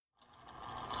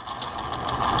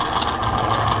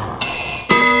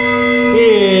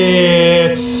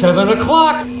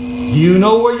o'clock. Do you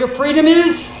know where your freedom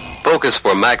is? Focus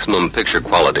for maximum picture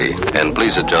quality, and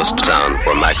please adjust sound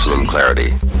for maximum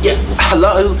clarity. Yeah,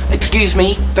 hello, excuse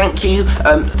me, thank you.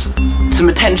 Some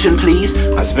attention, please.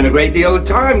 I've spent a great deal of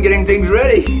time getting things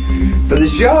ready for the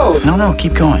show. No,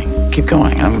 keep going. Keep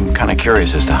going. I'm kind of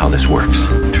curious as to how this works.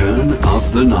 Turn Up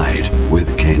the Night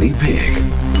with Kenny Pig.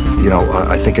 You know,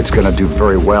 I think it's going to do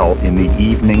very well in the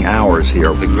evening hours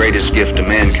here. The greatest gift to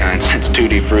mankind since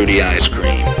Tutti Frutti ice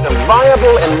cream. A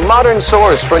viable and modern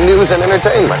source for news and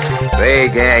entertainment. Hey,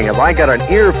 gang, have I got an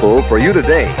earful for you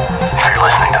today? If you're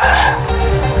listening to this,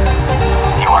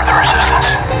 you are the resistance.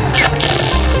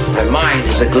 My mind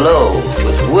is aglow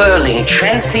with whirling,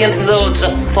 transient loads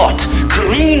of thought,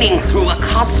 careening through a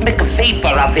cosmic vapor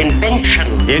of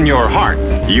invention. In your heart,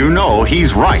 you know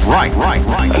he's right.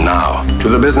 And now, to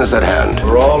the business at hand.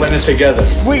 We're all in this together.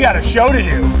 We got a show to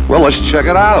do. Well, let's check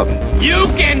it out. You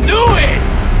can do it!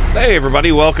 Hey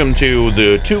everybody, welcome to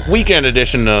the weekend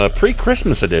edition,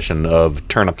 pre-Christmas edition of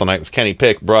Turn Up the Night with Kenny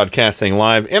Pick, broadcasting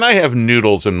live, and I have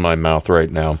noodles in my mouth right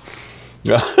now.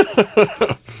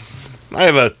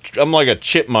 I'm like a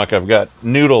chipmunk. I've got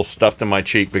noodles stuffed in my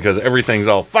cheek because everything's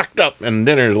all fucked up and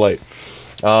dinner's late.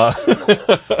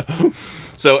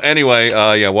 So anyway,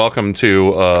 welcome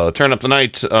to Turn Up the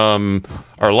Night,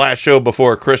 our last show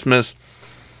before Christmas.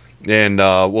 And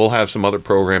we'll have some other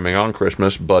programming on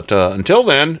Christmas. But until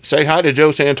then, say hi to Joe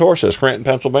Santorsa, Scranton,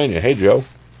 Pennsylvania. Hey, Joe.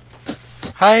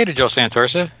 Hi to Joe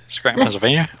Santorsa, Scranton,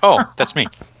 Pennsylvania. Oh, that's me.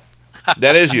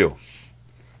 That is you.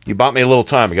 You bought me a little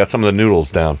time. I got some of the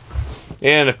noodles down.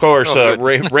 And, of course,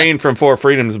 Rain from Four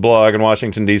Freedoms blog in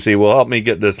Washington, D.C. will help me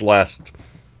get this last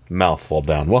mouthful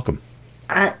down. Welcome.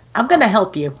 I'm going to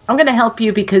help you. I'm going to help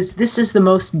you because this is the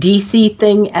most D.C.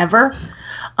 thing ever.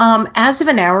 As of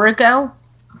an hour ago,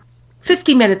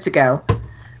 50 minutes ago,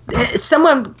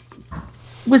 someone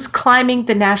was climbing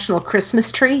the National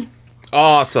Christmas tree.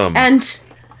 Awesome. And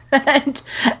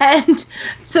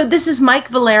so this is Mike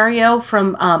Valerio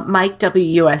from Mike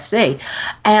WUSA.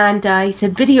 And he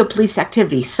said, video police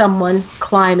activity, someone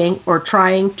climbing or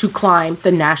trying to climb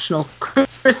the National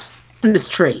Christmas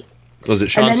tree. Was it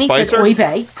Sean and then Spicer? He said, oy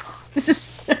vey. This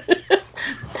is...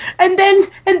 and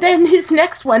then his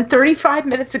next one, 35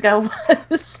 minutes ago,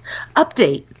 was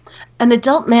update. An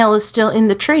adult male is still in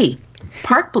the tree.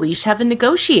 Park police have a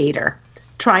negotiator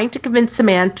trying to convince the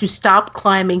man to stop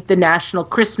climbing the National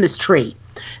Christmas tree.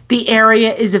 The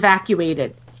area is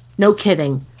evacuated. No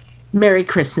kidding. Merry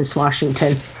Christmas,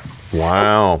 Washington.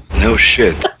 Wow. No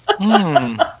shit.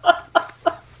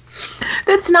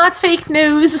 That's not fake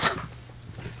news.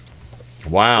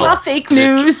 Wow. It's not fake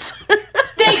news.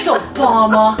 Thanks,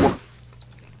 Obama.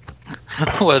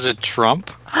 Was it Trump?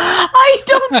 I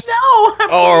don't know.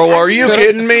 Oh, are you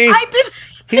kidding me?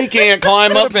 He can't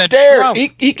climb up stairs.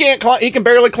 He can't climb. He can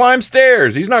barely climb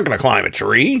stairs. He's not going to climb a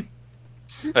tree.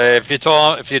 If you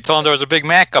told him there was a Big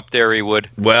Mac up there, he would.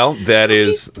 Well, We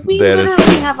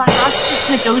literally have a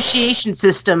hostage negotiation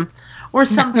system or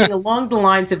something along the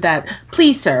lines of that.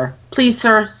 Please, sir,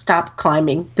 stop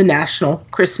climbing the National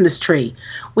Christmas tree.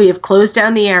 We have closed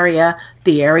down the area.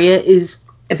 The area is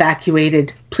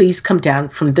evacuated. Please come down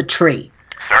from the tree.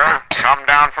 Sir, come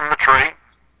down from the tree.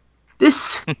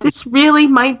 This really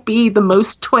might be the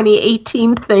most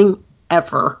 2018 thing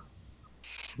ever.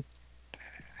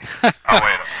 Oh,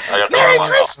 wait. I got Merry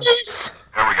Christmas!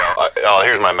 There we go.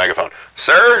 Here's my megaphone.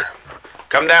 Sir,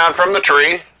 come down from the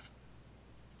tree.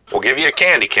 We'll give you a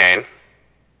candy cane.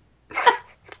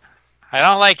 I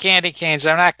don't like candy canes.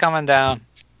 I'm not coming down.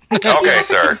 Okay,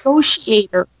 sir.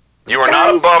 Negotiator. You are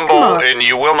not a bumble, and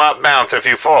you will not bounce if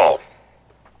you fall.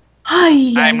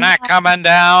 I'm not coming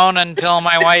down until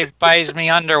my wife buys me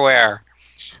underwear.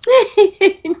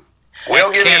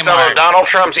 We'll give you some of Donald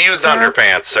Trump's used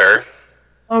underpants, sir.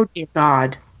 Oh, dear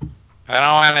God. I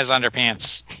don't want his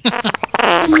underpants.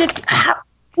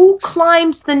 Who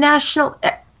climbs the National...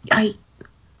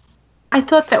 I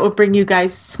thought that would bring you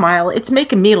guys a smile. It's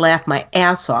making me laugh my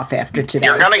ass off after today.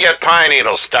 You're going to get pine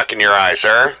needles stuck in your eye,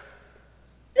 sir.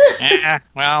 Yeah,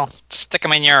 well, stick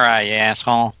them in your eye, you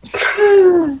asshole.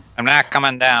 I'm not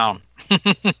coming down.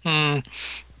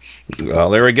 Well,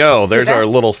 there we go. There's our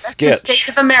little sketch. The state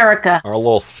of America. Our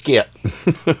little skit.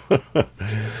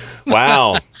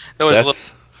 Wow. That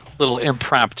was a little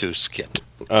impromptu skit.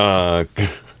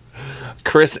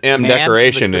 Chris M.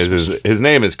 Decoration is his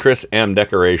name is Chris M.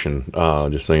 Decoration.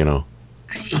 Just so you know.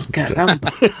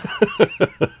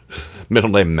 Middle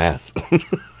name Mass.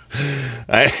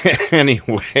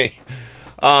 Anyway,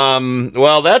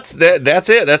 well, that's it.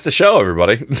 That's the show,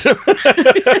 everybody.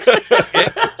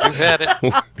 You've had it.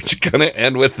 We're gonna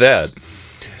end with that.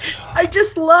 I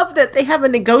just love that they have a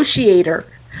negotiator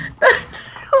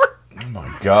Oh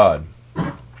my God.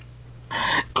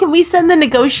 Can we send the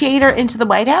negotiator into the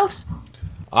White House?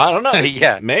 I don't know.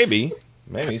 Yeah. Maybe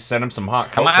send him some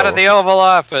hot Come cocoa. out of the Oval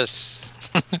Office.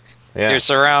 Yeah. You're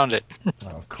surrounded.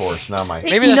 Oh, of course, not my.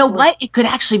 Maybe you know what? It could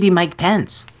actually be Mike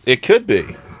Pence. It could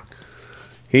be.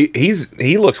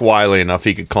 He looks wily enough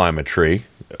he could climb a tree.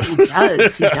 He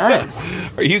does. He does.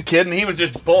 Are you kidding? He was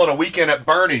just pulling a weekend at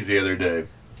Bernie's the other day.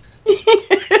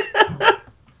 That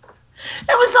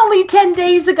was only 10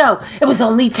 days ago. It was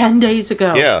only 10 days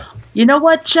ago. Yeah. You know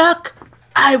what, Chuck?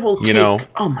 I will take...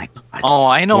 Oh, my God. Oh,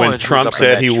 I know. When Trump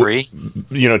said he would...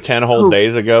 10 whole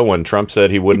days ago when Trump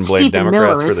said he wouldn't blame Stephen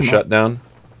Democrats Miller, for the isn't it? shutdown.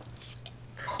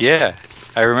 Yeah,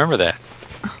 I remember that.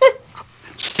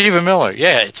 Stephen Miller.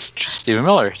 Yeah, it's Stephen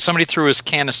Miller. Somebody threw his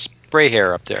can of spray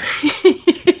hair up there.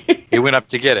 He went up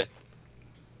to get it.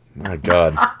 My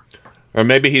God. Or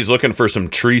maybe he's looking for some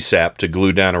tree sap to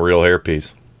glue down a real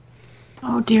hairpiece.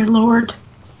 Oh, dear Lord.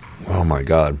 Oh, my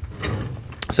God.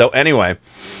 So, anyway...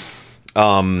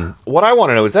 what I want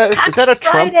to know is that a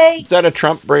Trump? Is that a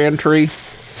Trump brand tree?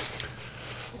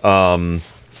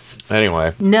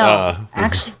 Anyway. No,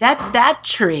 actually, that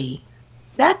tree,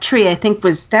 I think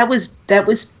was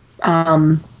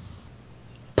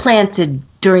planted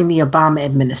during the Obama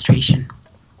administration.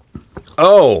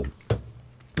 Oh,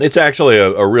 it's actually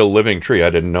a real living tree. I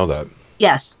didn't know that.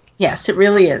 Yes, it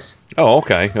really is. Oh,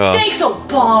 okay. Thanks,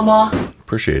 Obama.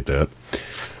 Appreciate that.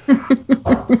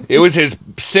 It was his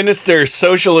sinister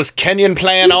socialist Kenyan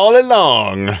plan all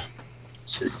along. I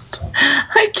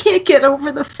can't get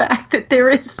over the fact that there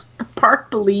is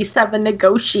Park Police have a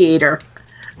negotiator.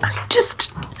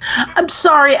 I'm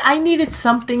sorry. I needed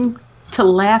something to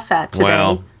laugh at today.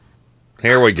 Well,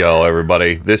 here we go,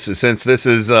 everybody. This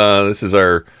is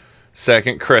our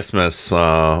second Christmas,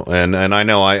 and I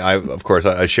know I of course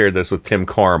I shared this with Tim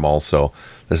Carmel, so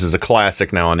this is a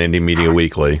classic now on Indie Media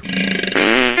Weekly.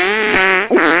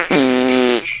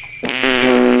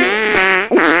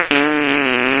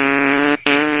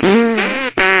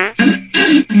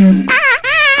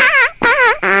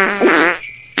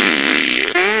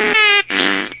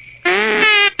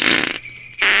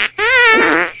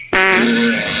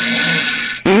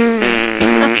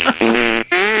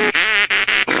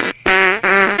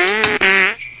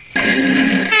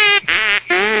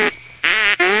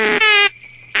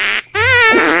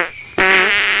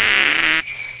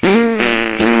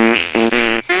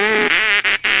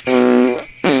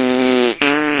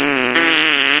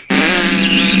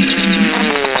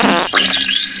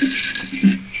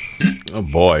 Oh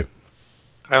boy.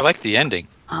 I like the ending.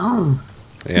 Oh.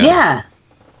 Yeah.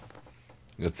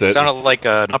 It's it. Sounded like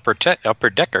an upper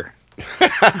decker.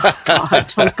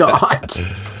 God. Oh, God.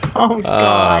 Oh,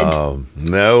 God.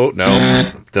 No,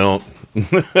 don't.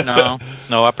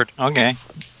 No upper. Okay.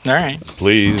 All right.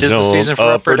 Please Tis the don't season for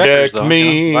upper deck though,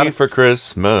 me for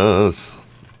Christmas.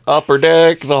 Upper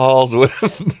deck the halls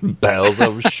with bells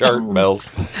of shark bells.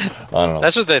 I don't know.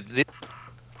 That's what the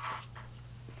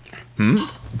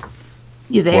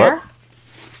You there? What?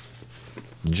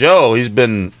 Joe, he's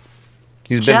been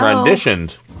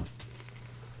renditioned.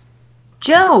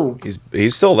 Joe.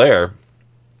 He's still there.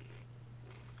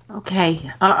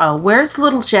 Okay. Where's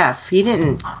little Jeff? He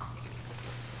didn't.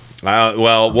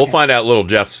 Well, we'll find out little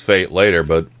Jeff's fate later,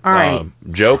 but All right.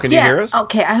 Joe, can you hear us?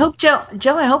 Okay. I hope Joe,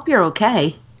 I hope you're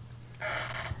okay.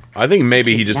 I think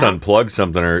maybe he just unplugged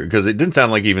something, or because it didn't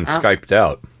sound like he even Skyped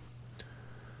out.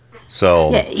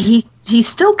 So Yeah, he's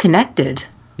still connected.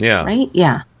 Yeah. Right?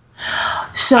 Yeah.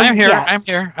 So I'm here. yes. I'm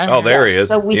here. Oh, there he is.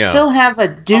 So we Yeah. still have a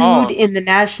dude in the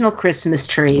national Christmas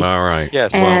tree. All right.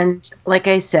 Yes. And like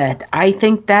I said, I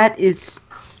think that is.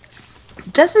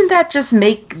 Doesn't that just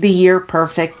make the year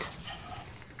perfect?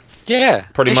 Yeah.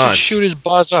 Pretty they should much. shoot his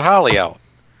buzz of holly out.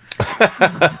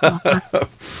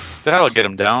 That'll get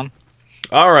him down.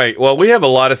 All right. Well, we have a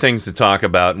lot of things to talk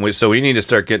about, and so we need to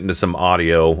start getting to some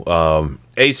audio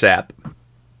ASAP.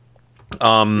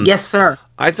 Yes, sir.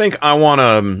 I think I want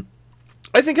to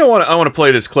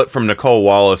play this clip from Nicole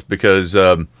Wallace because she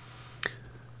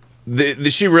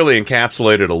really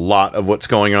encapsulated a lot of what's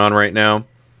going on right now,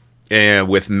 and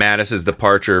with Mattis's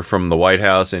departure from the White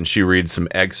House, and she reads some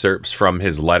excerpts from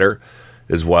his letter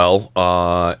as well.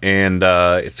 And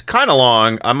it's kind of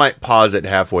long. I might pause it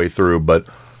halfway through, but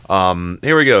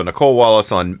here we go. Nicole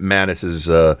Wallace on Mattis's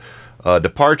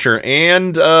departure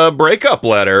and breakup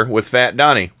letter with Fat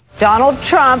Donnie. Donald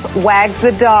Trump wags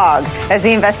the dog. As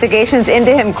the investigations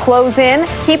into him close in,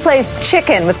 he plays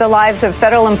chicken with the lives of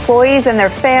federal employees and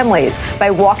their families by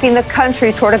walking the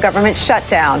country toward a government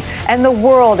shutdown. And the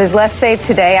world is less safe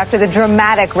today after the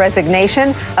dramatic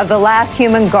resignation of the last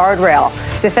human guardrail.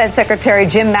 Defense Secretary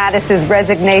Jim Mattis's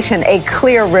resignation, a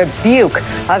clear rebuke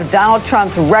of Donald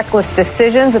Trump's reckless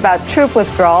decisions about troop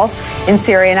withdrawals in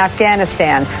Syria and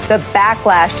Afghanistan. The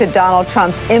backlash to Donald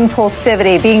Trump's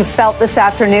impulsivity being felt this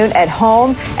afternoon at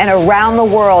home and around the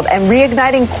world, and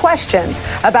reigniting questions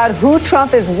about who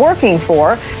Trump is working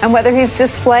for and whether he's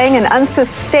displaying an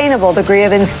unsustainable degree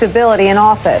of instability in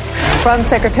office. From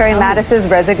Secretary Mattis's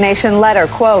resignation letter,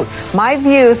 quote, "My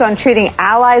views on treating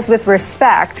allies with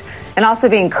respect and also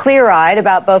being clear-eyed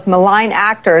about both malign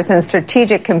actors and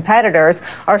strategic competitors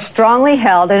are strongly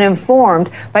held and informed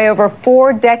by over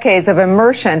 4 decades of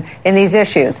immersion in these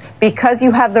issues. Because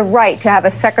you have the right to have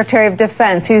a Secretary of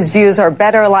Defense whose views are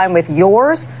better aligned with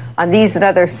yours on these and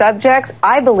other subjects,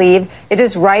 I believe it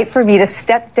is right for me to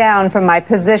step down from my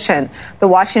position." The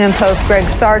Washington Post Greg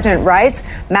Sargent writes,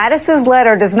 Mattis's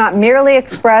letter does not merely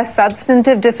express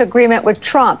substantive disagreement with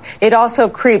Trump. It also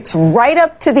creeps right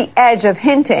up to the edge of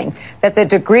hinting that the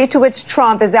degree to which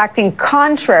Trump is acting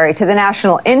contrary to the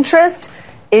national interest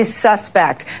is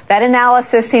suspect. That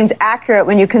analysis seems accurate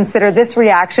when you consider this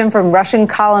reaction from Russian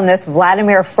columnist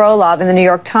Vladimir Frolov in the New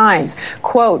York Times.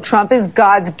 Quote, "Trump is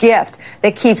God's gift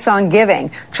that keeps on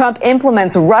giving. Trump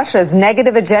implements Russia's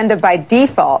negative agenda by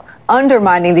default,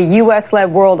 undermining the U.S.-led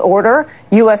world order,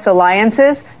 U.S.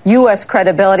 alliances, U.S.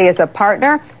 credibility as a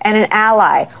partner and an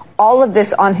ally. All of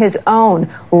this on his own.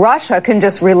 Russia can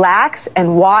just relax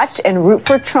and watch and root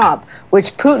for Trump,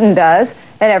 which Putin does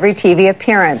at every TV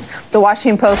appearance." The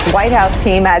Washington Post White House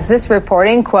team adds this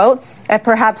reporting, quote, "At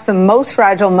perhaps the most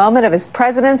fragile moment of his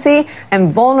presidency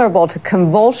and vulnerable to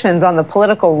convulsions on the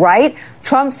political right,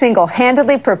 Trump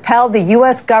single-handedly propelled the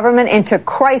U.S. government into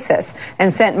crisis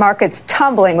and sent markets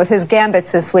tumbling with his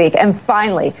gambits this week. And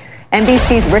finally,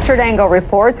 NBC's Richard Engel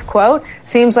reports, quote,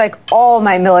 "Seems like all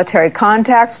my military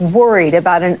contacts worried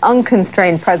about an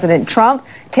unconstrained President Trump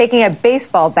taking a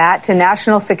baseball bat to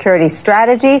national security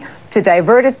strategy to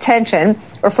divert attention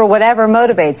or for whatever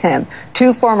motivates him.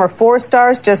 2 former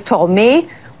 4-stars just told me,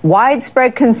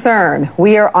 widespread concern.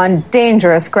 We are on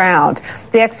dangerous ground."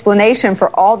 The explanation for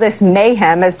all this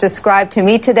mayhem as described to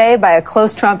me today by a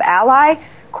close Trump ally,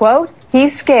 quote,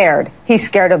 "He's scared. He's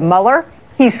scared of Mueller.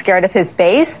 He's scared of his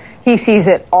base. He sees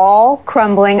it all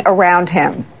crumbling around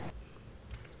him."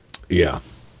 Yeah.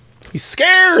 He's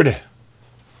scared.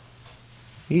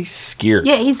 He's scared.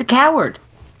 Yeah, he's a coward.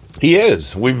 He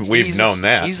is. We've known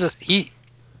that.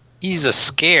 He's a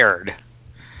scared.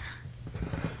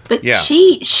 But yeah.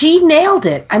 she nailed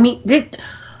it. I mean,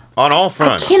 on all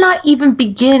fronts. I cannot even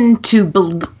begin to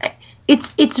believe.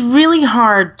 It's really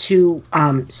hard to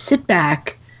sit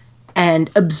back and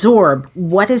absorb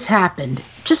what has happened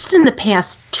just in the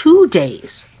past 2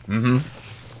 days. Mm-hmm.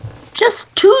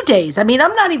 Just 2 days. I mean,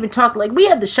 I'm not even talking, like, we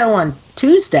had the show on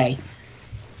Tuesday.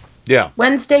 Yeah.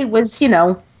 Wednesday was the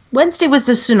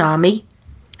tsunami.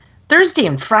 Thursday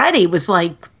and Friday was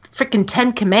like freaking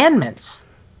 10 Commandments.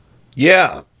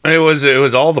 Yeah. It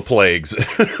was all the plagues.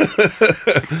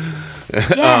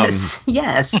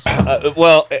 Yes.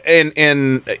 Well,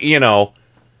 and you know,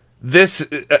 this,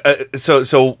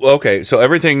 okay, so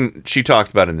everything she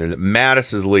talked about in there, that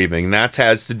Mattis is leaving, that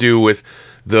has to do with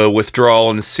the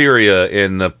withdrawal in Syria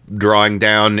and the drawing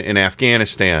down in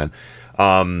Afghanistan.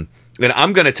 And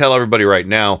I'm going to tell everybody right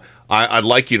now, I'd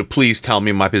like you to please tell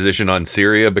me my position on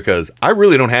Syria, because I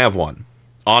really don't have one.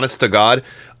 Honest to God,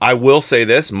 I will say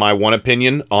this, my one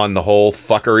opinion on the whole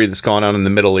fuckery that's going on in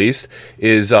the Middle East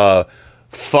is,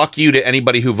 fuck you to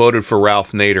anybody who voted for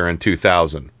Ralph Nader in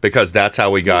 2000, because that's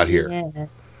how we got here. Yeah.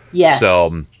 Yes.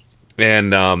 So,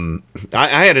 and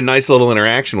I had a nice little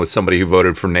interaction with somebody who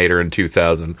voted for Nader in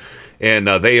 2000, and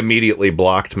they immediately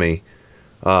blocked me.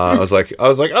 I was like,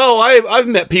 oh, I've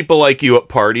met people like you at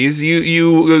parties.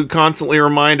 You constantly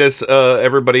remind us,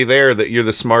 everybody there, that you're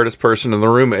the smartest person in the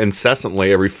room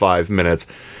incessantly every 5 minutes.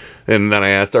 And then I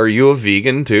asked, are you a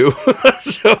vegan too?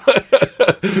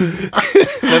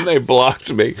 Then they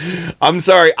blocked me. I'm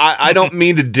sorry. I don't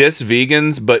mean to diss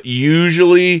vegans, but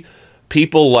usually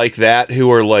people like that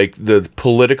who are like the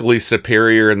politically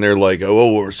superior and they're like,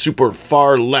 oh, we're super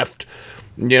far left,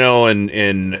 you know, and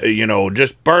you know,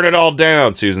 just burn it all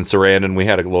down. Susan Sarandon, we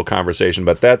had a little conversation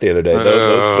about that the other day.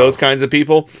 Those kinds of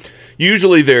people,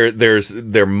 usually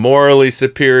they're morally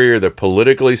superior, they're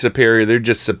politically superior, they're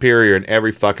just superior in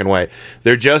every fucking way.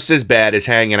 They're just as bad as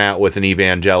hanging out with an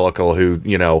evangelical who,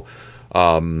 you know,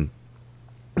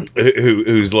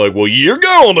 who's like, well, you're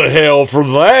going to hell for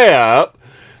that,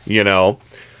 you know.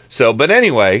 So, but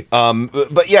anyway,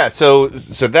 but yeah, so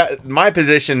that my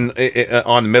position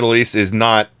on the Middle East is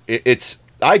not.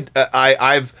 I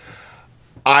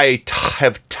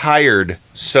have tired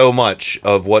so much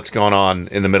of what's going on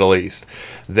in the Middle East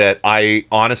that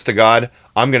honest to God,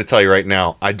 I'm going to tell you right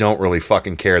now, I don't really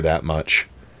fucking care that much.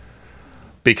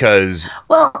 Because,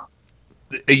 well,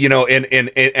 you know,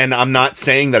 and I'm not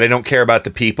saying that I don't care about the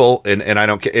people, and I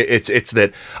don't. It's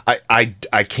that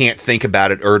I can't think about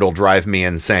it, or it'll drive me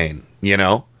insane. You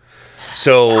know.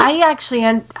 So I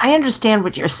understand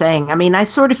what you're saying. I mean, I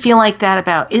sort of feel like that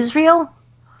about Israel.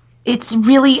 It's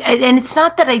really, and it's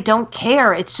not that I don't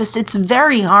care. It's just it's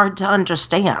very hard to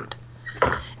understand.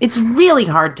 It's really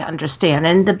hard to understand,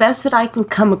 and the best that I can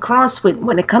come across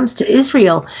when it comes to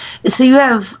Israel is so you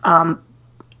have.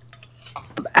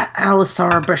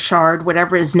 Al-Assad Bashar,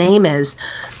 whatever his name is,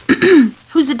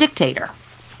 who's a dictator,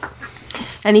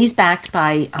 and he's backed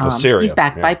by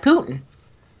by Putin.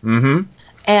 Mm-hmm.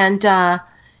 And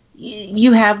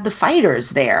you have the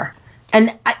fighters there.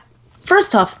 And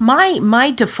first off,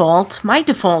 my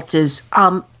default is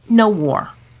no war.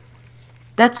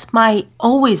 That's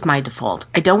always my default.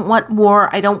 I don't want war.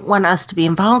 I don't want us to be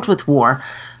involved with war.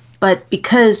 But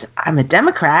because I'm a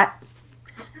Democrat,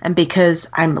 and because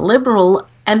I'm a liberal,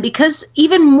 and because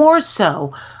even more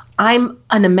so, I'm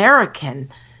an American.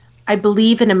 I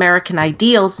believe in American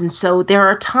ideals, and so there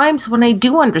are times when I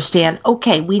do understand,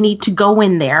 okay, we need to go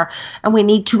in there and we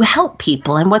need to help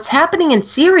people. And what's happening in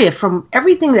Syria, from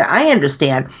everything that I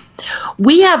understand,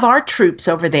 we have our troops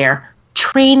over there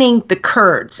training the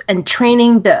Kurds and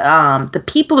training the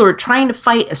people who are trying to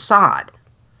fight Assad.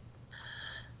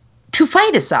 To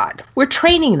fight Assad, we're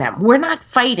training them. We're not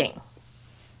fighting.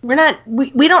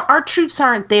 Our troops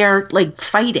aren't there like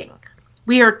fighting.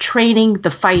 We are training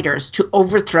the fighters to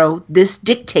overthrow this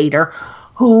dictator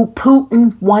who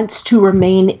Putin wants to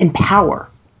remain in power.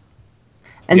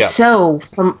 And so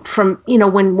from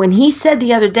when he said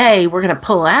the other day we're going to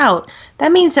pull out,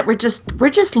 that means that we're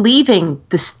just leaving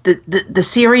the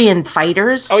Syrian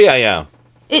fighters. Oh yeah.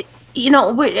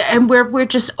 We're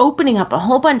just opening up a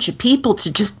whole bunch of people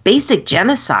to just basic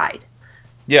genocide.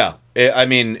 Yeah, I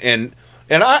mean, and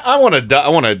I want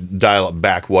to dial it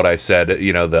back what I said.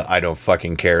 You know, the I don't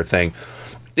fucking care thing.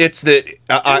 It's that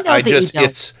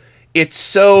it's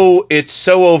so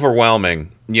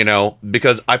overwhelming. You know,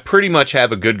 because I pretty much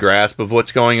have a good grasp of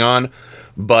what's going on,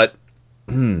 but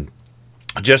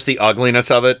just the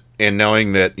ugliness of it, and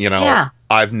knowing that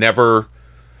I've never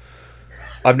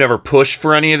pushed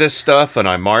for any of this stuff, and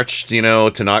I marched,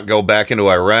 to not go back into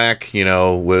Iraq,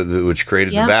 which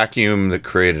created the vacuum that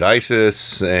created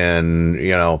ISIS, and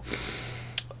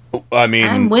I mean,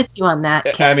 I'm with you on that,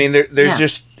 Ken. I mean, there's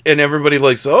just, and everybody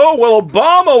likes, oh well,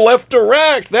 Obama left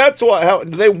Iraq. That's how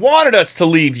they wanted us to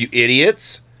leave, you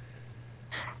idiots.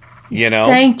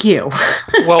 Thank you.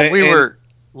 Well, we were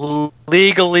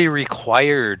legally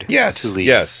required to leave.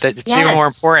 Yes, it's even more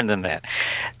important than that.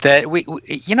 That we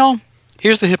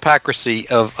here's the hypocrisy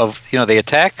of they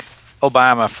attack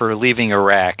Obama for leaving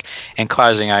Iraq and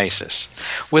causing ISIS.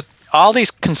 What all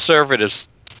these conservatives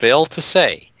fail to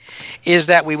say is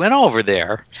that we went over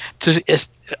there to,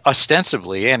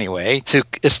 ostensibly anyway, to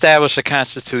establish a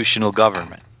constitutional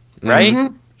government, right?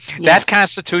 Mm-hmm. Yes. That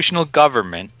constitutional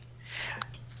government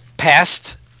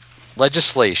passed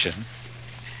legislation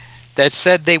that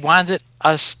said they wanted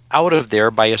us out of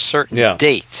there by a certain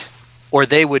date, or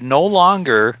they would no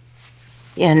longer.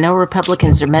 Yeah, no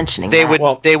Republicans are mentioning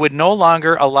that. They would no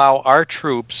longer allow our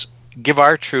troops, give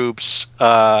our troops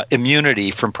immunity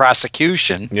from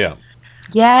prosecution. Yeah.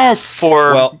 Yes.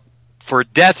 For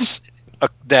deaths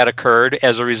that occurred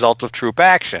as a result of troop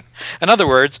action. In other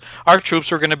words, our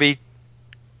troops were going to be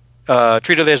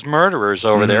treated as murderers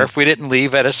over there if we didn't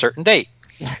leave at a certain date.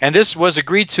 Yes. And this was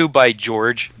agreed to by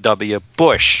George W.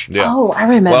 Bush. Yeah. Oh, I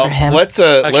remember him. Let's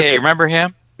remember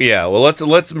him? Yeah, well,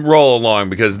 let's roll along,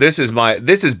 because this is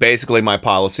basically my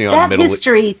policy on the Middle East.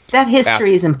 That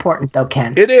history is important, though,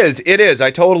 Ken. It is.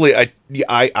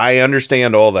 I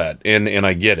understand all that, and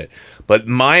I get it. But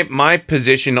my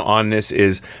position on this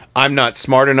is I'm not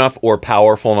smart enough or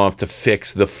powerful enough to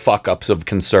fix the fuck ups of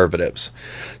conservatives.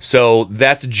 So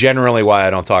that's generally why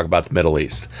I don't talk about the Middle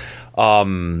East.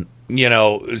 But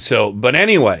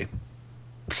anyway,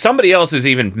 somebody else is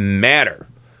even madder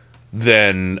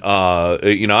than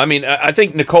I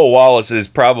think Nicole Wallace is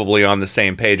probably on the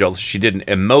same page, although she didn't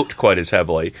emote quite as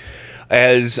heavily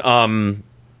as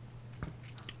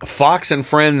Fox and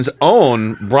Friends'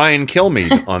 own Brian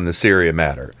Kilmeade on the Syria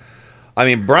matter. I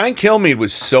mean, Brian Kilmeade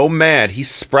was so mad he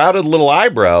sprouted little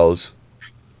eyebrows.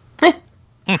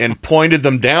 and pointed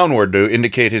them downward to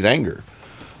indicate his anger.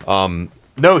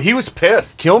 No, he was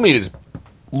pissed. Kilmeade is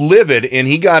livid, and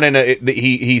he got in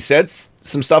he said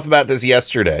some stuff about this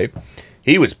yesterday.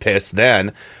 He was pissed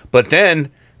then, but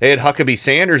then they had Huckabee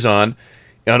Sanders on.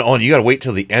 And you got to wait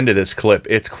till the end of this clip.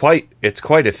 It's quite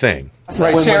a thing.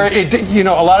 Right, Sarah.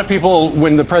 A lot of people,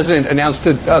 when the president announced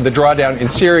the drawdown in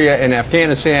Syria and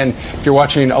Afghanistan, if you're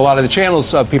watching a lot of the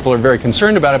channels, people are very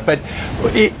concerned about it. But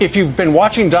if you've been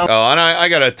watching Donald... Oh, and I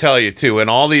got to tell you, too, in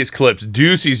all these clips,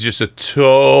 Ducey's just a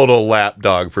total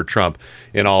lapdog for Trump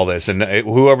in all this. And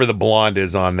whoever the blonde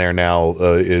is on there now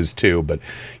is, too. But,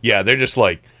 yeah, they're just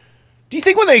like... Do you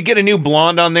think when they get a new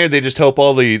blonde on there, they just hope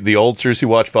all the oldsters who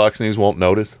watch Fox News won't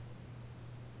notice?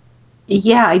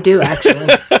 Yeah, I do,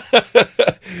 actually.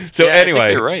 So anyway, I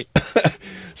think you're right.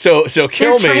 so They're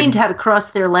Kilmeade trained how to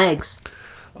cross their legs.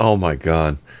 Oh my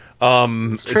God.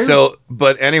 So,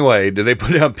 but anyway, do they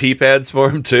put out pee pads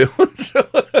for him too?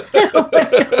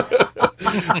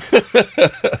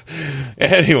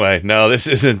 Anyway, no, this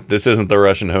isn't the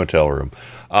Russian hotel room.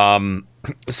 But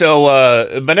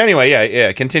anyway,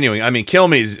 yeah. Continuing. I mean,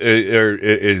 Kilmeade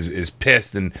is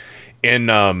pissed, and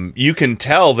you can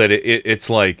tell that it's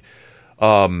like,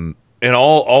 in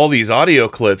all these audio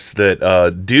clips that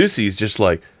Ducey's just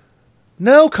like,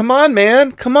 no, come on,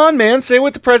 man, say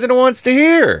what the president wants to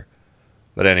hear.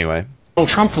 But anyway. Donald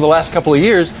Trump for the last couple of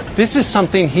years, this is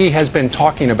something he has been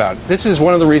talking about. This is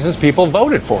one of the reasons people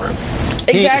voted for him.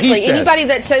 Exactly. Anybody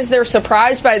that says they're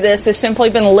surprised by this has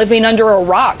simply been living under a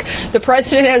rock. The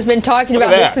president has been talking about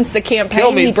this since the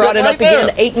campaign. He brought it up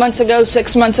again 8 months ago,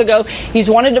 6 months ago. He's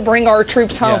wanted to bring our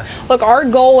troops home. Yeah. Look, our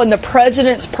goal and the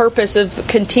president's purpose of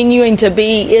continuing to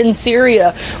be in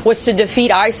Syria was to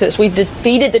defeat ISIS. We've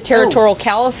defeated the territorial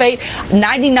caliphate.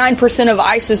 99% of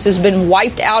ISIS has been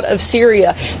wiped out of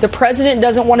Syria. The president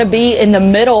doesn't want to be in the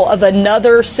middle of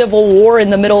another civil war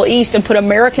in the Middle East and put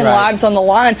American lives on the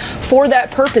line for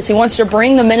that purpose. He wants to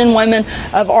bring the men and women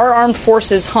of our armed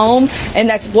forces home, and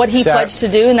that's what he pledged to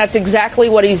do, and that's exactly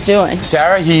what he's doing.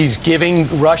 Sarah, he's giving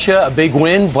Russia a big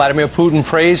win. Vladimir Putin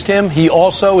praised him. He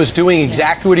also is doing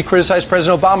exactly what he criticized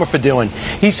President Obama for doing.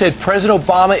 He said President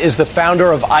Obama is the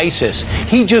founder of ISIS.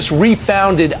 He just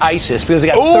refounded ISIS because they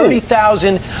got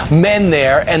 30,000 men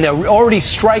there, and they're already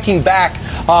striking back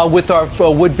with our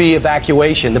would-be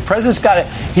evacuation. The president's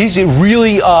he's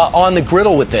really on the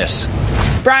griddle with this.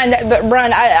 Brian,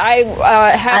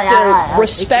 I have to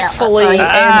respectfully and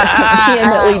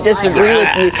vehemently disagree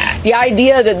with you. The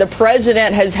idea that the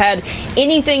president has had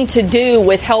anything to do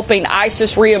with helping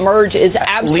ISIS reemerge is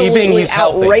absolutely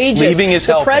outrageous.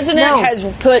 The president has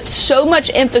put so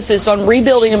much emphasis on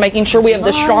rebuilding and making sure we have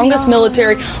the strongest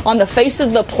military on the face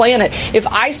of the planet. If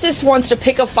ISIS wants to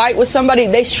pick a fight with somebody,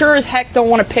 they sure as heck don't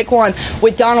want to pick one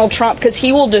with Donald Trump, because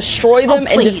he will destroy them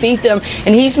and defeat them.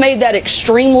 And he's made that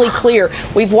extremely clear.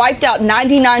 We've wiped out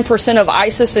 99% of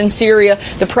ISIS in Syria.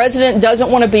 The president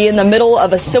doesn't want to be in the middle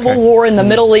of a civil war in the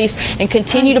Middle East and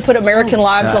continue to put American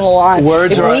lives on the line.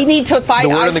 If we need to fight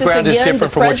ISIS again, the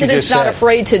president's not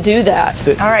afraid to do that.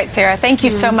 All right, Sarah, thank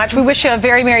you so much. We wish you a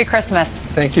very Merry Christmas.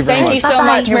 Thank you very much. Thank you so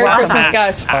much. Merry Christmas,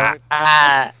 guys.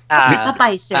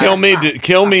 Bye-bye, Sarah.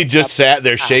 Kilmeade just sat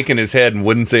there shaking his head and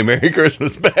wouldn't say Merry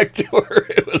Christmas back to her.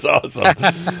 It was awesome.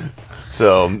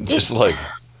 So, just like...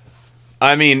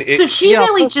 I mean... so she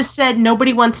really just said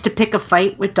nobody wants to pick a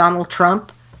fight with Donald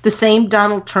Trump? The same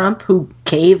Donald Trump who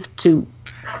caved to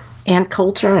Ann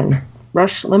Coulter and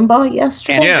Rush Limbaugh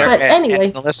yesterday? But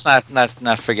anyway... And let's not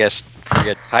forget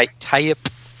Tayyip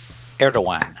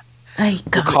Erdogan. Who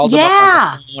called him up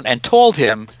on the phone and told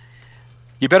him,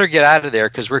 you better get out of there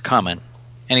because we're coming.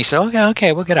 And he said,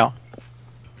 okay, we'll get out.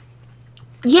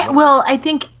 Yeah, well, I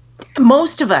think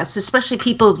most of us, especially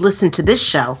people who've listened to this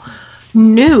show,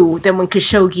 knew that when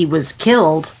Khashoggi was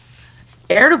killed,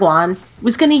 Erdogan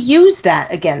was going to use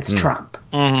that against Trump.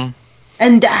 Mm-hmm.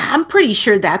 And I'm pretty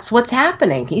sure that's what's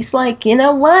happening. He's like, you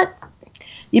know what?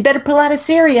 You better pull out of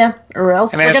Syria or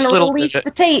else we're going to release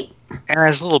the tape. And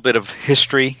there's a little bit of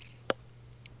history.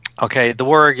 Okay, the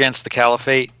war against the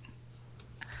caliphate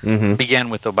began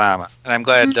with Obama. And I'm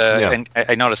glad, and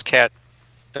I noticed Kat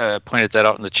pointed that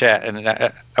out in the chat, and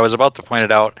I was about to point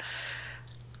it out.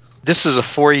 This is a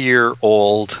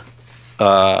 4-year-old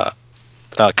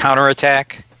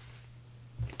counterattack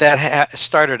that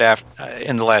started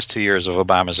in the last 2 years of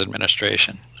Obama's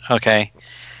administration. Okay,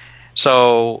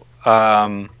 so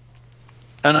and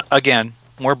again,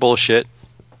 more bullshit.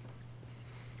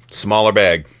 Smaller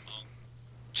bag.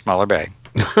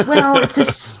 Well, it's a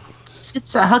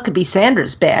it's a Huckabee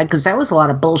Sanders bag because that was a lot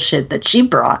of bullshit that she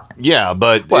brought. Yeah,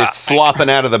 but it's slopping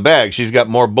out of the bag. She's got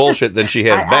more bullshit than she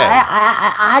has bag.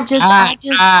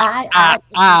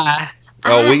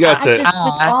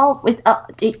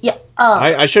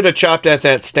 I should have chopped at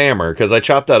that stammer because I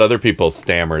chopped out other people's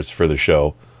stammers for the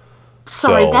show.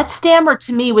 Sorry, that stammer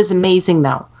to me was amazing,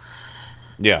 though.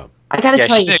 Yeah. I got to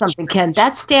tell you something, Ken.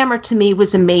 That stammer to me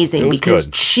was amazing because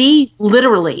she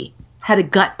literally had a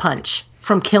gut punch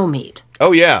from Kilmeade.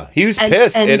 Oh, yeah. He was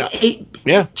pissed.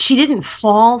 She didn't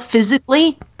fall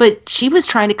physically, but she was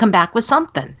trying to come back with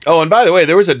something. Oh, and by the way,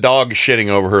 there was a dog shitting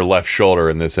over her left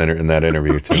shoulder in that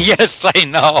interview, too. Yes, I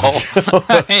know.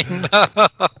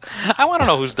 I want to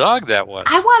know whose dog that was.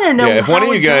 I want to know if how one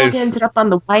of you guys ended up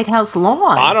on the White House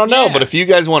lawn. I don't know, but if you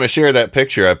guys want to share that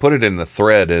picture, I put it in the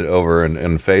thread over in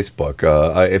Facebook.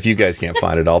 If you guys can't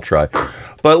find it, I'll try.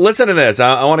 But listen to this.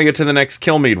 I want to get to the next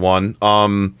Kilmeade one.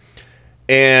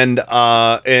 And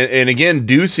again,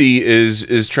 Ducey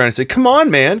is trying to say, come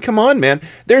on, man.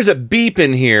 There's a beep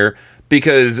in here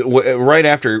because right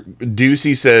after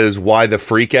Ducey says, why the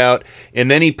freak out? And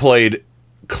then he played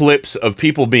clips of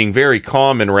people being very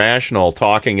calm and rational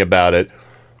talking about it,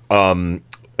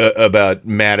 about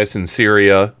Mattis in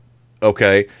Syria.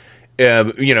 Okay.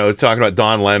 Talking about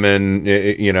Don Lemon,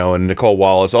 and Nicole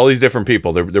Wallace, all these different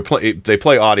people. They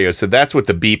play audio, so that's what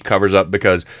the beep covers up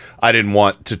because I didn't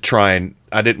want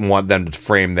them to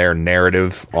frame their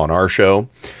narrative on our show.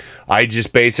 I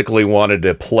just basically wanted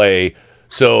to play.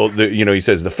 So he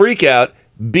says the freak out,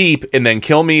 beep, and then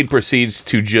Kilmeade proceeds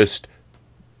to just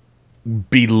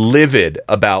be livid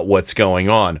about what's going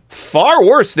on. Far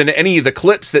worse than any of the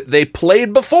clips that they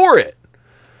played before it.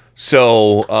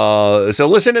 So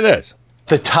listen to this.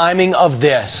 The timing of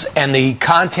this and the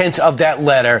contents of that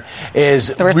letter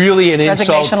is really an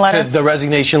insult to the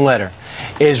resignation letter.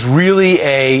 Is really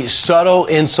a subtle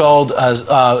insult,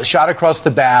 shot across the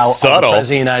bow of the President of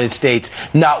the United States.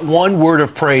 Not one word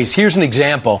of praise. Here's an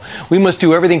example. We must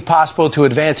do everything possible to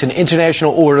advance an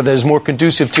international order that is more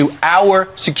conducive to our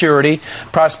security,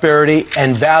 prosperity,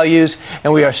 and values.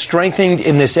 And we are strengthened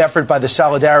in this effort by the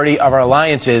solidarity of our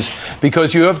alliances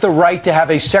because you have the right to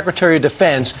have a Secretary of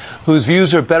Defense whose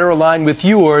views are better aligned with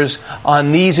yours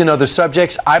on these and other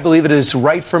subjects. I believe it is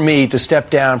right for me to step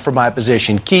down from my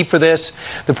position. Key for this,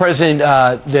 the President,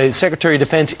 the Secretary of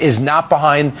Defense is not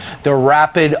behind the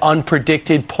rapid,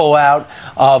 unpredicted pullout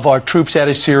of our troops out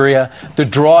of Syria, the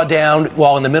drawdown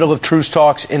while in the middle of truce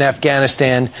talks in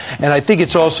Afghanistan. And I think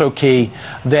it's also key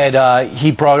that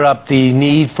he brought up the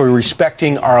need for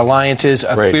respecting our alliances,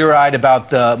 clear-eyed about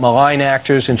the malign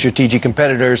actors and strategic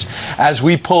competitors. As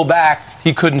we pull back,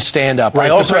 he couldn't stand up.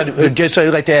 Right.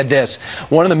 I'd like to add this.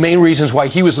 One of the main reasons why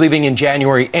he was leaving in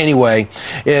January anyway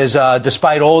is,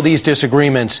 despite all these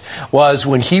disagreements, was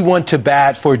when he went to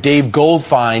bat for Dave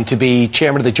Goldfein to be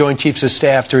chairman of the Joint Chiefs of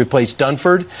Staff to replace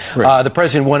Dunford. The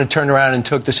president wanted to turn around and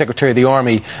took the Secretary of the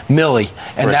Army, Milley.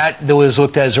 And that was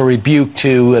looked as a rebuke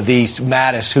to the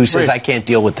Mattis, who says, I can't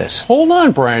deal with this. Hold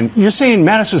on, Brian. You're saying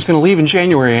Mattis was going to leave in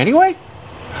January anyway?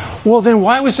 Well, then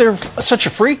why was there such a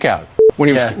freak out? When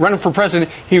he was running for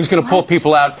president, he was going to pull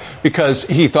people out because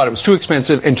he thought it was too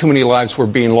expensive and too many lives were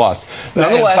being lost.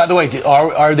 Nonetheless, by the way,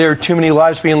 are there too many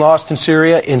lives being lost in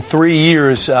Syria? In 3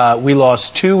 years, we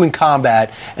lost 2 in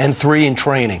combat and 3 in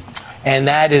training. And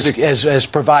that is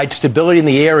provide stability in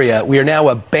the area. We are now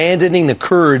abandoning the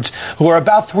Kurds, who are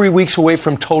about 3 weeks away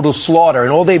from total slaughter.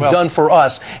 And all they've done for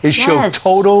us is show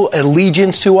total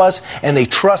allegiance to us, and they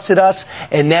trusted us.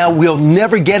 And now we'll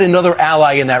never get another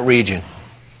ally in that region.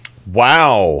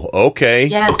 Wow. Okay.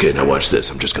 Yes. Okay, now watch this.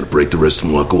 I'm just going to break the wrist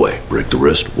and walk away. Break the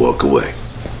wrist, walk away.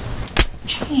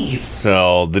 Jeez.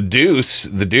 So the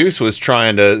Deuce was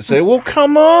trying to say, well,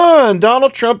 come on.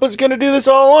 Donald Trump was going to do this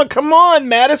all along. Come on.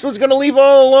 Mattis was going to leave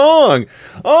all along.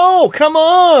 Oh, come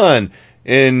on.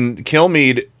 And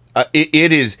Kilmeade,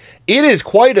 it is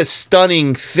quite a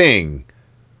stunning thing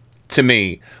to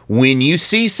me when you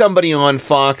see somebody on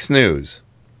Fox News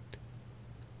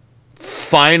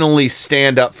finally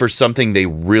stand up for something they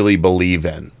really believe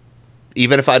in,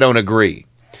 even if I don't agree.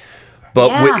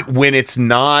 But when it's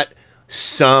not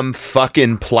some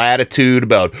fucking platitude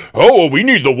about, oh, we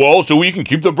need the wall so we can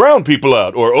keep the brown people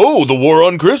out, or, oh, the war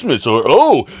on Christmas, or,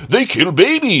 oh, they kill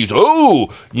babies, oh,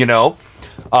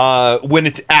 when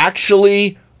it's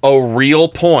actually a real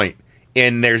point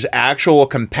and there's actual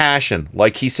compassion,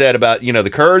 like he said about,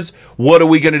 the Kurds, what are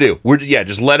we going to do?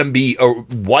 Just let them be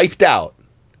wiped out.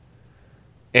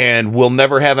 And we'll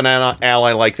never have an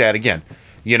ally like that again,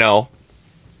 it's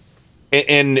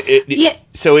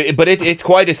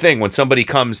quite a thing when somebody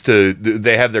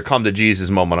they have their come to Jesus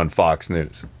moment on Fox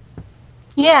News.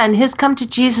 Yeah, and his come to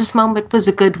Jesus moment was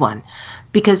a good one.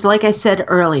 Because like I said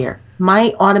earlier,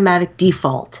 my automatic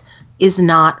default is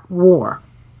not war.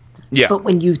 Yeah. But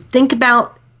when you think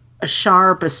about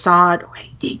Bashar Assad,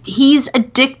 he's a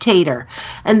dictator.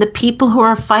 And the people who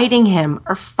are fighting him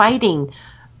are fighting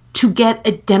to get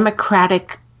a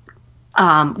democratic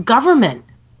government.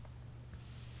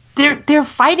 They're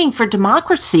fighting for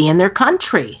democracy in their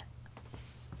country.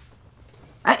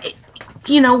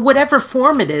 Whatever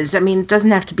form it is. I mean, it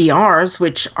doesn't have to be ours,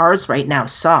 which ours right now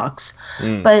sucks.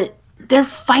 But they're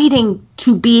fighting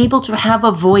to be able to have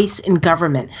a voice in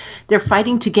government. They're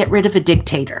fighting to get rid of a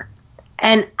dictator.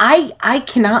 And I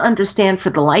cannot understand for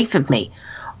the life of me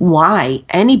why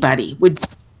anybody would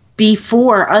be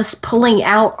for us pulling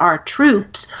out our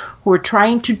troops who are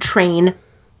trying to train,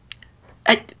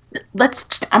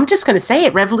 I'm just going to say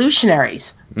it,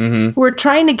 revolutionaries who are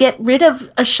trying to get rid of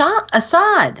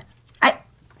Assad.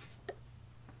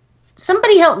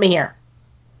 Somebody help me here.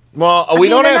 Well,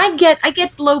 I get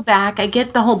blowback. I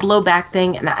get the whole blowback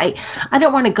thing, and I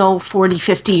don't want to go 40,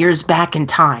 50 years back in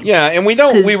time. Yeah, and we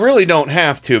really don't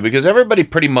have to, because everybody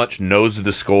pretty much knows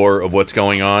the score of what's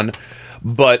going on.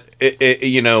 But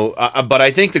but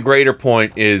I think the greater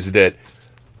point is that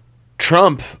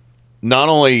Trump not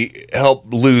only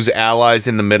helped lose allies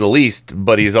in the Middle East,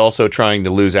 but he's also trying to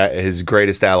lose his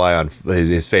greatest ally on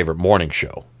his favorite morning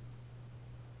show.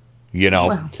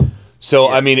 Wow. So,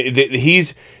 yeah. I mean, he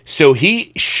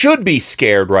should be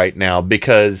scared right now,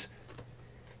 because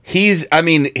he's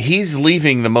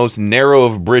leaving the most narrow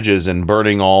of bridges and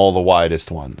burning all the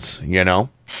widest ones,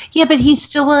 Yeah, but he's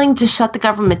still willing to shut the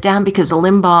government down because of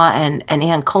Limbaugh and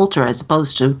Ann Coulter as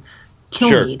opposed to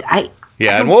Kilmeade. Sure. I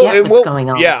don't get what's going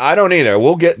on. Yeah, I don't either.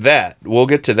 We'll get that. We'll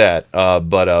get to that.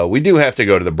 But we do have to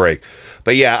go to the break.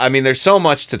 But yeah, I mean, there's so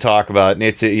much to talk about, and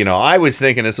it's I was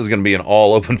thinking this was going to be an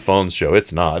all open phones show.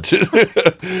 It's not,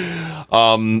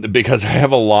 because I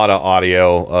have a lot of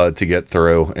audio to get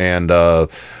through, and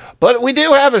but we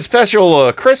do have a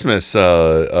special Christmas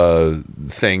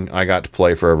thing I got to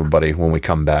play for everybody when we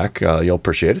come back. You'll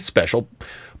appreciate it. Special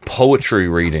poetry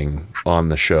reading on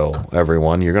the show,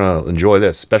 everyone. You're going to enjoy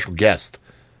this. Special guest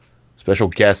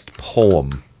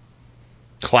poem.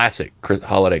 Classic,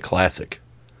 holiday classic.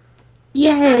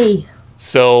 Yay.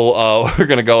 So we're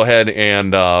going to go ahead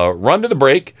and run to the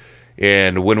break.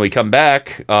 And when we come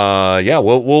back,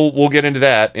 we'll get into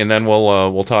that, and then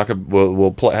we'll talk.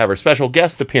 We'll have our special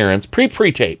guest appearance,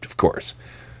 pre-taped, of course.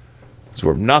 So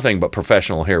we're nothing but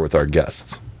professional here with our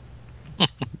guests.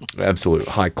 Absolute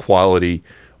high quality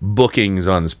bookings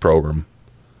on this program.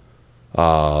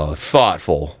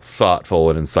 Thoughtful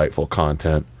and insightful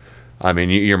content. I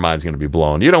mean, your mind's going to be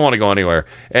blown. You don't want to go anywhere.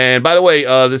 And by the way,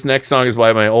 this next song is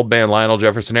by my old band Lionel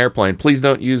Jefferson Airplane. Please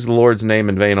don't use the Lord's name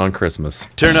in vain on Christmas.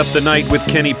 Turn up the night with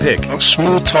Kenny Pick.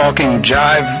 Smooth talking,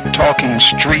 jive talking,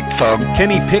 street thug.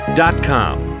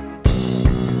 KennyPick.com.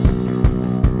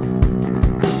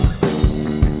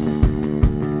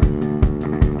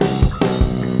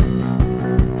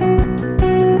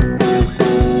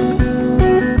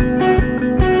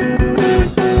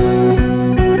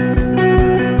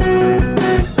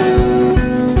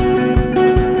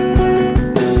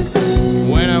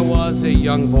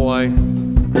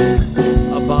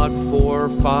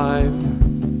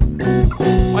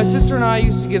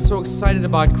 Get so excited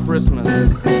about Christmas,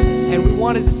 and we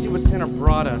wanted to see what Santa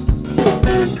brought us.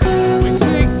 We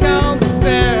sneaked down the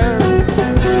stairs,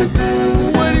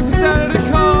 waiting for Santa to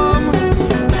come,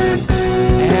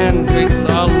 and picked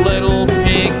a little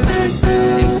pig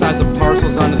inside the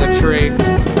parcels under the tree.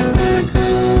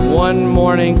 One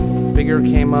morning, figure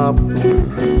came up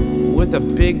with a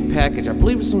big package. I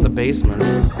believe it was from the basement.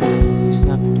 He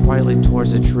snuck quietly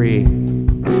towards the tree.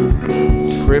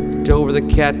 Tripped over the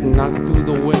cat and knocked through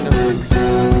the window.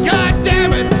 God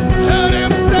damn it! Heard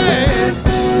him say it.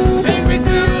 Take me to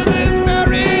this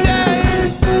very day.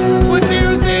 With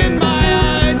tears in my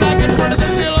eyes, I can front of the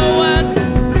silhouettes.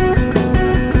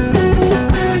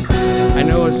 I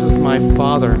know this was my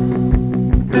father.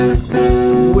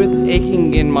 With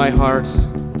aching in my heart,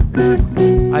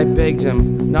 I begged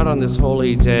him, not on this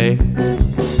holy day,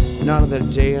 not on the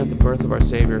day of the birth of our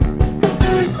Savior.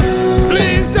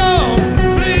 Please don't,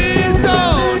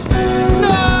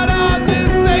 not on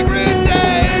this sacred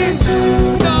day,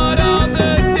 not on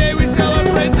the day we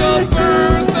celebrate the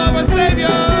birth of our Savior.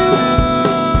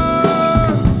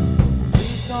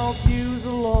 Please don't use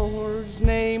the Lord's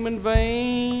name in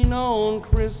vain on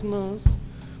Christmas.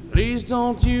 Please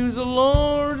don't use the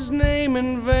Lord's name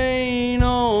in vain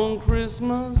on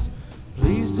Christmas.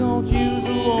 Please don't use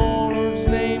the Lord's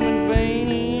name in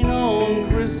vain on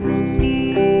Christmas.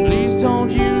 Please don't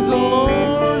use the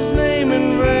Lord's name in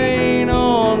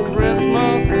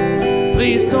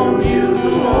don't use the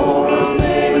Lord's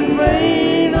name in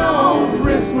vain on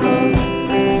Christmas.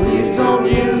 Please don't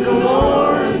use the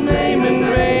Lord's name in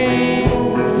vain.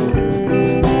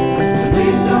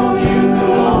 Please don't use the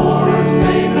Lord's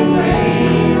name in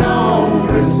vain on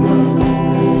Christmas.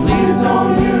 Please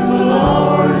don't use the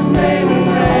Lord's name in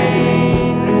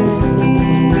vain.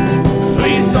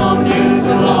 Please don't use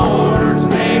the Lord's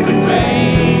name in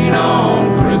vain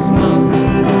on Christmas.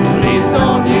 Please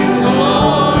don't use the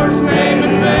Lord's name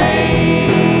in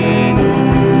vain.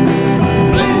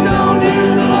 Please don't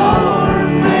use the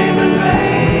Lord's name in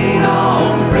vain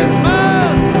on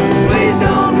Christmas. Please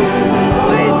don't use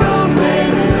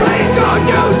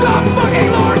the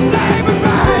fucking Lord's name in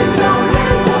vain. Don't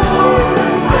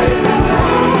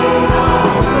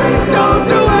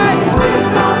do it.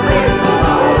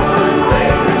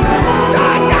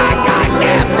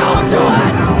 Goddamn, don't do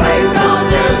it. Please don't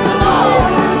use the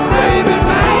Lord's name in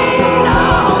vain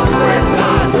on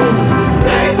Christmas.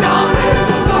 Please don't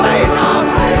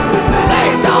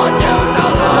use the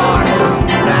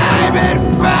Lord's name in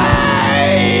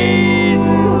vain.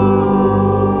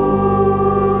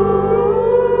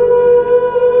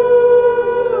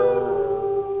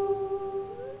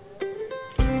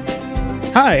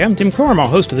 Hi, I'm Tim Corrimal,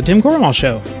 host of The Tim Corrimal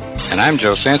Show. And I'm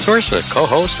Joe Santos, the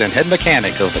co-host and head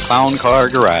mechanic of the Clown Car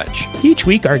Garage. Each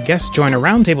week, our guests join a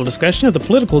roundtable discussion of the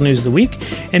political news of the week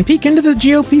and peek into the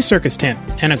GOP circus tent.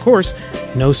 And of course,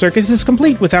 no circus is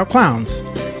complete without clowns.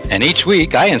 And each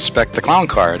week, I inspect the clown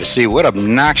car to see what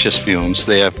obnoxious fumes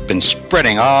they have been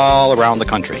spreading all around the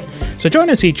country. So join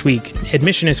us each week.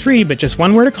 Admission is free, but just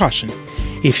one word of caution.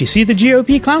 If you see the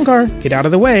GOP clown car, get out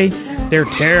of the way. They're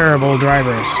terrible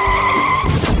drivers.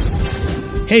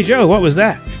 Hey, Joe, what was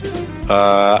that?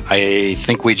 I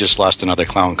think we just lost another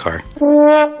clown car.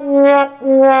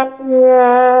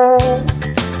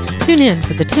 Tune in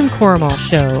for the Tim Corrimal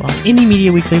Show on Indie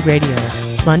Media Weekly Radio,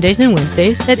 Mondays and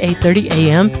Wednesdays at 8:30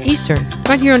 a.m. Eastern,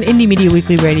 right here on Indie Media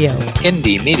Weekly Radio.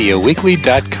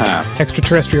 IndieMediaWeekly.com.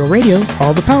 Extraterrestrial radio,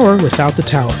 all the power without the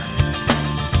tower.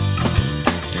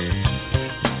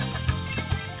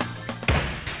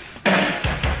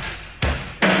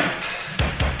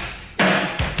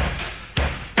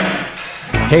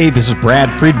 Hey, this is Brad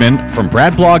Friedman from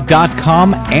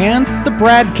BradBlog.com and the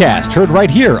Bradcast, heard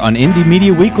right here on Indie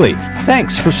Media Weekly.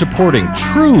 Thanks for supporting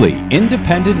truly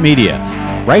independent media,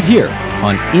 right here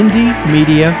on Indie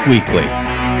Media Weekly.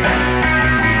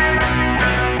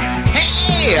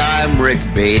 Hey, I'm Rick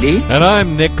Beatty. And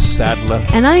I'm Nick Sadler.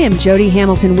 And I am Jody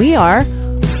Hamilton. We are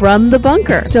From the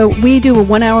Bunker. So we do a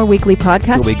 1-hour weekly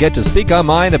podcast. Where we get to speak our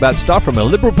mind about stuff from a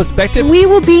liberal perspective. We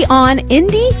will be on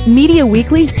Indie Media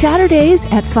Weekly Saturdays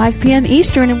at 5 p.m.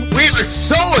 Eastern. We are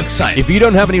so excited. If you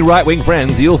don't have any right-wing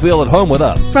friends, you'll feel at home with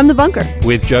us. From the Bunker.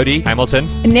 With Jody Hamilton.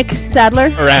 Nick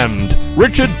Sadler. And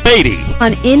Richard Beatty.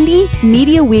 On Indie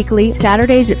Media Weekly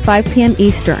Saturdays at 5 p.m.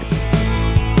 Eastern.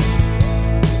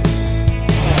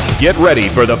 Get ready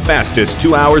for the fastest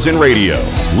 2 hours in radio.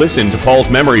 Listen to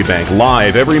Paul's Memory Bank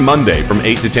live every Monday from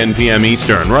 8 to 10 p.m.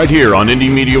 Eastern, right here on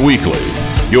Indie Media Weekly.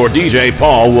 Your DJ,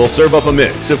 Paul, will serve up a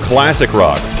mix of classic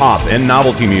rock, pop, and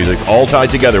novelty music, all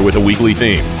tied together with a weekly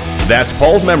theme. That's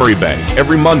Paul's Memory Bank,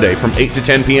 every Monday from 8 to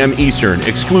 10 p.m. Eastern,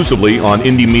 exclusively on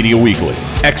Indie Media Weekly.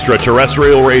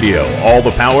 Extraterrestrial radio, all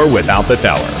the power without the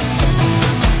tower.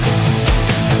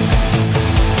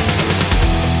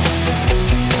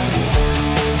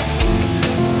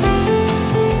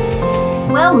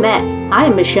 Well met. I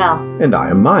am Michelle. And I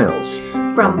am Miles.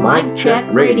 From Mic Check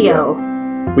Radio.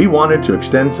 We wanted to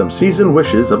extend some season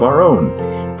wishes of our own.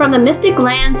 From the mystic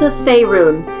lands of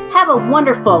Faerun, have a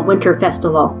wonderful winter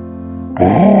festival.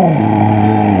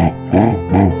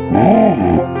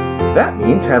 That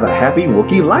means have a happy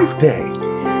Wookiee Life Day.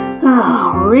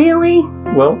 Oh, really?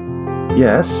 Well,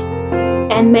 yes.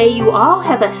 And may you all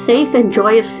have a safe and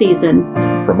joyous season.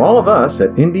 From all of us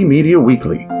at Indie Media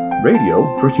Weekly.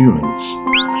 Radio for humans.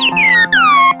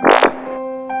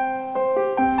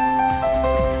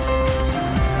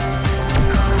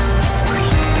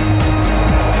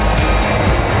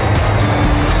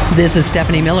 This is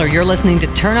Stephanie Miller. You're listening to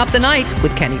Turn Up the Night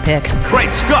with Kenny Pick.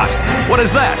 Great Scott! What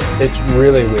is that? It's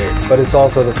really weird, but it's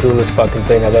also the coolest fucking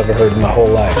thing I've ever heard in my whole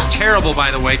life. It's terrible,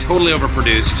 by the way. Totally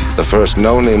overproduced. The first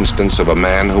known instance of a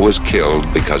man who was killed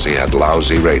because he had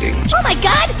lousy ratings. Oh my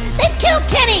God! They've killed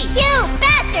Kenny! You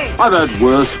bastard! I've had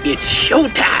worse. It's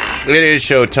showtime! It is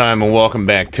showtime, and welcome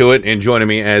back to it. And joining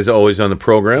me, as always, on the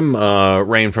program,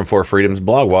 Rain from Four Freedoms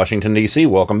blog, Washington, D.C.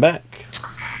 Welcome back.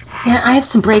 Yeah, I have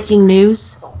some breaking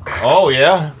news. Oh,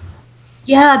 yeah?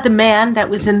 Yeah, the man that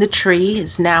was in the tree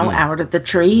is now out of the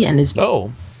tree and is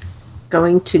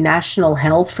going to national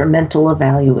health for mental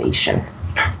evaluation.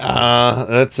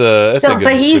 That's a good,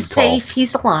 but he's good call. safe.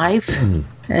 He's alive,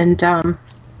 and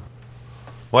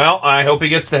Well, I hope he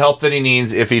gets the help that he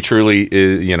needs if he truly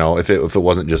is, if it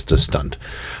wasn't just a stunt.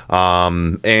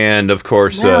 And of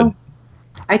course, I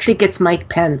think it's Mike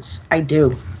Pence. I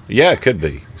do. Yeah, it could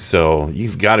be. So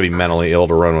you've got to be mentally ill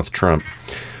to run with Trump.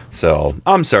 So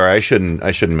I'm sorry, I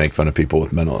shouldn't make fun of people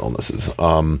with mental illnesses.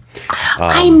 I'm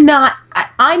not.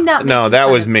 I'm not. No, that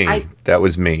was me. That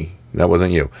was me. That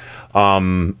wasn't you.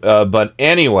 But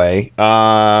anyway,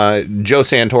 Joe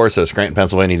Santorsa, Scranton,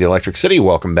 Pennsylvania, the Electric City.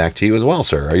 Welcome back to you as well,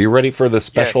 sir. Are you ready for the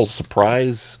special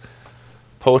surprise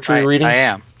poetry reading? I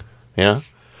am. Yeah.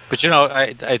 But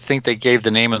I think they gave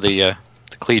the name of the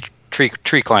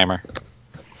tree climber.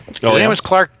 His name was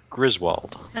Clark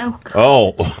Griswold.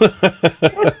 Oh.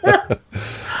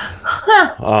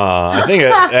 I think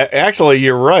actually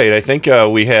you're right. I think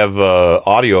we have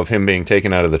audio of him being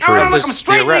taken out of the tree. I want to look him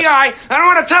straight in the eye, and I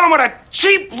want to tell him what a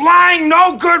cheap, lying,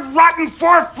 no good, rotten,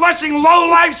 four-flushing,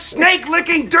 low-life,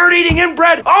 snake-licking, dirt-eating,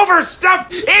 inbred,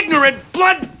 overstuffed, ignorant,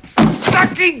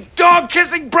 blood-sucking,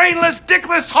 dog-kissing, brainless,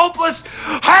 dickless, hopeless,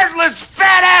 heartless,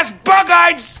 fat-ass,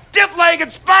 bug-eyed,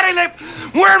 stiff-legged, spotty-lipped,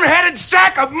 worm-headed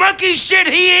sack of monkey shit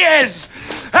he is!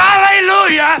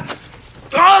 Hallelujah!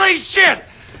 Holy shit!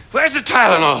 Where's the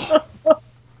Tylenol?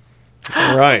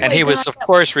 Right. And he was, of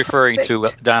course, referring to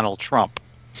Donald Trump.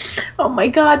 Oh my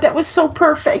God, that was so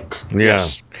perfect. Yeah.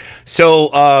 Yes. So,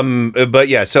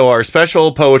 so our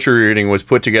special poetry reading was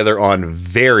put together on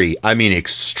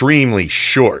extremely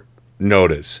short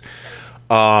notice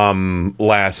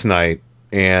last night.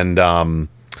 And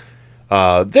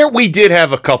there we did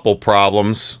have a couple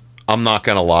problems. I'm not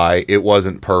going to lie. It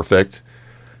wasn't perfect.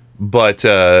 But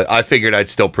I figured I'd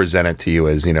still present it to you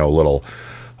as, little,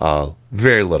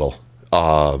 very little,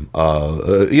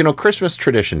 Christmas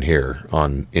tradition here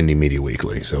on Indie Media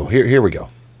Weekly. So here we go.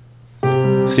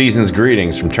 Season's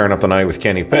greetings from Turn Up the Night with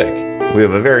Kenny Pick. We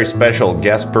have a very special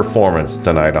guest performance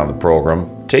tonight on the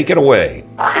program. Take it away.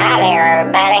 Well, hi there,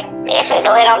 everybody. This is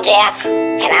Little Jeff,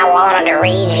 and I wanted to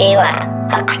read you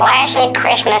a classic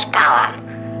Christmas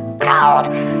poem called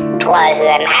 "'Twas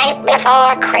the Night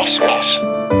Before Christmas"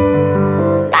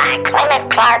 by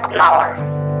Clement Clark Moore.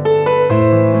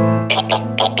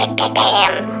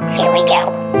 Here we go.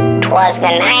 'Twas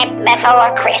the night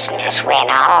before Christmas when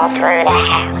all through the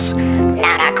house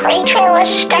not a creature was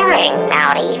stirring,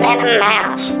 not even a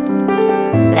mouse.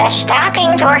 The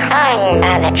stockings were hung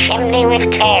by the chimney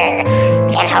with care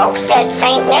in hopes that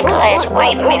St. Nicholas...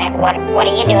 Wait a minute, what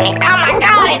are you doing? Oh my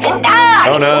God, it's a dog!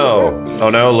 Oh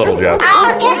no, Little Jeff.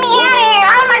 Oh, get me out of here!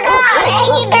 Oh my God! Hey,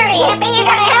 you dirty hippie, you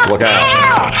gotta help! Look out!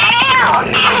 Ow!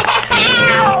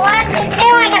 What you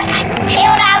doing?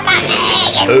 Chewed out my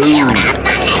leg! Chewed out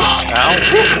my leg!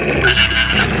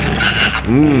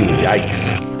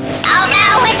 Yikes. Oh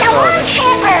no, it's a wood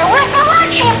chipper! What's a wood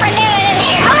chipper doing in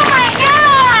here? Oh my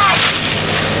God!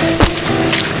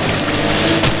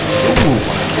 Ooh,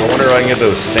 I wonder if I can get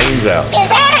those stains out. Is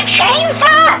that a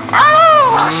chainsaw?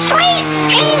 Oh, sweet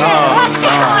Jesus! What's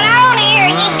going on here,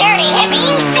 you dirty hippie?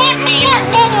 You set me up,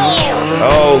 didn't you?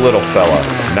 Oh, little fella,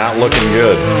 not looking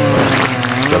good.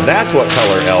 So that's what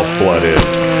color elf blood is.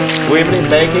 Do we have any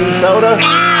baking soda?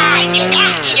 You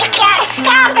gotta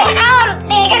stop it!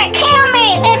 You're gonna kill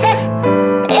me! This is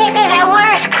the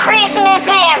worst Christmas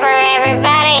ever,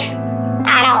 everybody.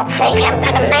 I don't think I'm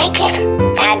gonna make it.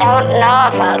 I don't know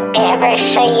if I'll ever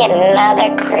see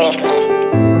another Christmas.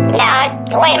 No,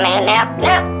 wait a minute now.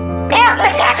 No,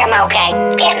 looks like I'm okay.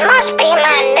 It must be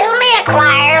my newly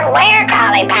acquired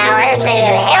were-collie powers that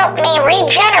have helped me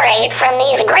regenerate from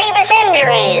these grievous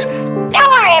injuries.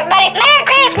 Don't worry, everybody. Merry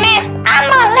Christmas! I'm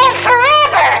gonna live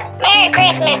forever! Merry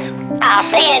Christmas! I'll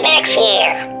see you next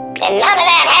year. And none of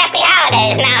that happy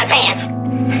holidays nonsense.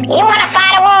 You want to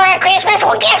fight a war at Christmas?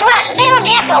 Well, guess what? Little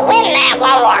Jeff will win that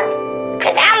war.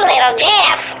 Because I'm Little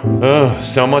Jeff. Oh,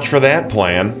 so much for that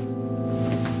plan.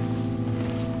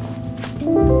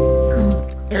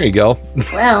 There you go.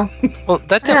 Well,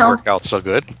 that didn't work out so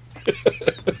good.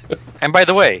 And by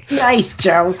the way... Nice,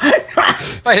 Joe.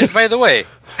 by the way...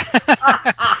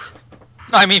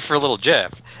 No, I mean for Little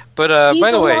Jeff. But He's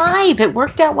by the way... He's alive. It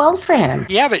worked out well for him.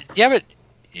 Yeah, but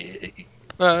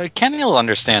Kenny will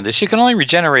understand this. You can only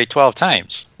regenerate 12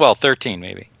 times. Well, 13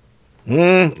 maybe.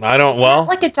 I don't... Well...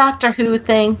 Like a Doctor Who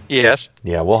thing. Yes.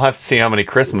 Yeah, we'll have to see how many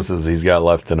Christmases he's got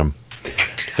left in him.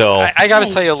 So I got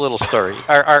to tell you a little story.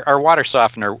 Our water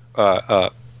softener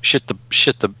shit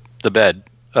the bed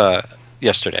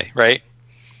yesterday, right?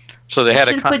 So they had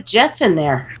to put Jeff in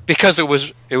there because it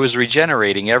was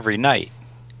regenerating every night.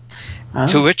 Oh.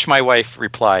 To which my wife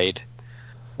replied,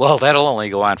 "Well, that'll only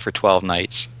go on for 12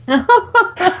 nights."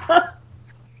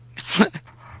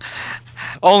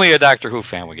 Only a Doctor Who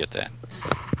fan would get that.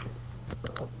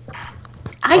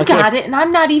 I got it, and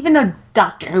I'm not even a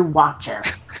Doctor Who watcher.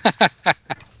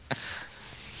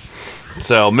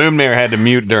 So Moonmare had to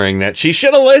mute during that. She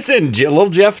should have listened. Little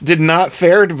Jeff did not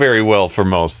fare very well for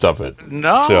most of it.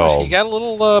 No, he got a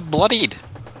little bloodied.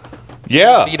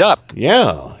 Yeah. Beat up.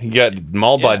 Yeah. He got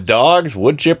mauled by dogs,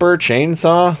 wood chipper,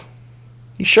 chainsaw.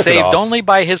 He shook it off. Saved only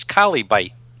by his collie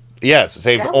bite. Yes,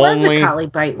 saved That only. was a collie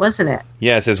bite, wasn't it?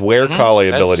 Yes, his were-collie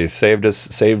abilities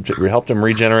helped him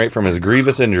regenerate from his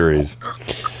grievous injuries.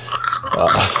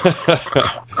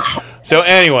 So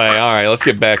anyway, all right, let's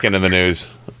get back into the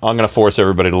news. I'm going to force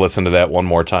everybody to listen to that one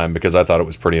more time because I thought it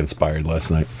was pretty inspired last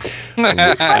night.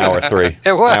 Hour 3.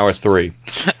 It was. Hour 3.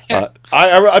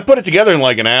 I put it together in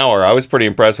like an hour. I was pretty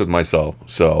impressed with myself.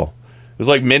 So it was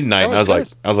like midnight, and I was like,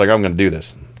 I'm going to do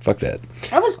this. Fuck that.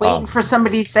 I was waiting for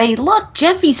somebody to say, "Look,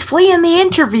 Jeffy's fleeing the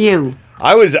interview."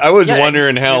 I was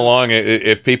wondering how long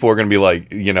if people were going to be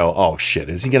like, oh shit,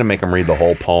 is he going to make him read the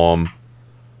whole poem?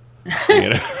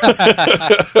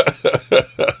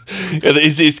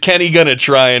 Is Kenny gonna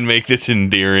try and make this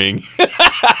endearing?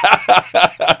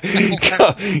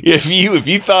 If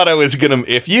you thought I was gonna,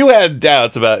 if you had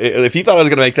doubts about, if you thought I was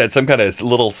gonna make that some kind of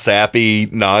little sappy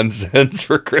nonsense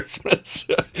for Christmas,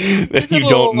 then you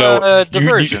don't know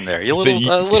diversion there. You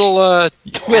little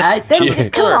twist.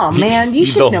 Come on, man, you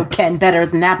should know Ken better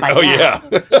than that by now. Yeah.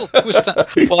 Little twist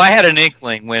well, I had an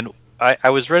inkling when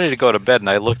I was ready to go to bed, and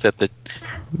I looked at the.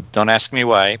 Don't ask me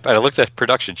why, but I looked at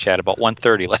production chat about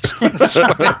 1:30 last night.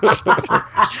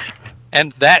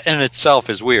 And that in itself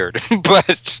is weird.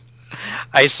 But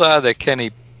I saw that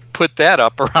Kenny put that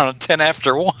up around 10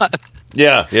 after 1.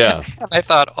 Yeah, yeah. And I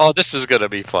thought, oh, this is going to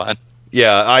be fun.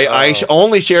 Yeah, I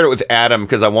only shared it with Adam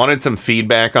because I wanted some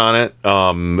feedback on it,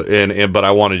 but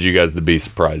I wanted you guys to be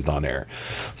surprised on air.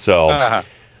 So I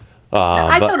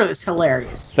thought it was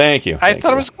hilarious. Thank you. I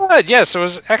thought it was good. Yes, it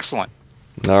was excellent.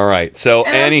 All right. So,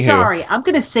 And anywho. I'm sorry, I'm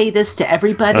going to say this to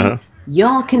everybody.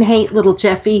 Y'all can hate little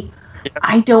Jeffy.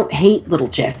 I don't hate little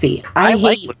Jeffy. I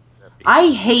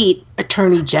hate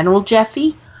Attorney General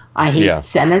Jeffy. I hate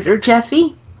Senator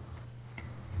Jeffy.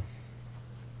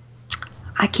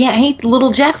 I can't hate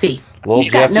little Jeffy.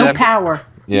 He's got no power.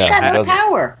 Yeah, He's got no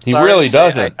power. He really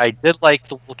doesn't. I did like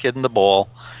the little kid in the bowl,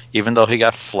 even though he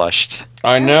got flushed.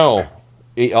 I know.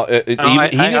 He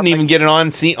didn't even get an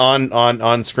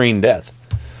on-screen death.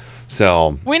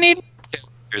 So we need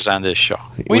characters on this show.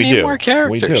 We need more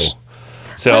characters. We do.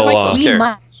 So we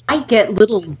might get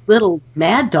little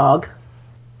Mad Dog.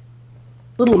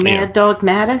 Mad Dog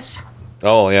Mattis.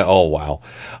 Oh yeah. Oh wow.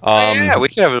 Yeah, we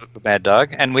could have a Mad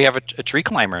Dog, and we have a tree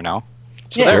climber now.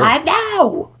 So I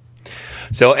know.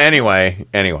 So anyway,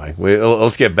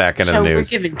 let's get back into the news.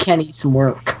 We're giving Kenny some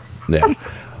work. Yeah.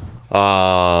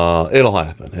 It'll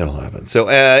happen. So,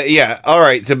 all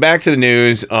right. So back to the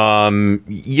news.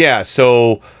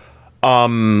 So,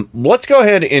 let's go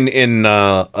ahead and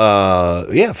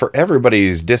for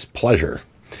everybody's displeasure.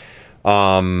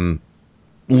 Limbaugh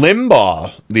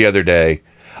the other day,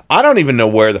 I don't even know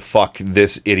where the fuck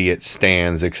this idiot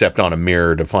stands except on a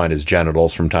mirror to find his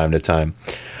genitals from time to time.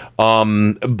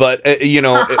 But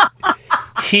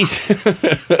he's,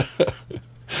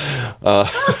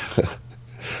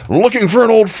 looking for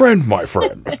an old friend, my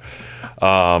friend.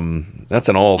 That's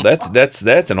an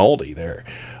oldie there.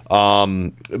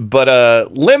 But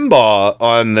Limbaugh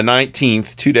on the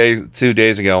 19th, 2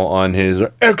 days ago, on his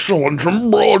Excellence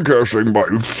in Broadcasting by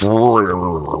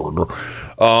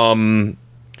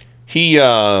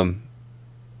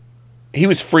he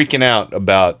was freaking out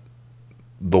about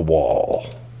the wall.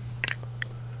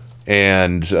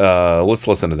 And let's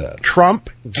listen to that. Trump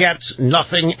gets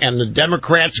nothing, and the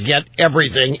Democrats get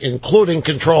everything, including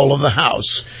control of the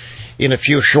House, in a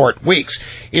few short weeks.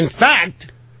 In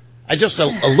fact, I just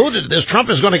alluded to this, Trump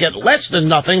is going to get less than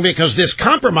nothing because this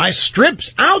compromise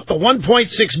strips out the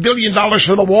 $1.6 billion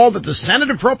for the wall that the Senate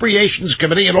Appropriations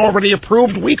Committee had already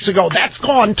approved weeks ago. That's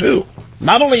gone, too.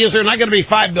 Not only is there not going to be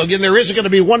 $5 billion, there isn't going to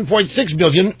be $1.6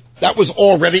 billion. That was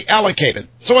already allocated.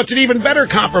 So it's an even better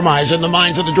compromise in the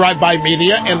minds of the drive-by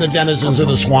media and the denizens of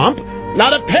the swamp.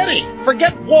 Not a penny.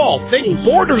 Forget wall. Think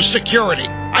border security.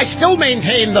 I still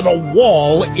maintain that a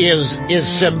wall is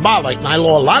symbolic. And I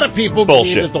know a lot of people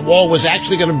believe that the wall was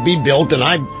actually going to be built, and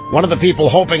I'm one of the people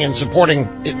hoping and supporting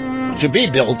it to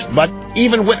be built. But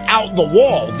even without the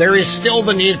wall, there is still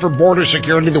the need for border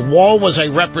security. The wall was a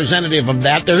representative of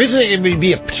that. There isn't going to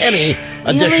be a penny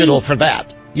additional for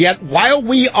that. Yet, while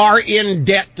we are in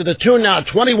debt to the tune now of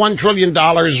 $21 trillion,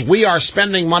 we are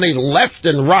spending money left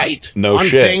and right on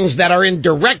things that are in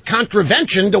direct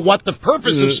contravention to what the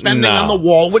purpose of spending on the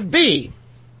wall would be.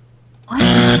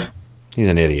 He's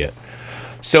an idiot.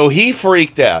 So he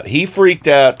freaked out.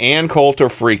 Ann Coulter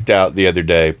freaked out the other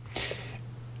day.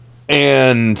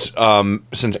 And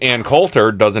since Ann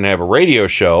Coulter doesn't have a radio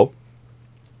show...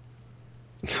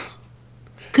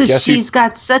 Because she's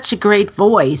got such a great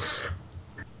voice.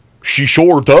 She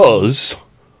sure does.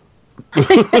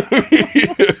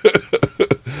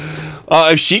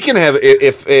 If she can have...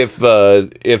 If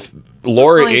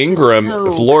Laura Ingraham...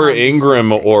 If Laura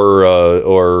Ingraham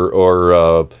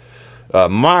or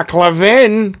Mark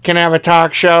Levin can have a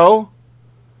talk show...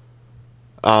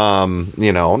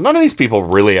 none of these people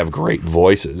really have great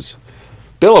voices.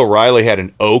 Bill O'Reilly had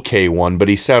an okay one, but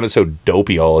he sounded so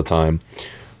dopey all the time.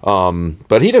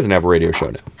 But he doesn't have a radio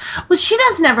show now. Well, she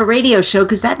doesn't have a radio show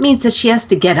because that means that she has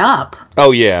to get up.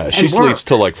 Oh, yeah. She sleeps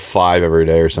till like 5 every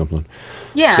day or something.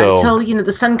 Yeah, until,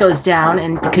 the sun goes down,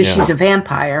 and because she's a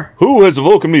vampire. Who has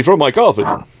awoken me from my coffin?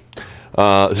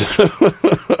 But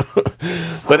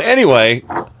anyway...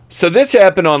 So this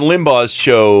happened on Limbaugh's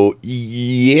show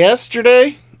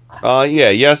yesterday.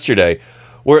 Yesterday,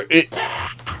 where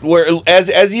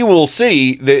as you will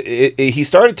see, he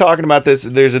started talking about this.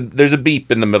 There's a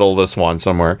beep in the middle of this one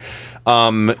somewhere,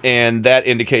 and that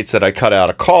indicates that I cut out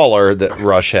a caller that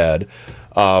Rush had,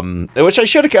 which I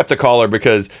should have kept the caller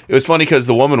because it was funny because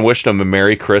the woman wished him a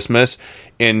Merry Christmas,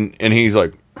 and he's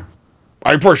like,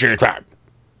 "I appreciate that,"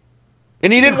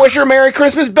 and he didn't wish her a Merry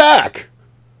Christmas back.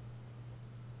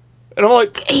 And I'm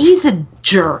like... He's a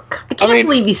jerk. I can't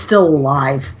believe he's still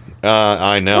alive.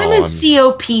 I know. When is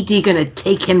COPD going to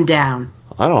take him down?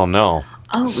 I don't know.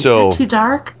 Oh, was that too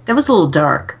dark? That was a little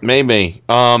dark. Maybe.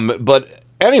 But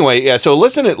anyway, yeah, so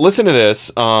listen to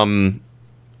this.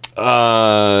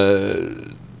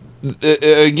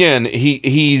 Again,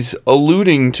 he's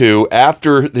alluding to,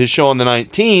 after his show on the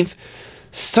 19th,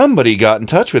 somebody got in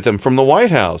touch with him from the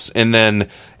White House. And then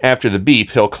after the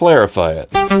beep, he'll clarify it.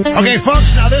 Okay,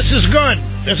 folks, now this is good.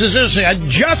 This is interesting. I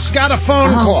just got a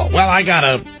phone call. Well, I got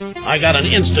an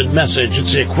instant message.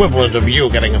 It's the equivalent of you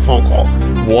getting a phone call.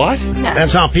 What?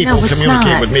 That's how people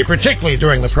communicate with me, particularly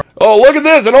during the program. Oh, look at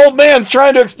this. An old man's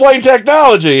trying to explain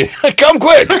technology. Come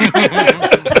quick.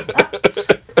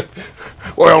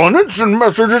 Well, an instant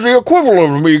message is the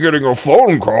equivalent of me getting a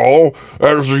phone call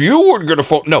as you would get a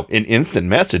phone... No, an instant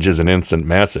message is an instant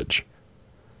message.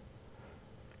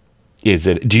 Is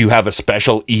it? Do you have a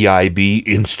special EIB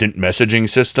instant messaging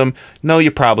system? No,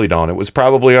 you probably don't. It was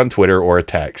probably on Twitter or a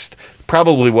text.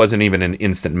 Probably wasn't even an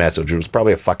instant message. It was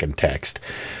probably a fucking text.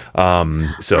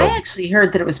 I actually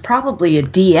heard that it was probably a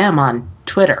DM on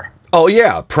Twitter. Oh,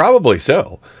 yeah, probably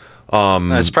so.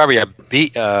 It's probably a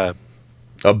BM.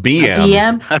 A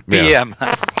BM? A BM.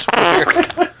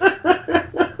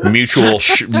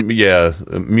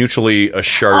 Mutually assureded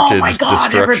destruction. Oh my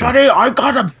God, everybody, I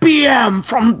got a BM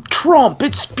from Trump.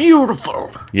 It's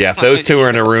beautiful. Yeah, if those two are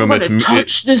in a room,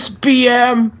 touch this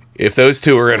BM. If those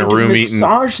two are in a room eating...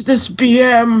 Massage this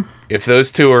BM. If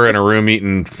those two are in a room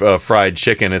eating fried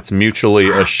chicken, it's mutually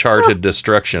assureded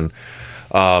destruction.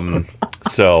 That's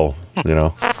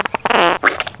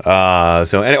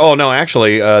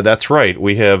right.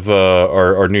 We have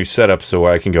our new setup, so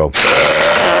I can go.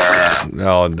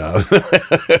 No. And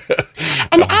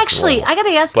actually, I got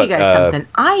to ask you guys something.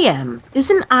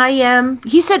 Isn't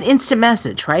he said instant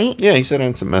message, right? Yeah, he said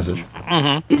instant message.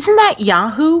 Mm-hmm. Isn't that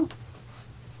Yahoo?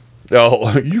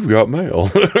 Oh, you've got mail.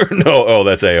 No,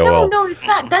 that's AOL. No, it's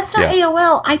not. That's not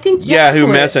AOL. I think Yahoo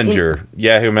Messenger.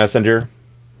 Yahoo Messenger.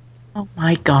 Oh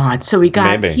my God! So he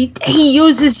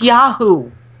uses Yahoo.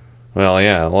 Well,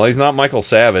 yeah. Well, he's not Michael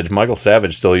Savage. Michael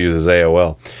Savage still uses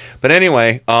AOL. But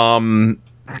anyway,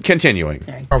 continuing.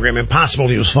 Program impossible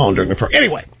to use phone during the program.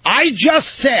 Anyway, I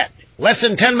just said less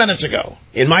than 10 minutes ago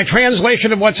in my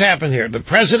translation of what's happened here, the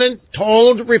president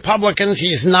told Republicans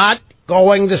he's not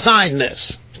going to sign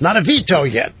this. It's not a veto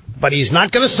yet, but he's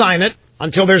not going to sign it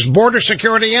until there's border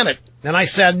security in it. And I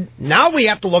said, now we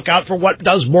have to look out for what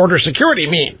does border security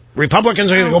mean.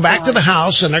 Republicans are going to go back to the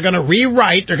House, and they're going to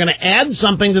rewrite, they're going to add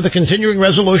something to the continuing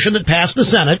resolution that passed the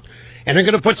Senate, and they're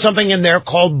going to put something in there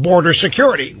called border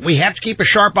security. We have to keep a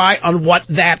sharp eye on what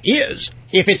that is.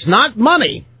 If it's not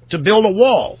money to build a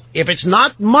wall, if it's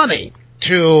not money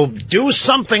to do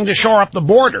something to shore up the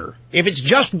border, if it's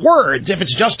just words, if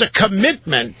it's just a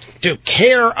commitment to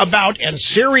care about and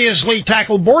seriously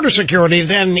tackle border security,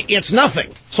 then it's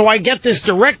nothing. So I get this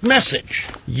direct message.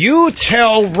 You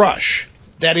tell Rush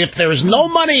that if there's no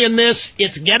money in this,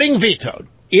 it's getting vetoed.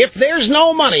 If there's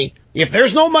no money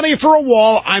for a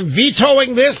wall, I'm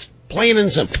vetoing this, plain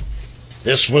and simple.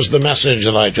 This was the message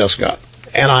that I just got.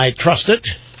 And I trust it,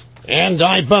 and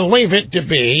I believe it to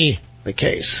be the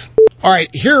case. All right,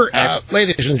 here,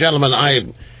 ladies and gentlemen,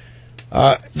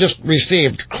 just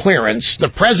received clearance. The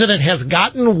president has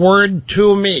gotten word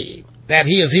to me that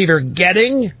he is either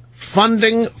getting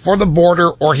funding for the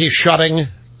border or he's shutting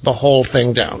the whole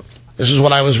thing down. This is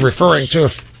what I was referring to.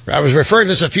 I was referring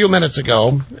to this a few minutes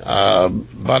ago,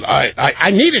 but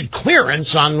I needed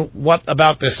clearance on what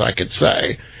about this I could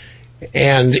say.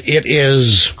 And it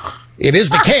is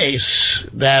the case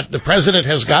that the president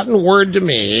has gotten word to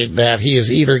me that he is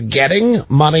either getting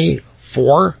money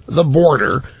for the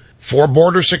border, for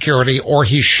border security, or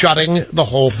he's shutting the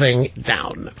whole thing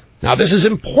down. Now, this is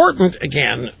important,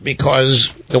 again, because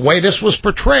the way this was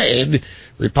portrayed,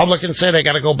 Republicans say they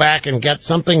got to go back and get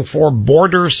something for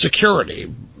border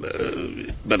security.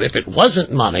 But if it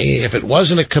wasn't money, if it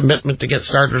wasn't a commitment to get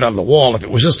started on the wall, if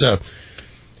it was just a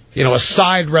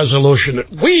side resolution that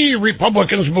we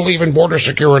Republicans believe in border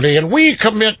security and we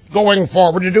commit going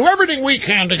forward to do everything we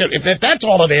can to get, if that's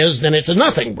all it is, then it's a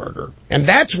nothing burger. And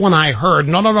that's when I heard,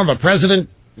 no, the president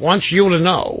wants you to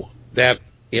know that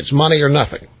it's money or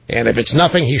nothing. And if it's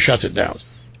nothing, he shuts it down.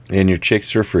 And your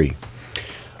chicks are free.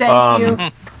 Thank you.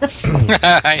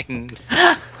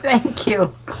 Thank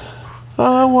you.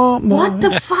 I want more. What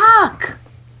the fuck?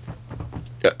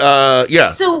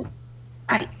 Yeah.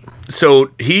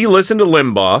 So he listened to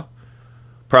Limbaugh,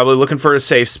 probably looking for a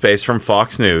safe space from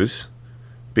Fox News,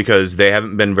 because they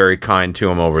haven't been very kind to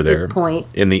him over there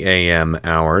in the AM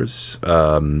hours,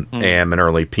 AM and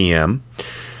early PM.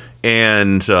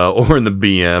 And or in the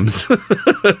BMs,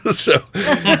 so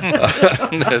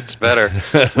that's better.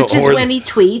 Which is when he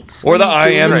tweets, or the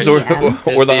IMs, or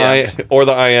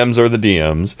the IMs or the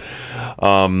DMs,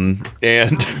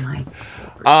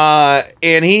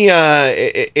 and he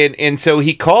and so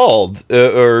he called,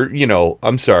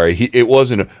 I'm sorry, it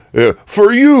wasn't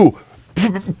for you,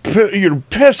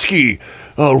 pesky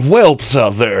whelps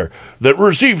out there that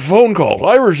receive phone calls.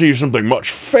 I receive something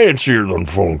much fancier than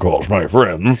phone calls, my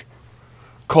friends,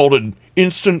 called an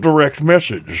instant direct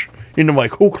message into my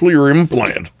cochlear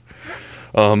implant.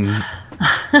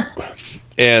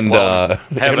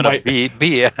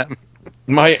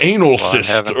 My anal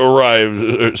cyst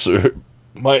arrived.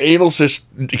 My anal cyst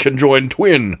conjoined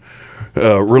twin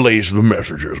relays the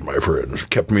messages, my friends.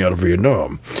 Kept me out of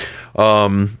Vietnam.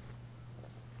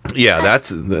 Yeah, that's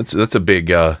a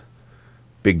big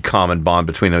common bond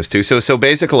between those two. So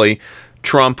basically,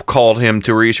 Trump called him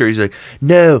to reassure. He's like,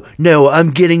 no,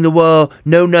 I'm getting the wall.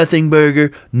 No nothing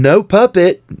burger. No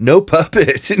puppet.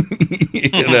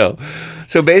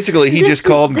 So basically, he just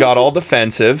called and got all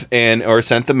defensive or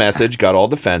sent the message, got all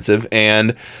defensive,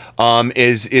 and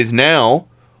is now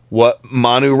what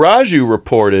Manu Raju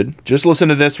reported. Just listen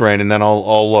to this, Rain, and then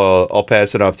I'll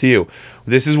pass it off to you.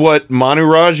 This is what Manu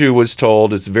Raju was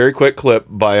told. It's a very quick clip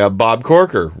by Bob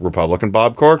Corker, Republican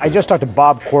Bob Corker. I just talked to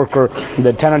Bob Corker,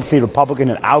 the Tennessee Republican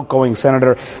and outgoing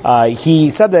senator. He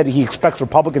said that he expects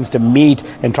Republicans to meet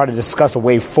and try to discuss a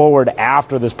way forward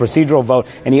after this procedural vote.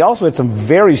 And he also had some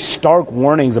very stark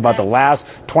warnings about the last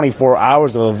 24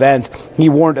 hours of events. He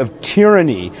warned of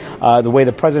tyranny, the way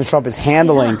that President Trump is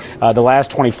handling the last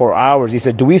 24 hours. He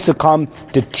said, do we succumb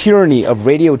to tyranny of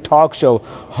radio talk show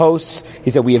hosts?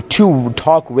 He said, we have two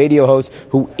talk radio hosts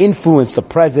who influence the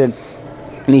president.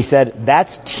 And he said,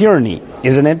 that's tyranny,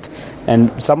 isn't it?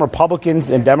 And some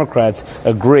Republicans and Democrats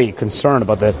agree, concerned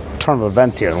about the turn of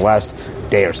events here in the last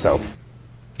day or so.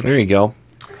 There you go.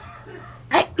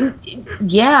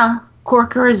 Yeah,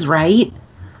 Corker is right.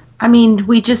 I mean,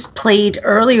 we just played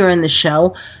earlier in the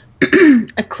show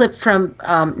a clip from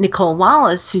Nicole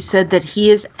Wallace, who said that he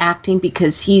is acting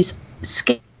because he's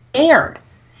scared.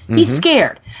 He's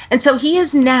scared. And so he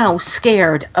is now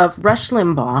scared of Rush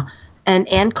Limbaugh and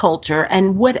Ann Coulter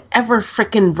and whatever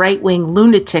frickin' right-wing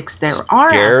lunatics there are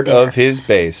out there.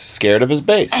 Scared of his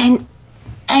base. And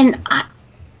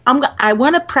I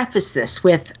want to preface this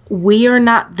with, we are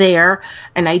not there,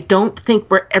 and I don't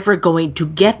think we're ever going to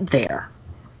get there.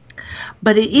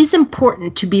 But it is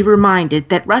important to be reminded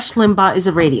that Rush Limbaugh is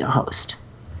a radio host.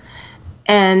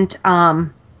 And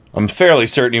I'm fairly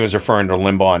certain he was referring to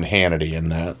Limbaugh and Hannity in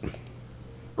that.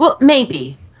 Well,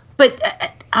 maybe. But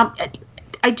I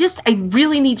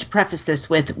really need to preface this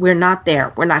with, we're not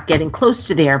there. We're not getting close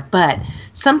to there. But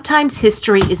sometimes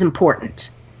history is important.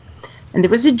 And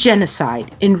there was a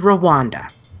genocide in Rwanda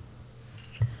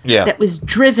that was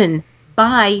driven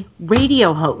by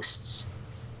radio hosts.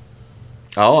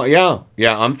 Oh, yeah.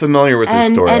 Yeah, I'm familiar with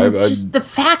this story. And just the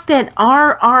fact that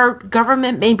our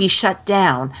government may be shut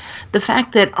down, the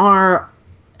fact that our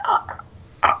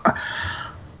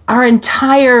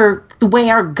entire, the way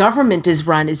our government is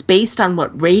run is based on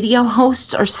what radio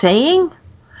hosts are saying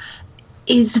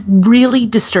is really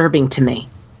disturbing to me.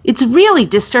 It's really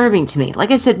disturbing to me. Like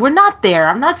I said, we're not there.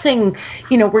 I'm not saying,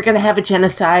 we're going to have a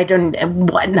genocide and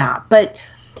whatnot, but,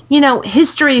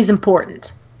 history is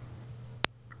important.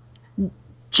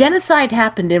 Genocide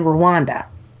happened in Rwanda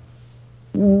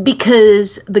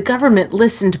because the government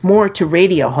listened more to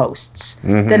radio hosts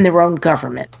than their own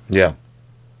government. Yeah.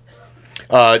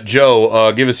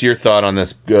 Joe, give us your thought on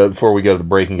this before we go to the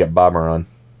break and get Bomber on.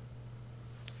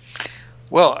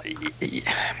 Well, it's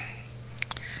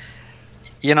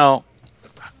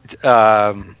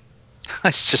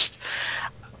just,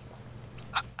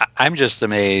 I'm just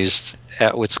amazed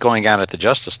at what's going on at the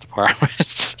Justice Department. To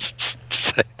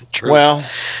say the truth. Well,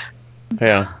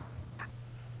 yeah.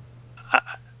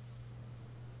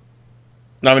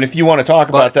 I mean, if you want to talk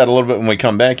about that a little bit when we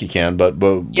come back, you can. But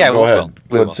yeah, go ahead.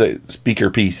 Let's say speak your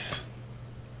piece.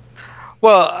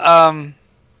 Well,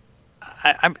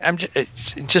 I'm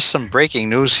just some breaking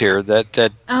news here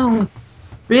that oh,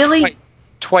 really?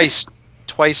 Twice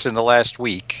in the last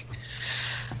week,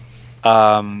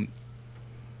 Donald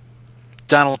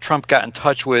Trump got in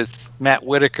touch with Matt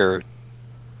Whitaker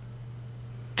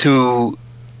to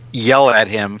yell at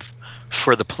him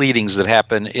for the pleadings that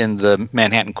happened in the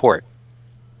Manhattan court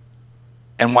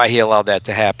and why he allowed that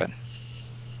to happen.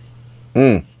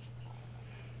 Oh,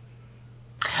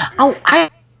 I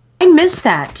missed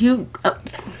that.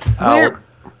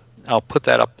 I'll put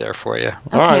that up there for you.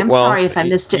 Okay, I'm sorry if I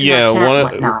missed it. Yeah, why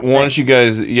don't you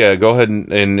guys, go ahead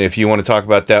and if you want to talk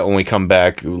about that when we come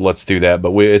back, let's do that.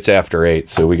 But it's after 8,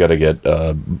 so we got to get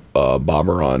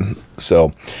Bomber on.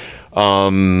 So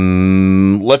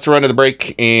let's run to the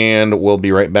break, and we'll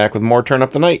be right back with more Turn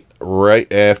Up the Night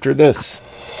right after this.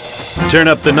 Turn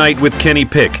Up the Night with Kenny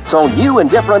Pick. So new and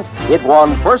different, it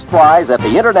won first prize at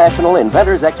the International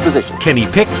Inventors Exposition.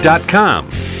 KennyPick.com.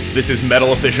 This is metal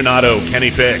aficionado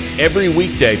Kenny Pick. Every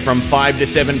weekday from 5 to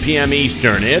 7 p.m.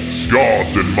 Eastern, it's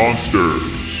Gods and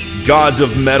Monsters. Gods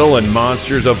of Metal and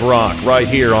Monsters of Rock, right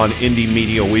here on Indie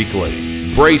Media Weekly.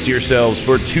 Brace yourselves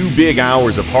for 2 big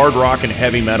hours of hard rock and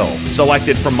heavy metal,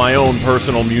 selected from my own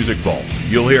personal music vault.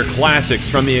 You'll hear classics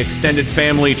from the extended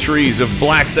family trees of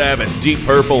Black Sabbath, Deep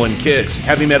Purple, and Kiss,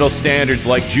 heavy metal standards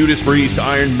like Judas Priest,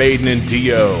 Iron Maiden, and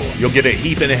Dio. You'll get a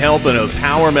heaping helping of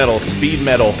power metal, speed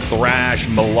metal, thrash,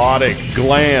 melodic,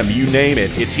 glam, you name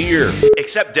it, it's here.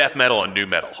 Except death metal and nu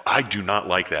metal. I do not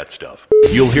like that stuff.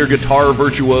 You'll hear guitar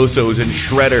virtuosos and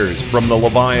shredders from the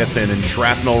Leviathan and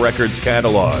Shrapnel Records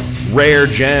catalogs. Rare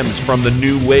gems from the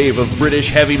new wave of British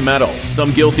heavy metal.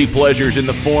 Some guilty pleasures in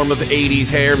the form of 80s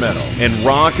hair metal. And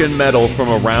rock and metal from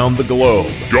around the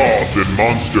globe. Gods and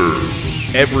Monsters.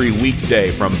 Every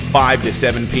weekday from 5 to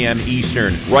 7 p.m.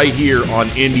 Eastern, right here on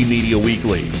Indie Media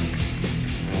Weekly.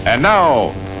 And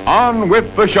now, on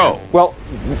with the show. Well,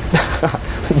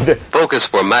 focus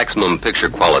for maximum picture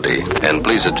quality, and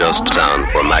please adjust sound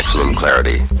for maximum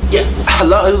clarity. Yeah,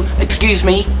 hello, excuse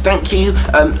me, thank you.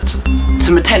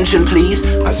 Some attention, please.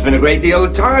 I've spent a great deal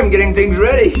of time getting things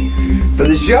ready for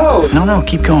the show. No,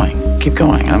 keep going. Keep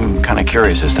going. I'm kind of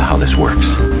curious as to how this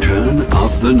works. Turn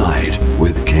Up the Night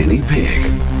with Kenny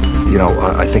Pick. You know,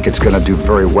 I think it's going to do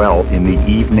very well in the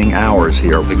evening hours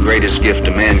here. The greatest gift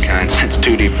to mankind since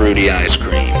Tutti Frutti ice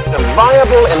cream. A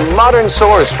viable and modern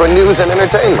source for news and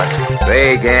entertainment.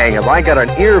 Hey, gang, have I got an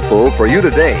earful for you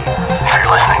today? If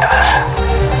you're listening to this,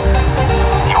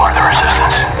 you are the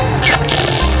resistance.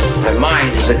 My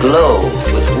mind is aglow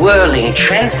with whirling,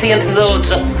 transient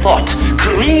loads of thought,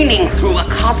 careening through a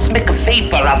cosmic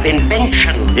vapor of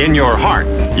invention. In your heart,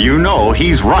 you know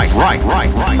he's right.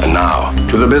 And now,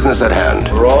 to the business at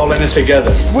hand. We're all in this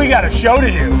together. We got a show to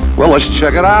do. Well, let's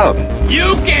check it out.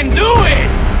 You can do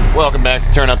it! Welcome back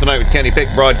to Turn Up the Night with Kenny Pick,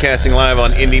 broadcasting live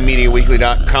on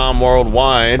IndieMediaWeekly.com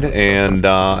worldwide. And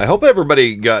I hope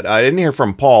everybody I didn't hear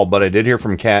from Paul, but I did hear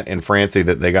from Kat and Francie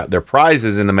that they got their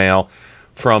prizes in the mail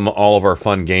from all of our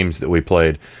fun games that we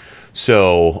played.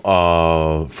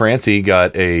 So Francie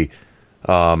got a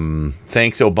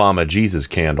Thanks Obama Jesus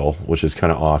candle, which is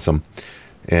kind of awesome,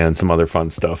 and some other fun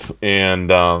stuff.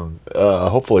 And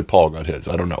hopefully Paul got his.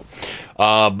 I don't know.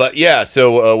 But yeah,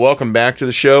 so welcome back to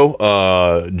the show.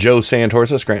 Joe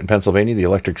Santorsa, Scranton, Pennsylvania, the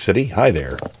Electric City. Hi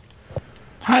there.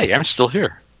 Hi, I'm still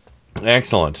here.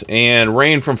 Excellent. And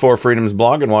Rain from Four Freedoms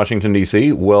blog in Washington,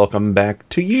 D.C. Welcome back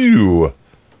to you.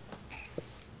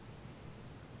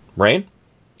 Rain?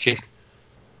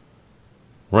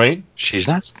 Rain? She's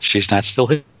not still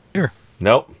here.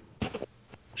 Nope.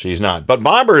 She's not. But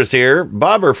Bobber is here.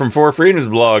 Bobber from Four Freedoms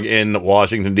blog in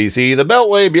Washington, D.C., the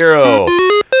Beltway Bureau.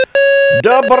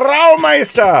 Der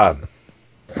Braumeister.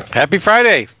 Happy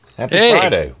Friday. Happy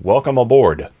Friday. Welcome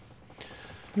aboard.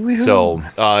 So,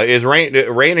 is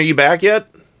Rain, are you back yet?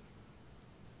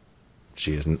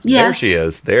 She isn't. Yes. There she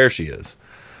is. There she is.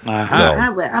 Uh-huh. So,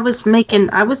 I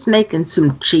was making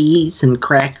some cheese and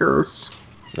crackers.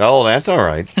 oh, that's all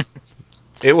right.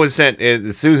 It was sent.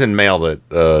 Susan mailed it.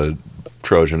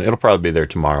 Trojan. It'll probably be there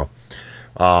tomorrow.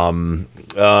 But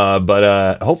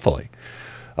hopefully,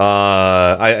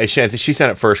 she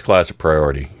sent it first class a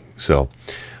priority. So,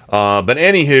 but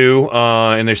anywho,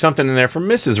 and there's something in there from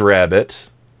Mrs. Rabbit.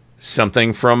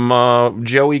 Something from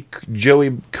Joey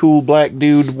Cool Black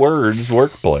Dude Words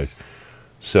Workplace.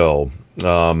 So,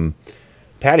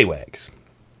 Pattywags,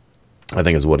 I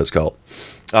think is what it's called.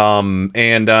 So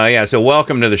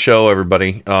welcome to the show,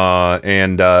 everybody.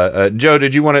 Joe,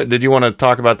 did you want to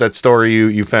talk about that story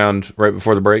you found right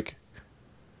before the break?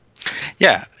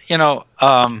 Yeah,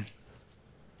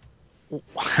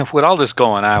 with all this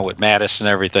going on with Mattis and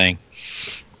everything,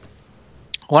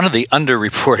 one of the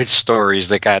underreported stories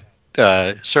that got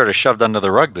sort of shoved under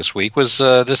the rug this week was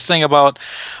this thing about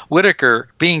Whitaker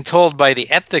being told by the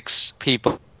ethics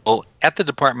people at the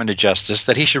Department of Justice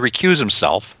that he should recuse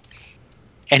himself,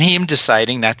 and him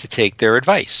deciding not to take their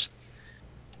advice.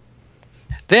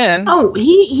 Then,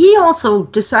 he also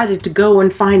decided to go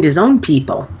and find his own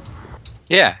people.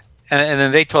 Yeah, and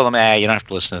then they told him, you don't have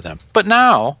to listen to them. But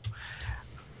now,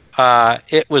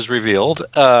 it was revealed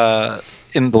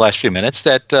in the last few minutes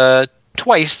that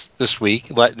twice this week,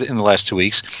 in the last 2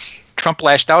 weeks, Trump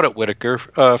lashed out at Whitaker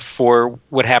for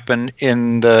what happened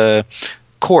in the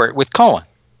court with Cohen.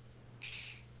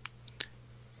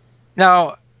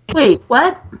 Now, wait,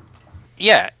 what?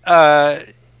 Yeah,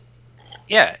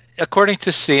 according to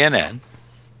CNN,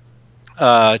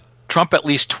 Trump at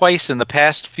least twice in the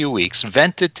past few weeks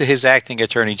vented to his acting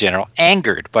attorney general,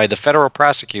 angered by the federal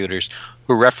prosecutors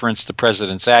who referenced the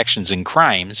president's actions in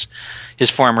crimes his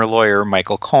former lawyer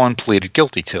Michael Cohen pleaded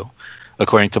guilty to,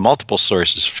 according to multiple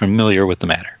sources familiar with the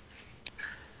matter.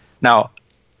 Now,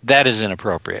 that is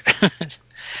inappropriate,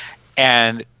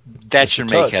 and that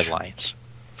should make headlines.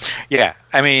 Yeah,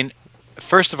 I mean,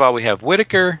 first of all, we have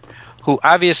Whitaker, who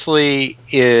obviously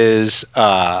is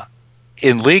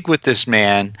in league with this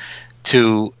man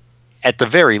to, at the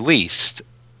very least,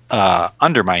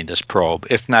 undermine this probe,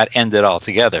 if not end it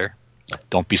altogether.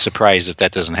 Don't be surprised if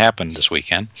that doesn't happen this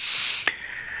weekend.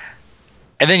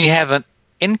 And then you have an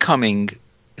incoming,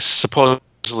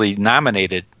 supposedly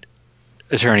nominated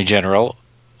attorney general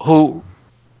who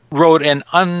wrote an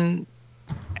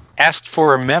unasked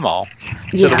for memo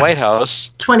to the White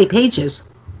House. 20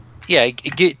 pages. Yeah,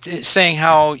 saying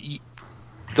how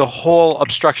the whole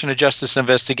obstruction of justice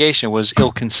investigation was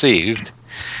ill-conceived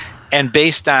and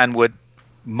based on what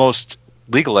most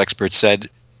legal experts said,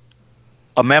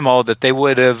 a memo that they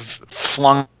would have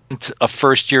flunked a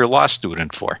first-year law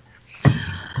student for.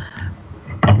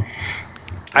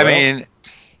 I mean,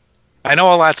 I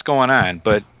know a lot's going on,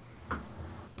 but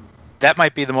that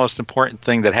might be the most important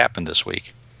thing that happened this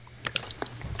week.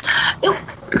 All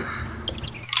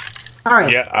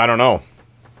right. Yeah, I don't know.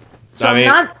 So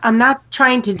I'm not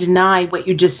trying to deny what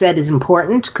you just said is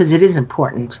important, because it is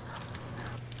important.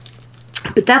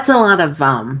 But that's a lot of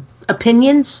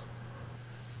opinions.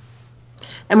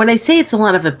 And when I say it's a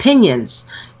lot of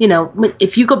opinions,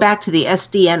 if you go back to the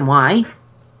SDNY,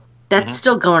 that's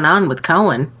still going on with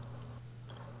Cohen.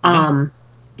 And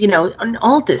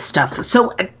all this stuff.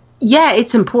 So, yeah,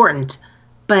 it's important.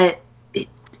 But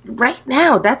right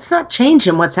now, that's not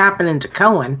changing what's happening to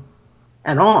Cohen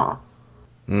at all.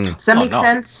 Does that make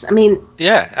sense? I mean,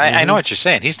 yeah, I know what you're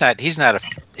saying. It's not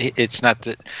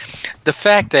the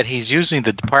fact that he's using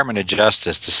the Department of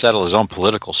Justice to settle his own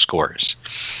political scores.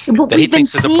 But we've been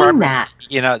seeing that.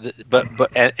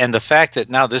 And the fact that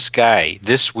now this guy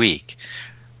this week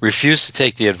refused to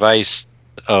take the advice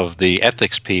of the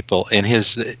ethics people in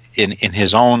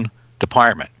his own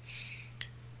department,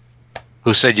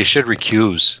 who said you should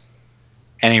recuse,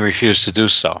 and he refused to do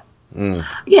so.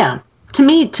 Yeah. To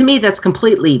me, that's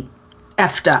completely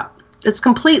effed up. It's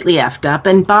completely effed up.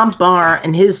 And Bob Barr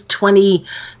and his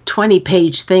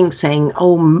 20-page thing saying,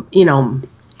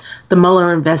 the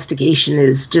Mueller investigation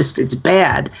is it's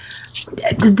bad.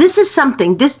 This is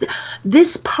something,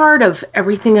 this part of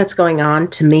everything that's going on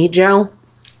to me, Joe,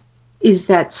 is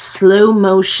that slow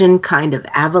motion kind of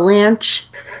avalanche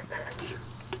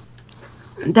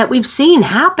that we've seen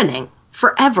happening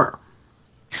forever.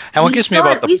 And what gets me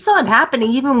about we saw it happening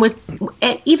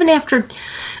even after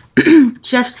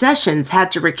Jeff Sessions had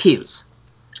to recuse.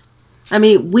 I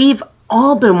mean, we've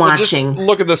all been watching. Just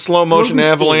look at the slow motion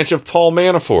avalanche of Paul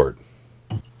Manafort.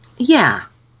 Yeah,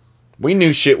 we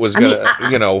knew shit was gonna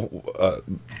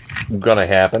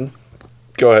happen.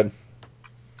 Go ahead.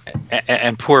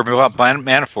 And poor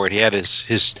Manafort, he had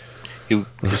his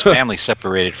family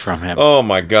separated from him. Oh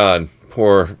my God.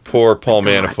 Poor Paul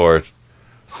Manafort.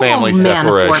 Family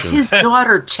separation. His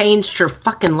daughter changed her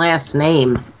fucking last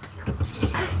name.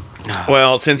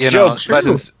 Well, since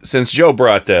Joe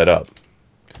brought that up,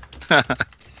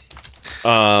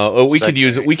 we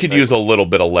could use a little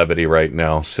bit of levity right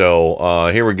now. So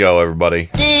here we go, everybody.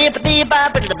 It's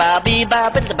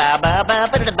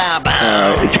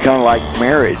kind of like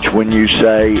marriage. When you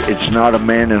say it's not a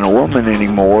man and a woman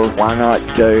anymore, why not,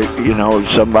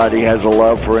 somebody has a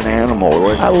love for an animal?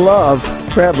 I love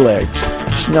crab legs.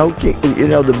 Snow king,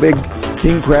 the big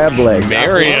king crab legs.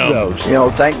 Marry I love him.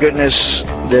 those. Thank goodness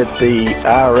that the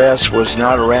IRS was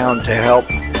not around to help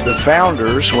the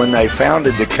founders when they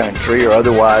founded the country, or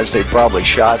otherwise they probably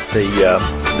shot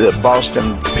the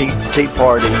Boston Tea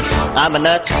Party. I'm a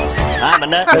nut.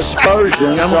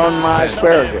 Aspersions on my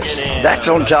asparagus. That's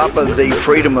on top of the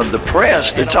freedom of the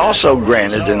press that's also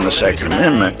granted in the Second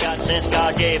Amendment.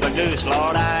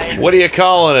 What do you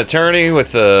call an attorney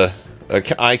with a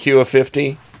IQ of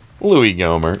 50? Louis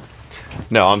Gohmert.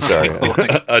 No, I'm sorry.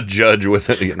 A judge with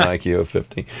an IQ of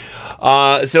 50.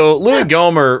 So Louis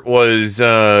Gohmert was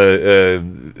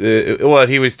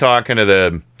he was talking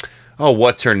to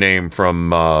what's her name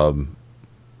from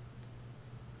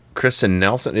Kristen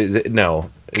Nelson? Is it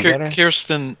no? Is that her?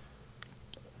 Kirsten.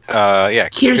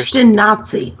 Kirsten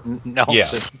Nazi.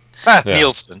 Nelson. Yeah.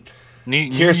 Nielsen.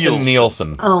 Kirsten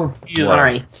Nielsen. Oh,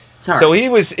 sorry. So he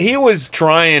was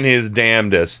trying his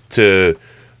damnedest to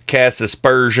cast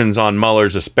aspersions on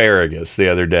Mueller's asparagus the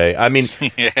other day. I mean,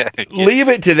 leave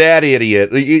it to that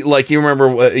idiot. Like, you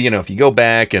remember, if you go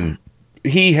back and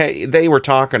they were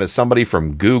talking to somebody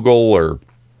from Google or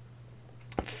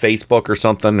Facebook or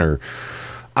something, or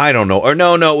I don't know. Or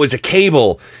no, it was a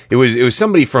cable. It was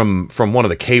somebody from one of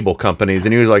the cable companies,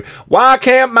 and he was like, "Why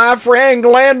can't my friend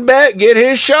Glenn Beck get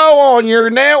his show on your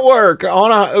network?"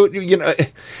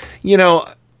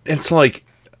 It's like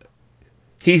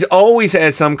he's always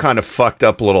had some kind of fucked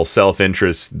up little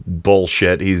self-interest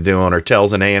bullshit he's doing, or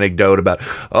tells an anecdote about,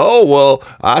 "Oh, well,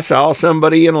 I saw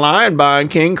somebody in line buying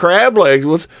king crab legs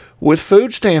with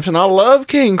food stamps, and I love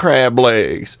king crab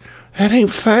legs. That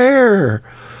ain't fair."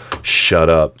 Shut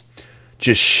up.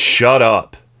 Just shut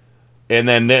up. And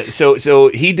then, so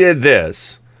he did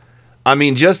this. I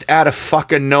mean, just out of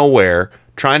fucking nowhere,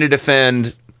 trying to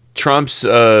defend Trump's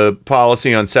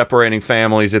policy on separating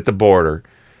families at the border.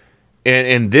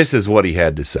 And this is what he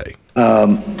had to say.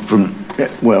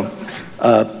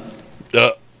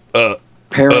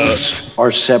 Parents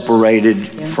are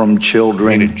separated from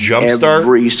children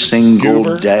every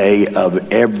single day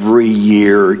of every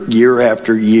year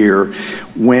after year.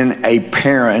 When a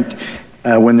parent,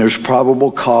 when there's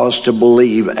probable cause to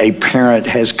believe a parent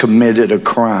has committed a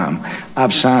crime.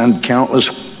 I've signed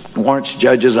countless warrants.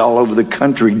 Judges all over the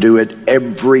country do it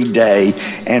every day,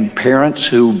 and parents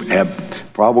who have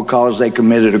probable cause they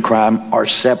committed a crime are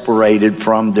separated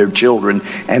from their children,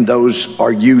 and those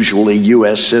are usually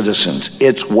U.S. citizens.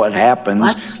 It's what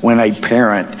happens when a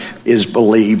parent is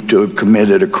believed to have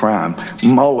committed a crime.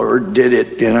 Mueller did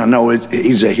it, and I know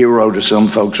he's a hero to some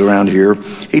folks around here.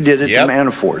 He did it to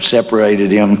Manafort,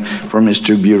 separated him from his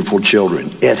two beautiful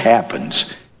children. It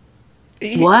happens.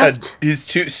 What?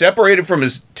 Separated from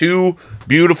his two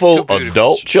beautiful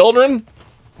adult children?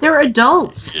 They're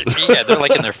adults. Yeah, they're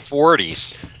like in their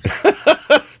 40s.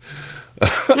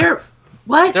 They're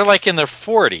what? They're like in their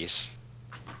 40s.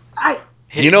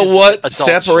 You know what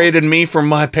separated me from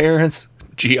my parents?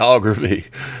 Geography.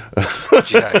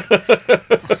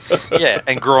 Yeah,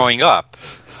 and growing up.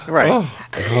 Right. Oh,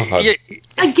 God.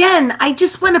 Again, I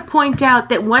just want to point out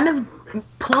that one of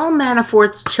Paul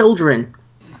Manafort's children,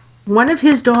 one of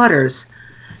his daughters,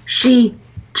 she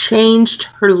changed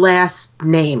her last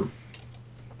name.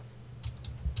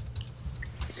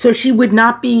 So she would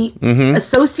not be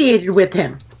associated with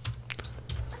him.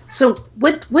 So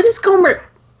what is Gohmert?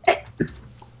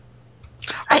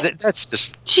 That's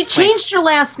just. She changed her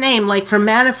last name, like from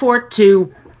Manafort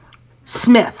to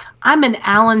Smith. I'm an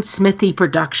Alan Smithy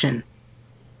production.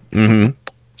 Mm-hmm.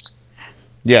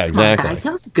 Yeah, exactly. Guys,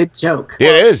 that was a good joke.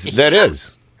 It is. That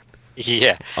is.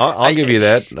 Yeah. I'll give you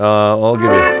that. I'll give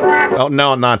you. Oh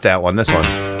no, not that one. This one.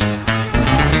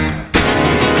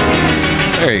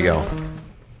 There you go.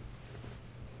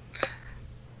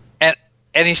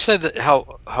 And he said that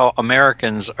how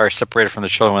Americans are separated from their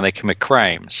children when they commit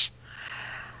crimes.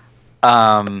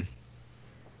 Well,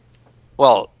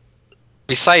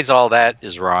 besides all that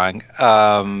is wrong.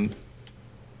 The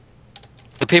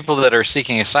people that are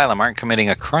seeking asylum aren't committing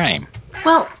a crime.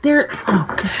 Well, they're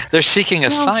seeking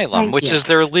asylum, which is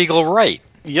their legal right.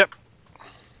 Yep.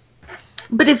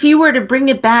 But if you were to bring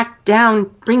it back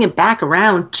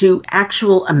around to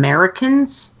actual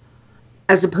Americans,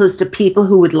 as opposed to people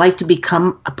who would like to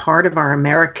become a part of our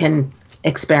American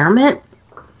experiment,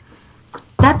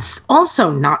 that's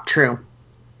also not true.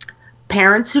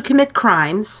 Parents who commit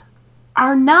crimes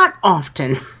are not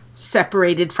often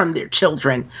separated from their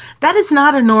children. That is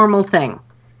not a normal thing.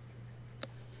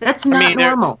 That's not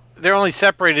normal. They're only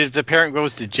separated if the parent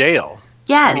goes to jail.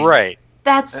 Yes. Right.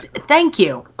 Thank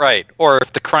you. Right. Or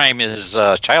if the crime is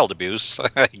child abuse,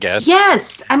 I guess.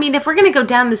 Yes. I mean, if we're going to go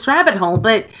down this rabbit hole,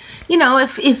 but,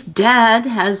 if dad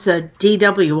has a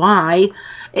DWI,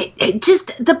 it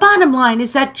just, the bottom line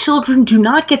is that children do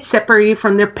not get separated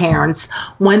from their parents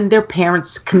when their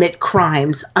parents commit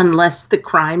crimes unless the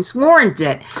crimes warrant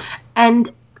it.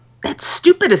 And that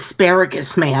stupid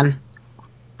asparagus man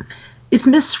is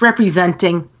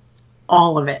misrepresenting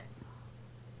all of it.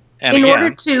 And in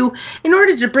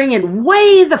order to bring it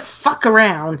way the fuck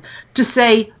around to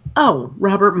say, oh,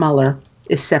 Robert Mueller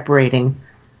is separating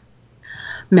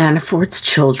Manafort's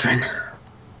children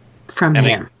from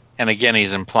him. And again,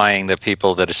 he's implying that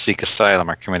people that seek asylum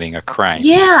are committing a crime.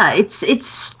 Yeah, it's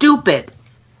stupid.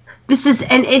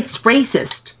 And it's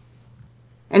racist.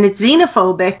 And it's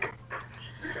xenophobic.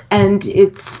 And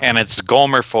it's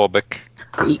Gomerphobic.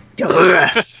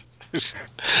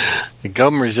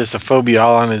 Gomer is just a phobia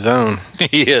all on his own.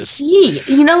 He is.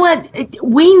 You know what?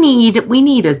 We need a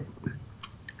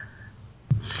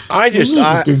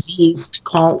disease to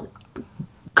call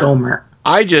Gomer.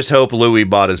 I just hope Louis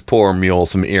bought his poor mule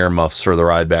some earmuffs for the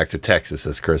ride back to Texas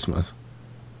this Christmas.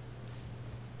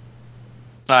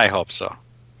 I hope so.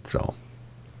 So,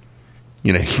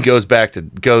 he goes back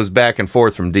and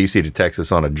forth from DC to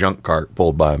Texas on a junk cart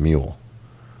pulled by a mule.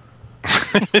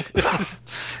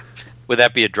 Would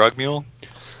that be a drug mule?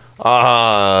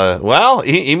 Well,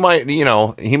 he might,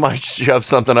 he might shove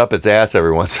something up its ass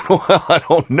every once in a while. I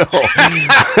don't know.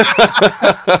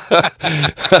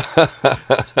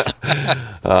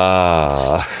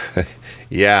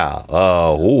 Yeah.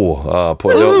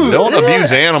 Don't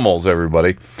abuse animals,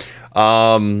 everybody.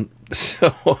 So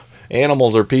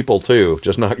animals are people too,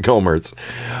 just not Gomers.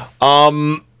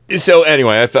 So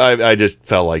anyway, I just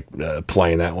felt like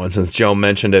playing that one since Joe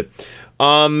mentioned it.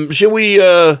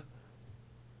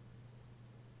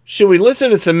 Should we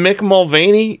listen to some Mick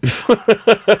Mulvaney?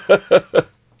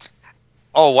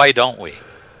 Oh, why don't we?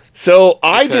 So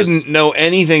I didn't know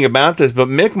anything about this, but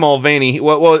Mick Mulvaney,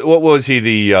 what was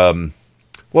he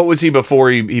what was he before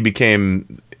he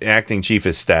became acting chief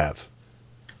of staff?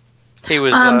 He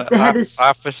was head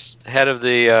of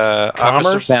the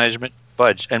Office of Management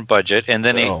Budget, and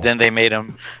then they made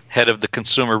him head of the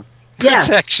Consumer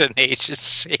Protection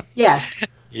Agency. Yes.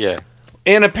 Yeah.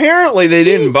 And apparently they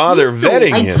didn't bother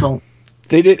vetting him.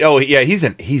 They did. Oh yeah,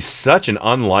 he's such an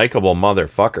unlikable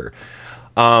motherfucker.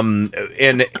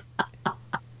 And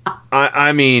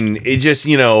I mean, it just,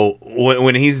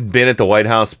 when he's been at the White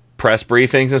House press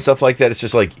briefings and stuff like that, it's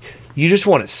just like you just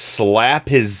want to slap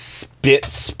his spit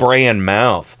spraying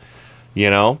mouth,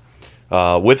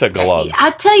 with a glove. I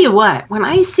tell you what, when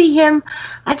I see him,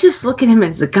 I just look at him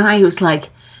as a guy who's like,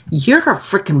 you're a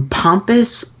freaking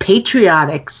pompous,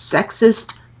 patriotic,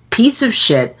 sexist piece of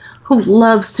shit who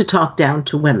loves to talk down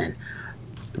to women.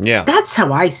 Yeah. That's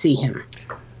how I see him.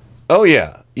 Oh,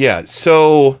 yeah. Yeah.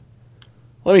 So,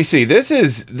 let me see. This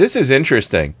is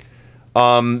interesting.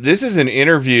 This is an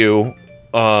interview.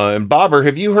 And Bobber,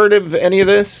 have you heard of any of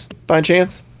this by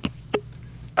chance?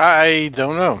 I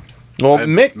don't know. Well,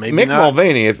 Mick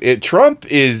Mulvaney, if Trump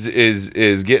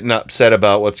is getting upset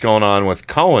about what's going on with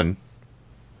Cohen,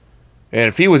 and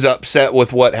if he was upset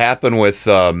with what happened with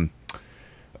Rex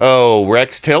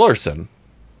Tillerson,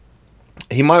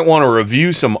 he might want to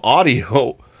review some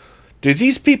audio. Do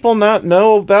these people not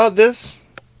know about this?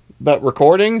 About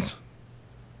recordings?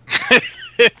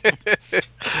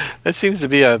 That seems to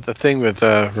be the thing with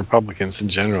Republicans in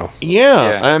general.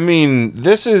 Yeah, I mean,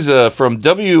 this is from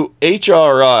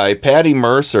WHRI, Patty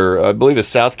Mercer, I believe a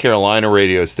South Carolina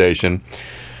radio station.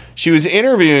 She was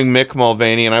interviewing Mick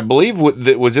Mulvaney, and I believe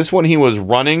was this when he was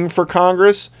running for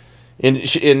Congress? And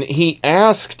he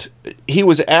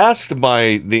was asked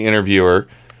by the interviewer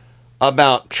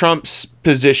about Trump's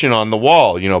position on the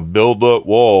wall. Build that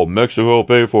wall. Mexico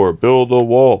pay for it. Build the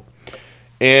wall.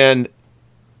 And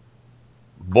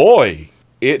boy,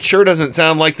 it sure doesn't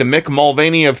sound like the Mick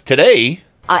Mulvaney of today.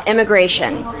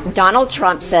 Immigration. Donald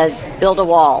Trump says, build a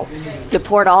wall.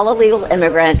 Deport all illegal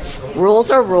immigrants. Rules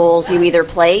are rules. You either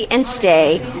play and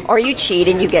stay, or you cheat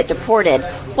and you get deported.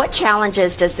 What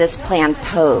challenges does this plan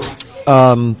pose?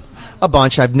 A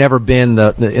bunch. I've never been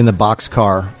in the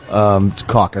boxcar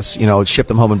caucus. Ship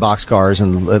them home in boxcars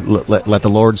and let the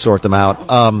Lord sort them out.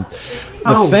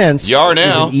 The fence is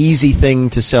an easy thing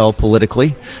to sell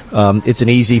politically. It's an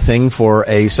easy thing for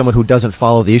someone who doesn't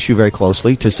follow the issue very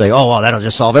closely to say, oh, well, that'll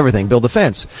just solve everything. Build the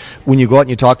fence. When you go out and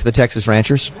you talk to the Texas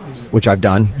ranchers, which I've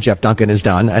done, Jeff Duncan has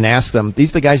done, and ask them,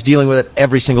 these are the guys dealing with it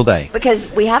every single day.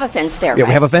 Because we have a fence there, Yeah, right?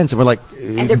 we have a fence, and we're like...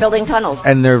 And they're building tunnels.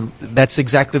 And that's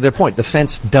exactly their point. The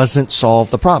fence doesn't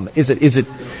solve the problem. Is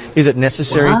it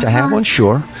necessary to have one?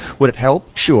 Sure. Would it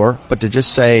help? Sure. But to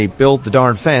just say, build the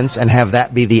darn fence and have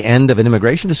that be the end of an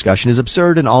immigration discussion is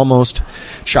absurd and almost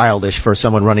childish for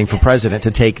someone running for president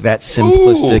to take that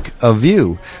simplistic a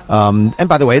view. And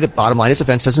by the way, the bottom line is the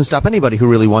fence doesn't stop anybody who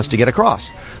really wants to get across.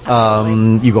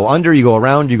 You go under, you go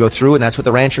around, you go through, and that's what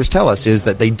the ranchers tell us, is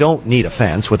that they don't need a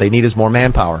fence. What they need is more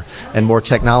manpower and more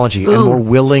technology and more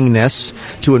willingness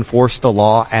to enforce the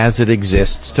law as it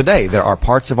exists today. There are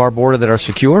parts of our border that are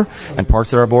secure and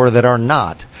parts of our border that are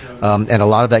not. And a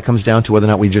lot of that comes down to whether or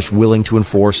not we're just willing to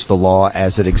enforce the law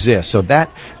as it exists. So that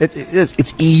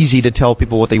it's easy to tell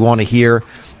people what they want to hear.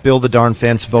 Build the darn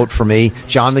fence, vote for me.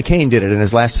 John McCain did it in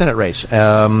his last Senate race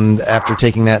after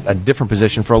taking a different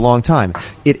position for a long time.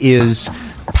 It is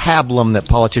pablum that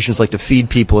politicians like to feed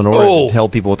people in order to tell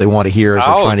people what they want to hear as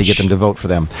they're trying to get them to vote for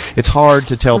them. It's hard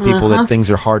to tell people that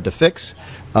things are hard to fix,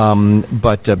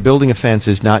 but building a fence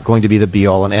is not going to be the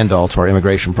be-all and end-all to our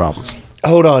immigration problems.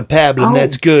 Hold on, pablum,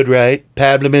 that's good, right?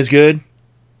 Pablum is good?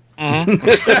 Mm-hmm.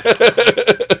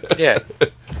 Yeah.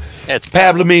 It's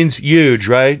pablum means huge,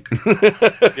 right?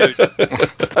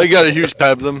 I got a huge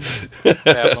pablum.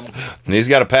 He's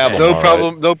got a pablum. No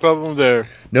problem. Right. No problem there.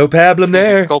 No pablum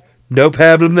there. No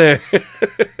pablum there.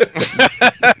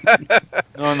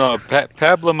 No.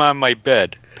 Pablum on my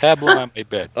bed. Pablum on my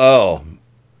bed. Oh.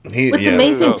 What's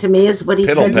amazing to me is what he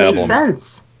said makes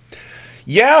sense.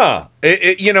 Yeah.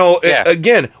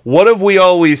 Again, what have we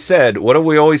always said? What have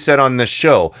we always said on this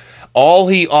show? All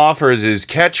he offers is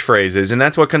catchphrases, and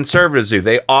that's what conservatives do.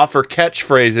 They offer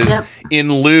catchphrases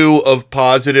in lieu of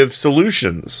positive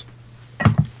solutions.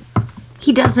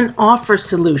 He doesn't offer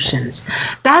solutions.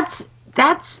 That's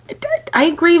I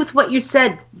agree with what you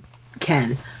said,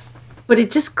 Ken, but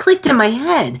it just clicked in my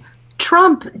head.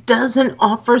 Trump doesn't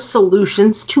offer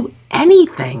solutions to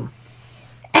anything.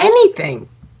 Anything.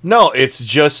 No, it's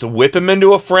just whip him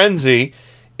into a frenzy,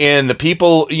 and the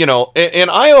people, and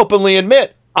I openly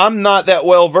admit, I'm not that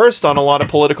well versed on a lot of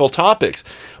political topics,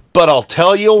 but I'll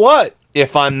tell you what,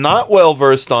 if I'm not well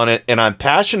versed on it and I'm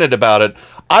passionate about it,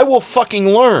 I will fucking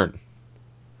learn.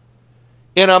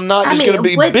 And I'm not just going to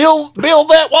be build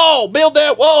that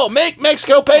wall, make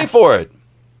Mexico pay for it.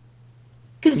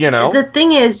 The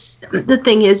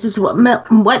thing is what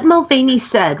Mulvaney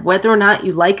said, whether or not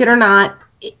you like it or not,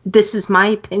 this is my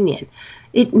opinion.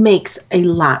 It makes a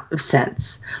lot of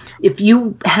sense. If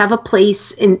you have a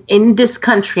place in this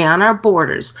country on our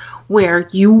borders where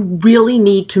you really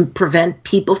need to prevent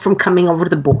people from coming over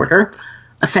the border,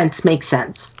 a fence makes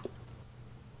sense.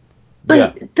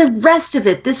 But the rest of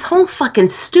it, this whole fucking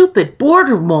stupid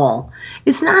border wall,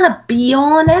 is not a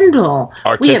be-all and end-all.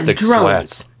 Artistic we have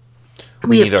drones. slats.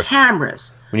 We have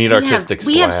cameras. We need artistic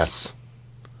slats.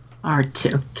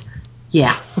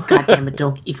 Yeah, goddamn it!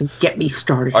 Don't even get me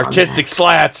started. Artistic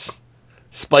slats,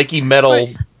 spiky metal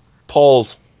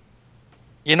poles.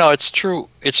 It's true.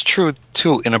 It's true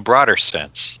too, in a broader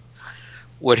sense.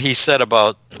 What he said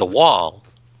about the wall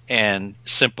and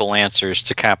simple answers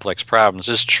to complex problems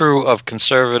is true of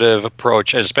conservative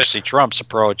approach, and especially Trump's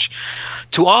approach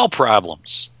to all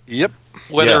problems. Yep.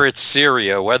 Whether it's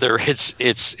Syria, whether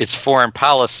it's foreign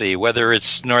policy, whether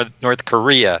it's North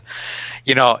Korea,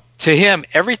 to him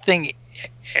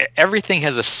everything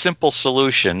has a simple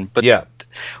solution. But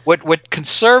what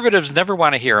conservatives never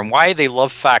want to hear, and why they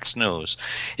love Fox News,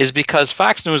 is because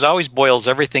Fox News always boils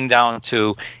everything down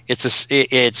to it's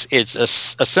a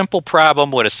simple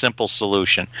problem with a simple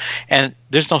solution, and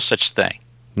there's no such thing.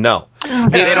 No,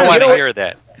 they don't want to hear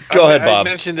that. Go ahead, Bob. I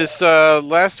mentioned this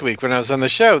last week when I was on the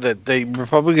show that the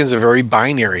Republicans are very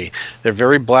binary. They're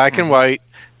very black and white.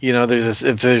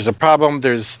 If there's a problem,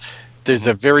 there's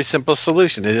a very simple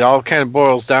solution. It all kind of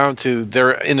boils down to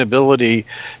their inability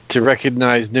to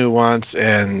recognize nuance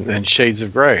and shades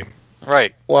of gray.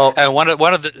 Right. Well, and one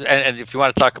of the and if you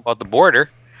want to talk about the border,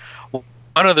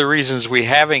 one of the reasons we're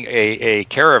having a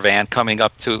caravan coming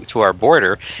up to our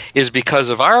border is because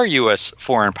of our U.S.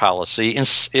 foreign policy in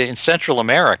Central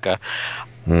America,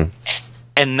 and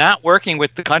not working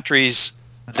with the countries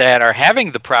that are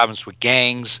having the problems with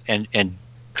gangs and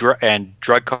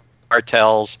drug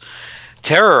cartels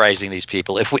terrorizing these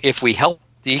people. If we help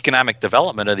the economic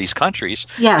development of these countries,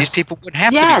 Yes. these people wouldn't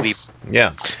have to be leaving.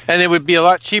 Yeah. And it would be a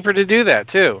lot cheaper to do that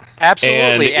too.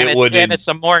 Absolutely, and it's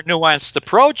a more nuanced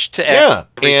approach to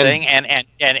everything, and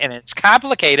it's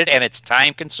complicated, and it's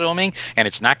time consuming, and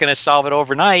it's not going to solve it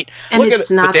overnight. And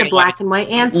it's not the black and white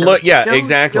answer. Look,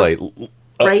 exactly.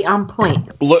 Right on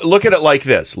point. Look at it like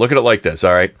this.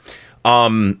 All right.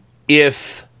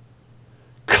 If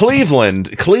Cleveland,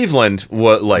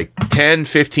 what, like 10,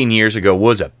 15 years ago,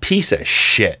 was a piece of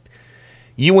shit.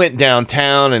 You went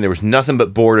downtown and there was nothing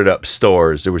but boarded up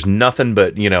stores. There was nothing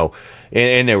but,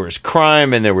 and there was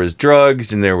crime and there was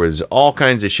drugs and there was all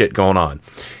kinds of shit going on.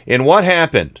 And what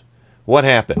happened?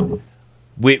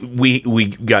 We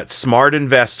got smart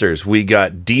investors. We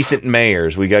got decent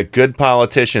mayors. We got good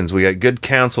politicians. We got good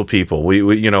council people. We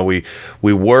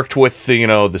worked with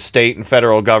the state and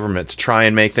federal government to try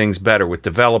and make things better, with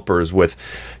developers, with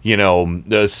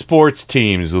the sports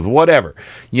teams, with whatever,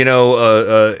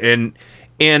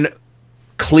 and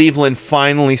Cleveland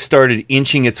finally started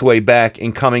inching its way back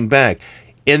and coming back.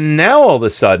 And now all of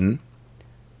a sudden,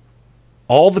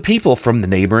 all the people from the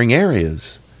neighboring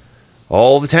areas,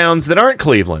 all the towns that aren't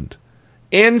Cleveland,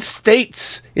 and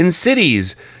states, in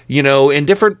cities, in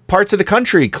different parts of the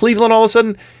country, Cleveland, all of a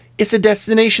sudden, it's a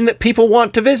destination that people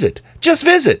want to visit. Just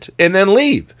visit and then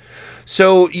leave.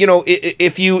 So,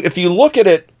 if you look at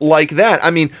it like that,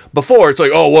 I mean, before it's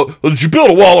like, oh, well, you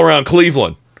build a wall around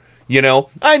Cleveland. I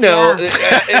know.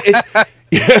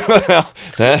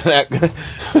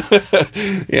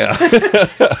 Yeah.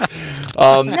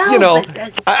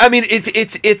 I mean,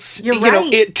 it's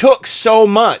right. It took so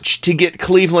much to get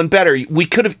Cleveland better. We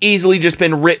could have easily just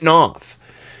been written off,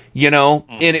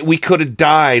 and we could have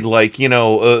died like,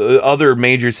 other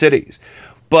major cities.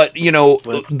 But,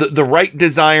 the right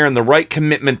desire and the right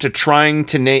commitment to trying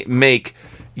to make,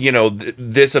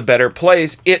 this a better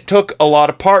place, it took a lot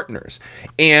of partners.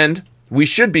 And we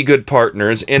should be good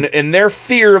partners. And their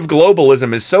fear of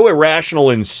globalism is so irrational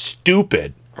and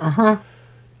stupid. Uh-huh.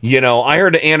 I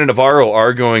heard Ana Navarro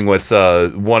arguing with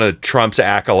one of Trump's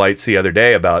acolytes the other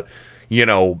day about,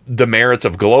 the merits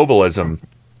of globalism.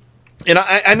 And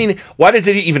I mean, why does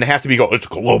it even have to be it's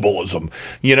globalism?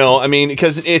 I mean,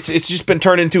 because it's just been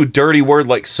turned into a dirty word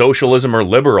like socialism or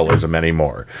we're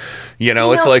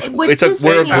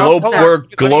a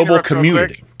global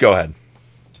community. Go ahead.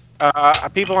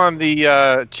 People on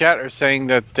the chat are saying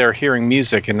that they're hearing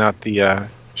music and not the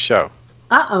show.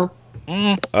 Uh-oh.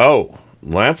 Oh,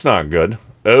 well, that's not good.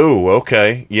 Oh,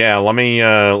 okay. Yeah, let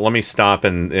me stop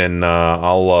and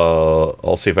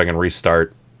I'll see if I can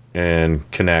restart and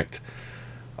connect.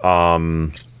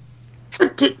 Can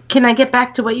I get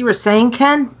back to what you were saying,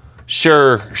 Ken?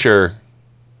 Sure.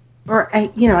 Or I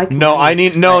can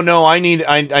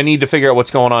I need to figure out what's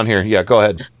going on here. Yeah, go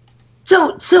ahead.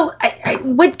 So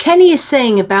what Kenny is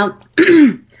saying about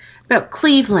about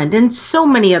Cleveland and so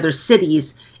many other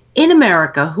cities in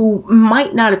America who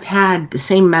might not have had the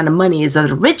same amount of money as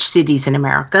other rich cities in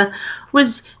America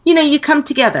was, you come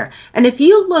together. And if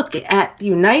you look at the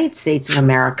United States of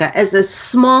America as a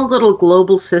small little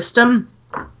global system,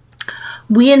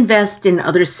 we invest in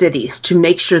other cities to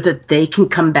make sure that they can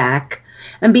come back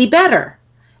and be better.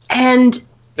 And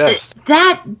yes.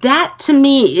 that to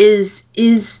me is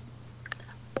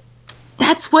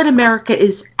that's what America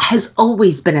has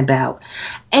always been about.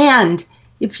 And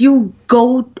if you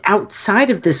go outside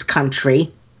of this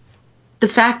country, the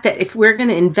fact that if we're going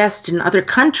to invest in other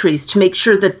countries to make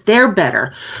sure that they're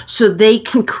better so they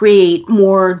can create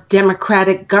more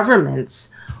democratic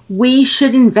governments, we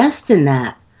should invest in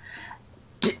that.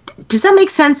 Does that make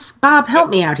sense? Bob, help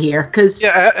me out here.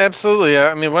 Yeah, absolutely.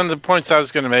 I mean, one of the points I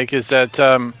was going to make is that,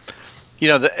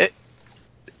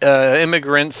 the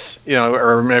immigrants,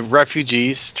 or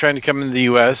refugees trying to come into the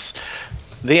U.S.,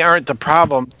 they aren't the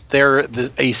problem. They're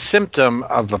a symptom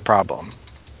of the problem.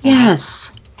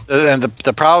 Yes. And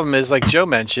the problem is, like Joe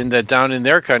mentioned, that down in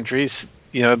their countries,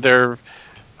 their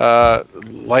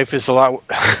life is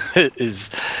is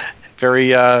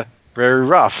very very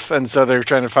rough, and so they're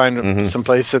trying to find some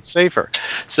place that's safer.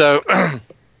 So,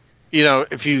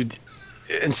 if you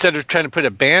instead of trying to put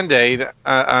a Band-Aid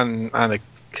on a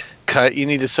cut, you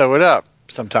need to sew it up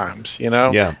sometimes.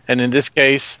 Yeah. And in this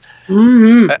case,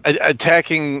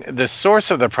 attacking the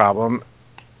source of the problem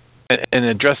and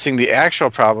addressing the actual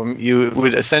problem, you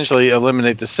would essentially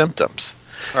eliminate the symptoms.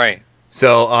 Right.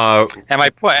 So, and my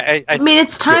point, I mean,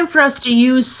 it's time for us to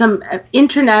use some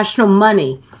international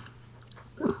money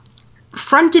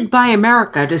fronted by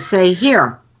America to say,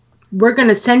 here, we're going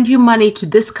to send you money to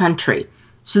this country.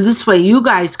 So this way you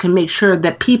guys can make sure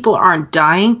that people aren't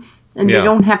dying and they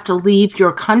don't have to leave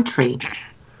your country.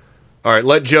 All right,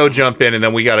 let Joe jump in, and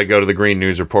then we got to go to the Green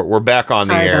News Report. We're back on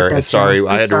the air. Sorry,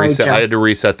 I had to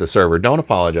reset the server. Don't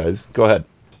apologize. Go ahead.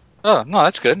 Oh, no,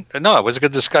 that's good. No, it was a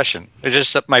good discussion. It's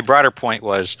just that my broader point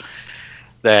was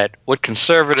that what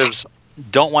conservatives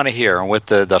don't want to hear and what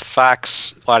the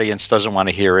Fox audience doesn't want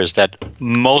to hear is that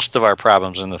most of our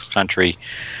problems in this country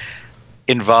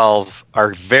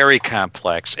are very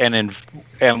complex and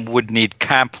would need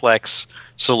complex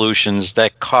solutions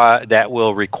that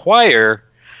will require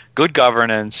good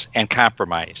governance and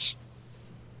compromise.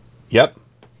 Yep.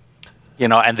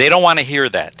 And they don't want to hear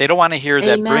that. They don't want to hear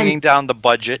that bringing down the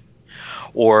budget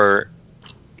or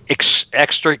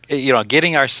extra,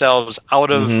 getting ourselves out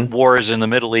of wars in the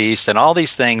Middle East and all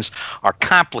these things are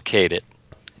complicated.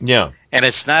 Yeah. And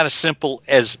it's not as simple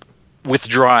as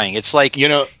withdrawing. It's like,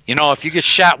 if you get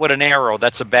shot with an arrow,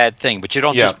 that's a bad thing, but you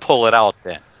don't just pull it out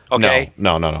then. Okay?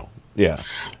 No. Yeah.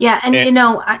 Yeah, and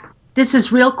this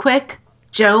is real quick,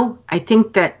 Joe. I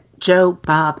think that Joe,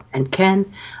 Bob, and Ken,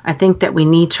 I think that we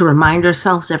need to remind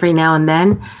ourselves every now and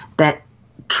then that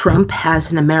Trump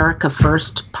has an America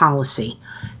First policy.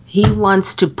 He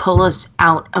wants to pull us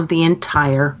out of the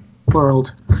entire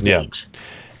world stage. Yeah.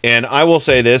 And I will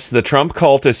say this, the Trump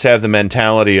cultists have the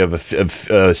mentality of a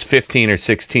 15 or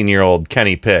 16-year-old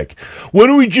Kenny Pick. Why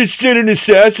don't we just send an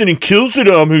assassin and kill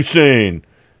Saddam Hussein?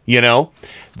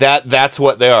 That's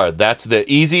what they are. That's the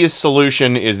easiest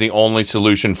solution is the only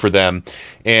solution for them.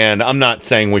 And I'm not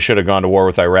saying we should have gone to war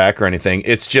with Iraq or anything.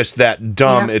 It's just that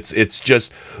dumb. Yeah. It's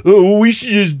just, we should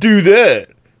just do that.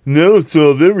 No, it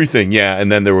solved everything. Yeah,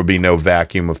 and then there would be no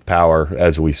vacuum of power,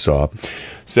 as we saw.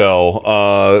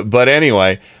 So, but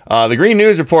anyway, the Green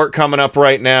News Report coming up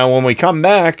right now. When we come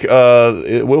back,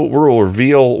 we'll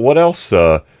reveal what else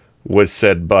was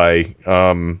said by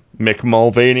Mick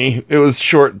Mulvaney. It was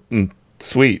short and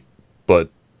sweet, but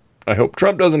I hope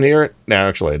Trump doesn't hear it. No,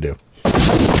 actually, I do.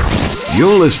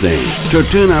 You're listening to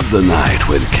Turn Up the Night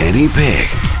with Kenny Pick.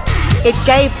 It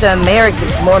gave the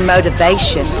Americans more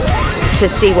motivation to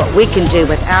see what we can do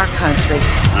with our country.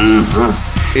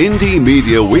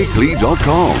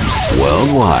 IndieMediaWeekly.com.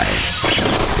 Worldwide.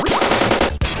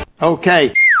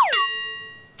 Okay.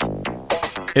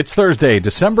 It's Thursday,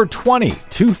 December 20,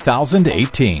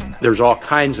 2018. There's all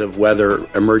kinds of weather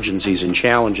emergencies and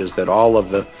challenges that all of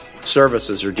the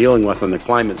services are dealing with on the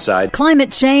climate side.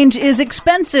 Climate change is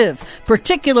expensive,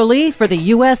 particularly for the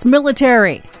U.S.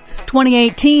 military.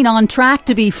 2018 on track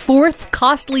to be fourth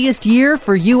costliest year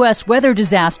for U.S. weather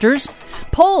disasters.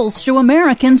 Polls show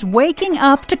Americans waking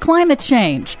up to climate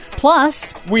change.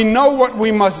 Plus, we know what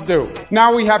we must do.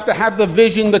 Now we have to have the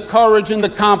vision, the courage, and the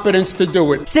competence to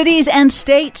do it. Cities and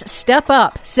states step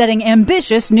up, setting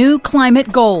ambitious new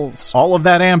climate goals. All of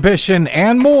that ambition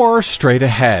and more straight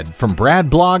ahead. From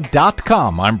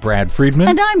BradBlog.com, I'm Brad Friedman.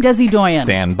 And I'm Desi Doyen.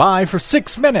 Stand by for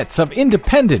 6 minutes of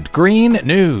independent green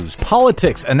news,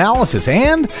 politics, analysis,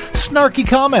 and snarky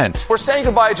comment. We're saying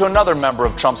goodbye to another member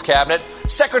of Trump's cabinet,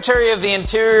 Secretary of the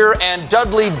Interior and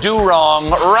Dudley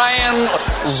Do-Wrong, Ryan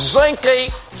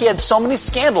Zinke. He had so many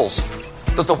scandals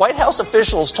that the White House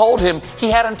officials told him he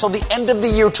had until the end of the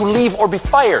year to leave or be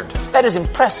fired. That is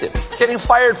impressive. Getting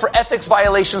fired for ethics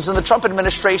violations in the Trump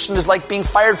administration is like being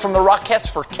fired from the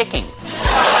Rockettes for kicking.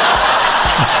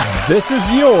 This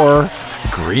is your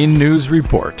Green News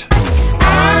Report.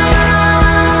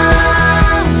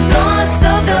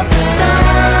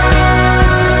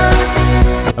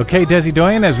 Okay, Desi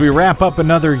Doyen, as we wrap up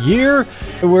another year,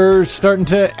 we're starting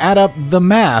to add up the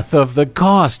math of the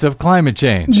cost of climate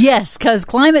change. Yes, because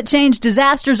climate change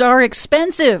disasters are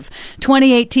expensive.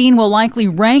 2018 will likely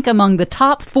rank among the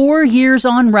top 4 years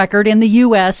on record in the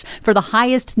U.S. for the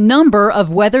highest number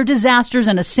of weather disasters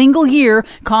in a single year,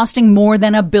 costing more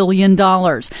than $1 billion.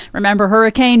 Remember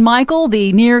Hurricane Michael,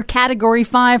 the near Category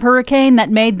 5 hurricane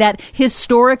that made that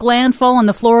historic landfall in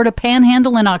the Florida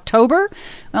Panhandle in October?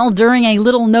 Well, during a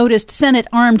little-noticed Senate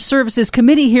Armed Services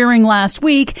Committee hearing last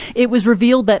week, it was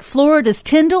revealed that Florida's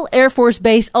Tyndall Air Force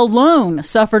Base alone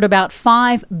suffered about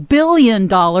 $5 billion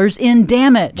in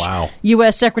damage. Wow.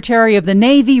 U.S. Secretary of the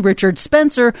Navy Richard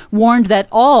Spencer warned that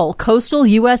all coastal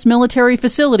U.S. military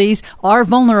facilities are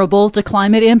vulnerable to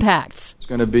climate impacts. It's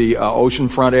going to be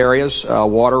oceanfront areas,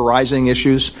 water rising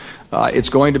issues. It's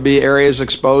going to be areas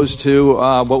exposed to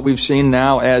what we've seen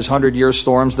now as 100-year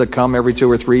storms that come every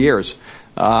 2 or 3 years.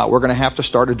 We're going to have to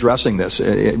start addressing this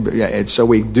so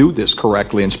we do this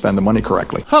correctly and spend the money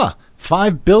correctly.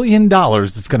 $5 billion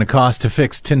it's going to cost to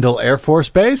fix Tyndall Air Force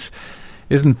Base.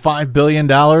 Isn't $5 billion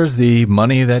the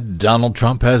money that Donald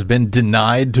Trump has been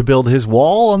denied to build his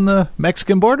wall on the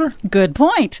Mexican border? Good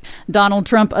point. Donald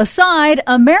Trump aside,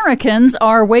 Americans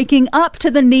are waking up to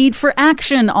the need for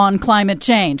action on climate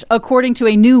change, according to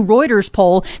a new Reuters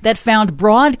poll that found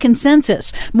broad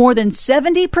consensus. More than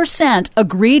 70%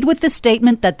 agreed with the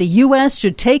statement that the U.S.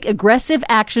 should take aggressive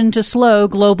action to slow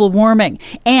global warming,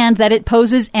 and that it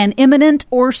poses an imminent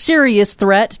or serious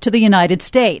threat to the United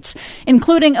States,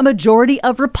 including a majority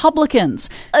of Republicans.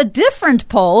 A different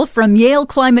poll from Yale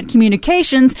Climate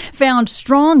Communications found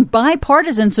strong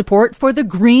bipartisan support for the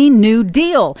Green New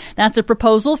Deal. That's a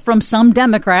proposal from some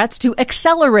Democrats to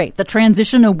accelerate the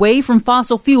transition away from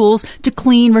fossil fuels to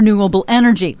clean, renewable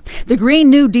energy. The Green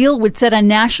New Deal would set a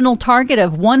national target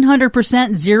of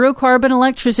 100% zero carbon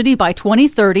electricity by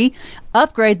 2030,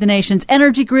 upgrade the nation's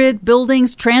energy grid,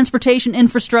 buildings, transportation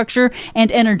infrastructure, and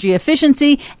energy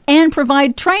efficiency, and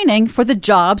provide training for the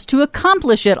jobs to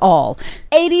accomplish it all.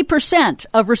 80%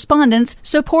 of respondents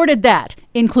supported that,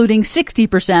 including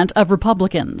 60% of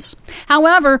Republicans.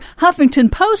 However, Huffington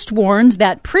Post warns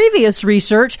that previous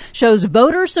research shows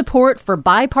voter support for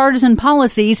bipartisan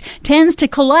policies tends to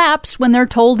collapse when they're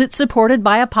told it's supported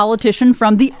by a politician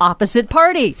from the opposite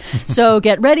party. So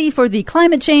get ready for the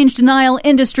climate change denial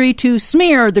industry to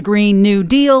smear the Green New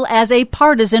Deal as a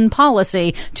partisan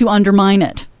policy to undermine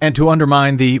it. And to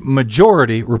undermine the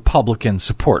majority Republican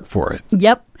support for it.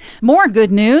 Yep. More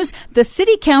good news. The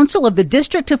City Council of the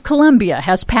District of Columbia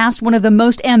has passed one of the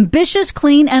most ambitious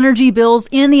clean energy bills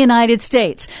in the United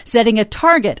States, setting a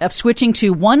target of switching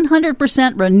to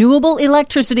 100% renewable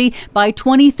electricity by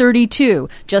 2032,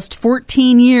 just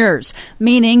 14 years,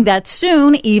 meaning that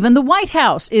soon even the White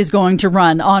House is going to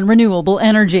run on renewable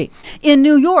energy. In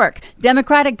New York,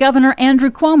 Democratic Governor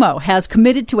Andrew Cuomo has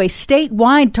committed to a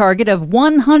statewide target of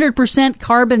 100%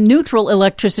 carbon neutral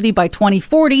electricity by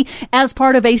 2040 as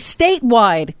part of a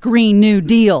statewide Green New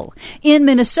Deal. In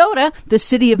Minnesota, the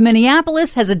city of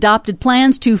Minneapolis has adopted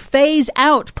plans to phase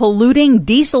out polluting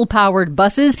diesel-powered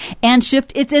buses and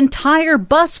shift its entire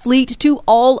bus fleet to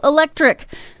all electric.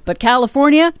 But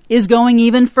California is going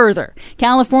even further.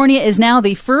 California is now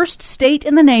the first state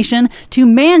in the nation to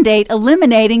mandate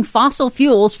eliminating fossil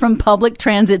fuels from public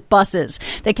transit buses.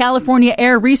 The California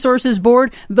Air Resources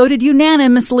Board voted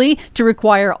unanimously to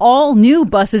require all new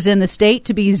buses in the state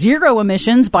to be zero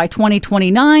emissions by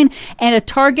 2029 and a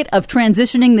target of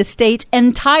transitioning the state's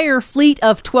entire fleet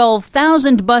of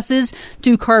 12,000 buses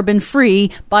to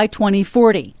carbon-free by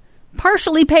 2040.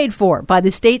 Partially paid for by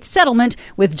the state's settlement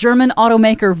with German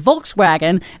automaker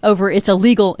Volkswagen over its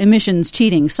illegal emissions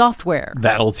cheating software.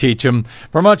 That'll teach them.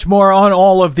 For much more on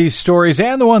all of these stories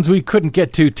and the ones we couldn't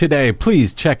get to today,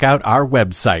 please check out our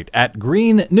website at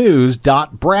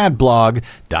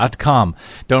greennews.bradblog.com.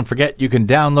 Don't forget you can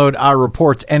download our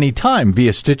reports anytime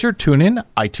via Stitcher, TuneIn,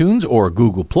 iTunes, or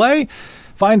Google Play.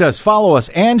 Find us, follow us,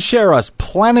 and share us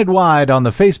planet-wide on the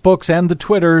Facebooks and the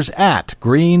Twitters at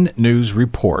Green News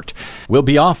Report. We'll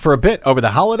be off for a bit over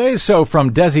the holidays, so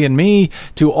from Desi and me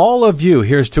to all of you,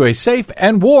 here's to a safe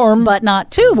and warm, but not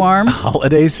too warm,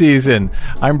 holiday season.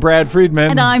 I'm Brad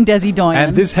Friedman. And I'm Desi Doyen.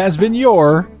 And this has been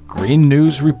your Green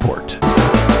News Report.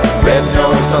 Red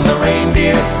nose on the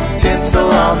reindeer, tinsel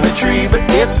on the tree, but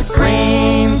it's a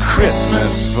green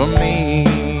Christmas for me.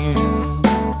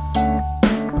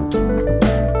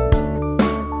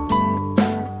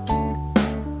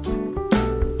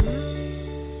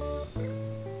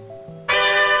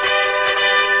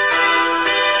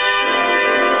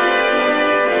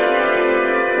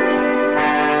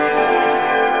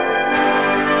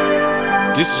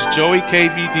 This is Joey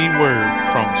KBD Word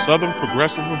from Southern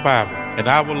Progressive Revival, and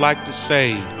I would like to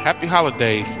say happy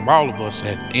holidays from all of us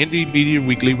at Indie Media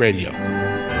Weekly Radio.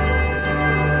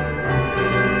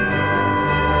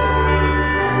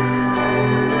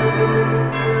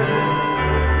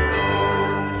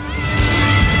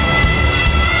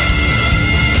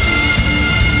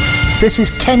 This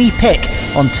is Kenny Pick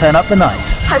on Turn Up the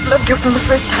Night. I've loved you from the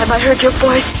first time I heard your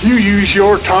voice. You use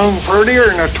your tongue prettier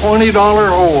than a $20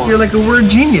 whore. You're like a word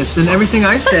genius, and everything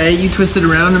I say, you twist it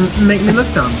around and make me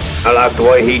look dumb. I like the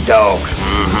way he talks.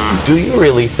 Mm-hmm. Do you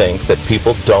really think that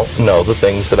people don't know the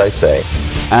things that I say?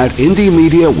 At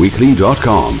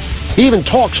IndieMediaWeekly.com. He even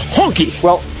talks honky.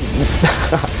 Well,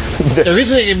 there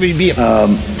isn't going to be a...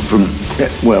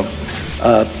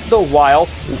 The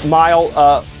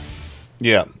mile,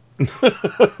 Yeah.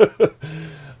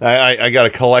 I got a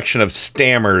collection of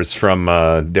stammers from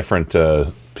different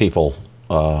people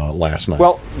last night.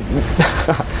 Well,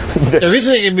 there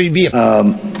isn't going to be a...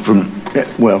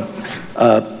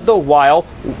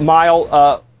 The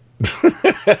mile,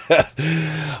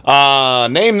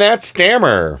 name that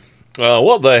stammer.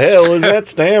 What the hell is that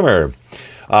stammer?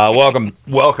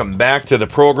 Welcome back to the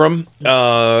program.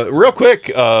 Real quick,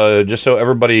 just so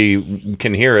everybody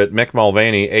can hear it, Mick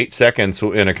Mulvaney, 8 seconds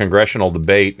in a congressional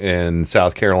debate in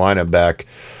South Carolina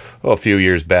a few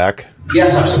years back.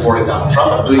 Yes, I'm supporting Donald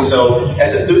Trump. I'm doing so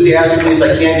as enthusiastically as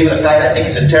I can, given the fact I think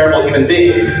he's a terrible human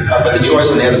being, but the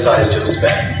choice on the other side is just as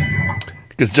bad.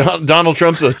 Because Donald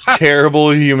Trump's a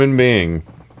terrible human being.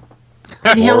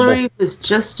 Hillary was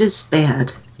just as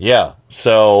bad. Yeah,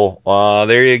 so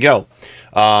there you go.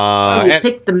 You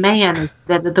picked the man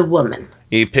instead of the woman.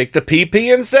 You picked the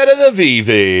PP instead of the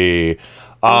VV.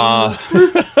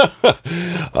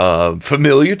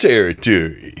 Familiar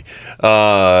territory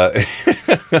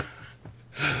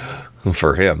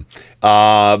for him.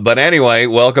 But anyway,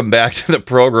 welcome back to the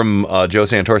program. Joe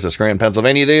Santorsa, Scranton,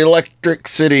 Pennsylvania, the Electric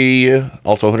City.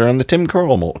 Also heard on the Tim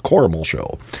Cormel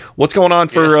Show. What's going on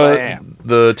for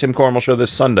the Tim Cormel Show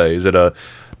this Sunday? Is it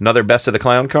another Best of the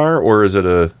Clown Car, or is it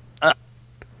a...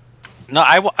 No,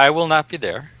 I will not be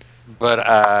there. But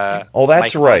oh,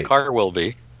 that's right. My car will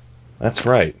be. That's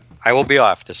right. I will be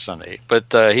off this Sunday, but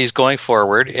he's going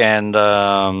forward, and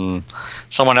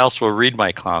someone else will read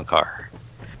my clown car,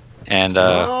 and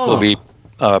we'll be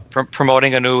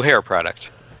promoting a new hair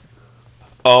product.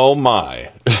 Oh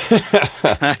my!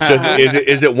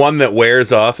 Is it one that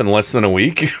wears off in less than a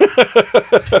week?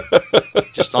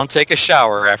 Just don't take a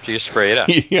shower after you spray it up.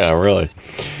 Yeah, really.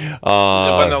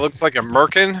 One that looks like a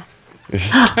merkin.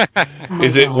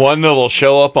 Is it one that will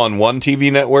show up on one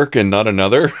TV network and not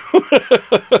another?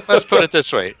 Let's put it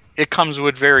this way. It comes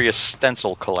with various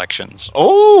stencil collections.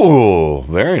 Oh,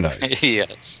 very nice.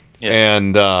 Yes.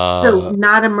 And so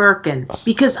not a merkin,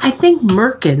 because I think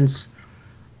merkins,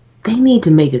 they need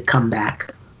to make a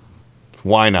comeback.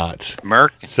 Why not?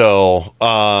 Merkin. So,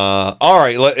 all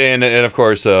right. And of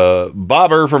course,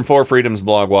 Bobber from Four Freedoms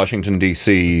blog, Washington,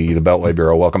 D.C., the Beltway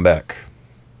Bureau. Welcome back.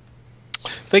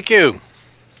 Thank you.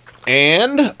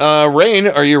 And Rain,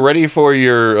 are you ready for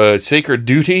your sacred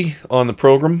duty on the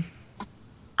program?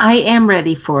 I am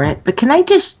ready for it, but can I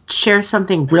just share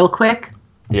something real quick?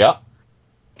 Yeah.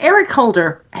 Eric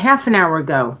Holder, half an hour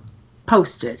ago,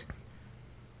 posted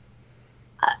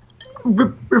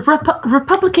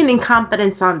Republican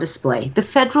incompetence on display. The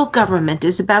federal government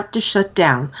is about to shut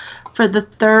down for the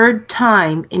third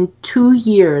time in 2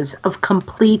 years of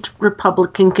complete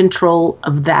Republican control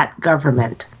of that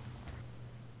government.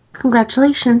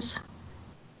 Congratulations.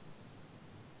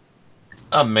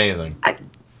 Amazing.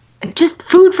 Just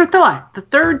food for thought. The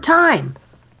third time.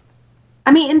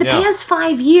 I mean, in the past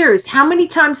 5 years, how many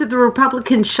times have the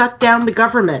Republicans shut down the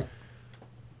government?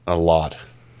 A lot.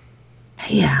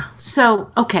 Yeah.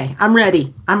 So, okay, I'm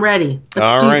ready.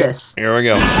 Let's do this. Here we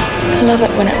go. I love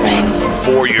it when it rains.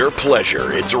 For your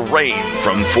pleasure, it's Rain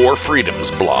from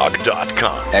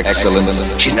FourFreedomsBlog.com.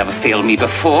 Excellent. She's never failed me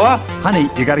before.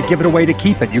 Honey, you gotta give it away to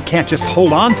keep it. You can't just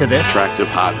hold on to this. Attractive,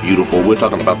 hot, beautiful. We're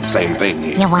talking about the same thing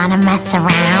here. You wanna mess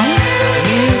around?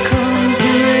 Here comes the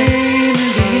rain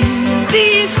again.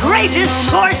 The greatest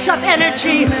source of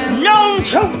energy known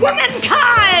to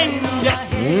womankind.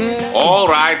 All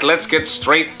right, let's get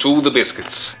straight to the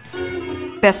biscuits.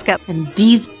 Biscuit. And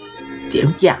these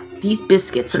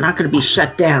biscuits are not going to be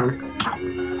shut down.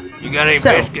 You got any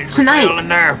biscuits tonight? In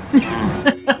there?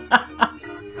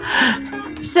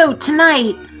 So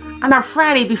tonight, on our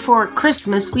Friday before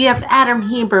Christmas, we have Adam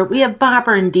Hebert, we have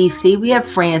Bobber in DC, we have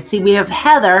Francie, we have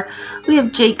Heather, we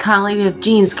have Jake Colley, we have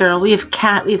Jean's Girl, we have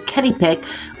Kat, we have Kenny Pick,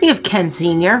 we have Ken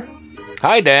Sr.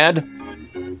 Hi, Dad.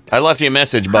 I left you a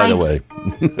message, by the way.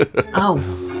 Oh.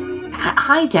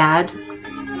 Hi, Dad.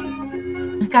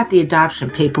 I got the adoption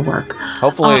paperwork.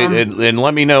 Hopefully, and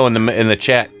let me know in the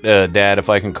chat, Dad, if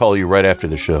I can call you right after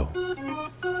the show.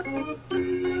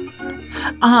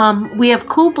 We have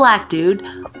Cool Black Dude.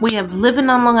 We have Living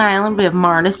on Long Island. We have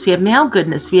Marnus. We have Mal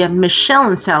Goodness. We have Michelle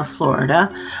in South Florida.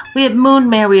 We have Moon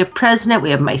Mare. We have President. We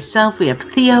have myself. We have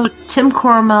Theo, Tim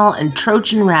Cormel, and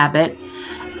Trojan Rabbit.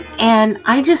 And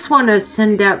I just want to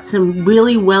send out some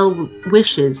really well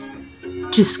wishes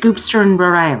to Scoopster in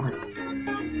Rhode Island,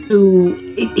 who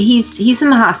he's in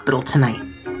the hospital tonight.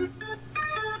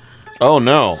 Oh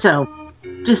no! So,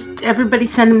 just everybody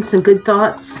send him some good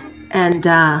thoughts, and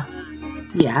I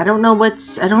don't know.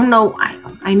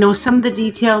 I know some of the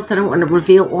details. I don't want to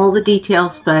reveal all the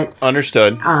details, but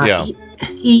understood. Yeah.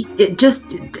 He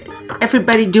just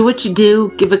everybody do what you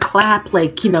do. Give a clap,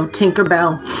 like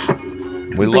Tinkerbell.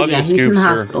 We love you, Scoopster. He's in the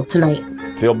hospital tonight.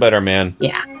 Feel better, man.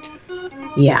 Yeah.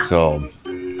 So,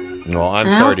 well,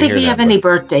 I'm sorry to hear that. I don't think we have any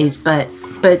birthdays, but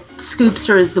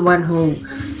Scoopster is the one who,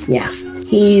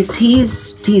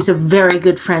 he's a very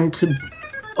good friend to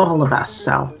all of us.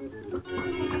 So,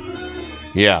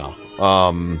 Yeah.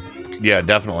 Yeah,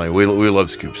 definitely. We love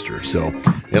Scoopster. So,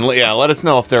 and yeah, let us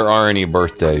know if there are any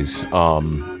birthdays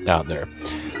out there.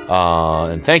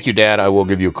 And thank you, Dad. I will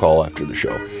give you a call after the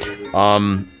show.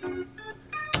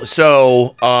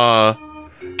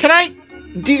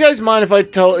 Do you guys mind if I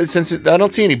tell, since I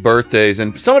don't see any birthdays,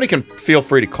 and somebody can feel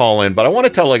free to call in, but I want to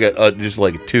tell like just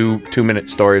like a two-minute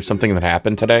story of something that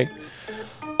happened today.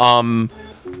 All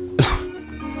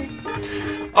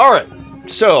right.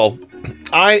 So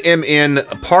I'm in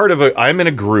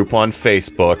a group on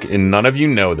Facebook, and none of you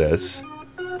know this,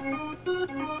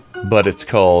 but it's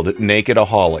called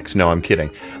Nakedaholics. No, I'm kidding.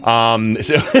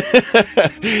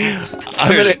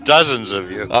 There's dozens of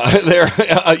you.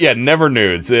 Never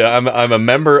Nudes. I'm a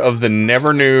member of the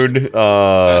Never Nude. There's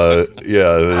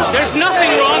nothing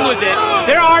wrong with it.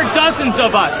 There are dozens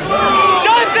of us.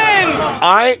 Dozens!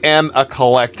 I am a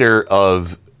collector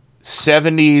of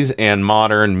 70s and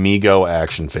modern Mego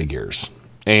action figures.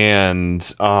 And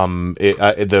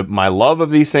my love of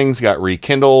these things got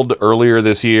rekindled earlier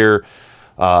this year.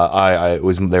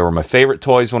 They were my favorite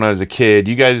toys when I was a kid.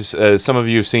 You guys, some of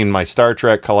you have seen my Star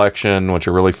Trek collection, which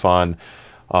are really fun.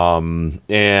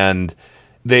 And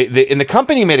the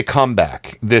company made a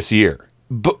comeback this year.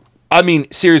 But I mean,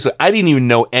 seriously, I didn't even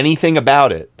know anything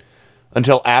about it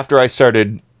until after I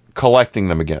started collecting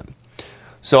them again.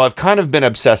 So I've kind of been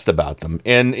obsessed about them.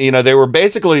 And, you know, they were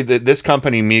basically, this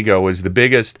company, Mego, was the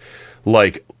biggest,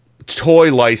 like,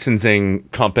 toy licensing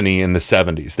company in the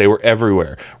 70s. They were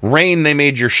everywhere. Rain, they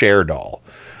made your Cher doll.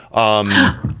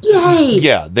 Yay!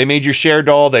 Yeah, they made your Cher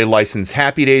doll. They licensed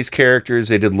Happy Days characters.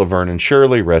 They did Laverne and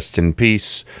Shirley. Rest in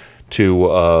peace to,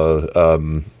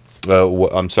 I'm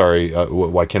sorry,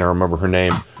 why can't I remember her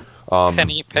name?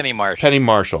 Penny Marshall. Penny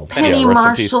Marshall. Penny Rest Marshall.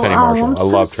 in peace, Penny Marshall. I'm I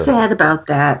loved her. so sad about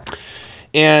that.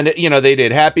 And, you know, they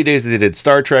did Happy Days, they did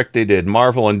Star Trek, they did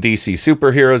Marvel and DC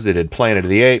superheroes, they did Planet of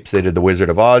the Apes, they did The Wizard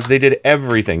of Oz, they did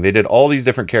everything. They did all these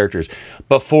different characters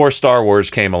before Star Wars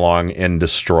came along and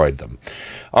destroyed them.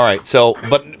 All right, so,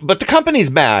 but the company's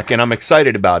back, and I'm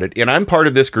excited about it, and I'm part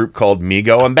of this group called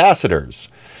Mego Ambassadors.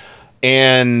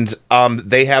 And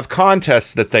they have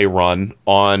contests that they run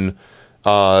on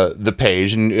the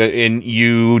page, and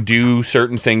you do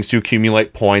certain things to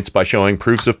accumulate points by showing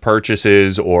proofs of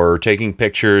purchases or taking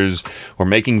pictures or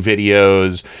making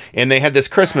videos. And they had this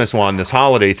Christmas one, this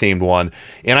holiday themed one,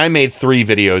 and I made 3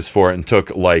 videos for it and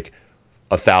took like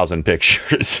 1,000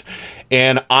 pictures.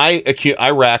 And I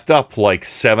racked up like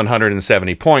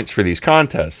 770 points for these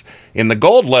contests. And the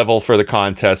gold level for the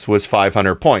contest was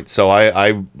 500 points. So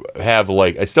I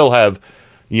still have,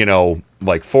 you know,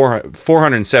 like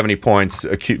 470 points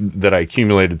that I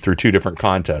accumulated through 2 different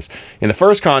contests. In the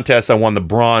first contest, I won the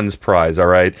bronze prize, all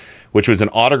right, which was an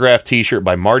autographed T-shirt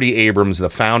by Marty Abrams, the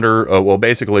founder,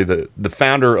 basically the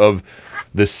founder of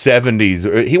the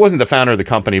 70s. He wasn't the founder of the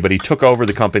company, but he took over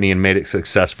the company and made it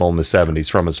successful in the 70s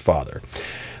from his father.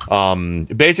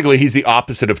 Basically, he's the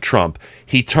opposite of Trump.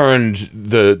 He turned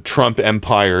the Trump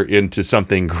empire into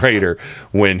something greater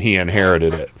when he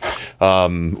inherited it.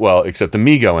 Except the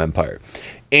Mego empire.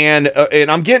 And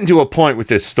I'm getting to a point with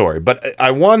this story, but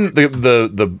I won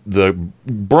the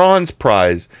bronze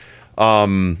prize,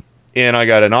 and I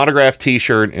got an autographed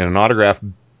T-shirt and an autographed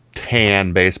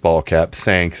tan baseball cap.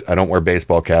 Thanks. I don't wear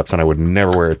baseball caps, and I would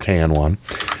never wear a tan one.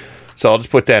 So I'll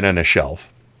just put that in a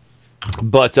shelf.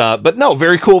 But no,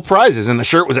 very cool prizes, and the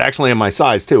shirt was actually in my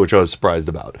size too, which I was surprised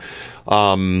about.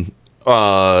 And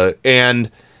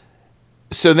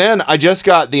so then I just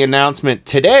got the announcement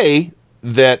today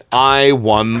that I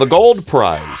won the gold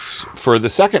prize for the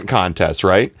second contest,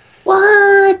 right?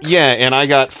 What? Yeah, and I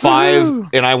got 5,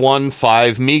 and I won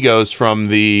 5 Megos from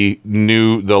the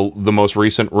most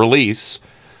recent release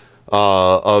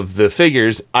of the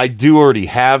figures. I do already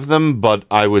have them, but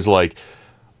I was like,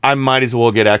 I might as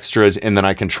well get extras, and then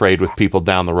I can trade with people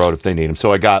down the road if they need them.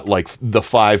 So I got like the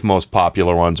 5 most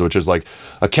popular ones, which is like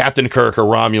a Captain Kirk, a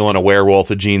Romulan, a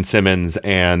werewolf, a Gene Simmons,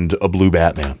 and a blue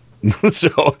Batman.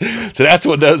 so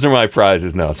those are my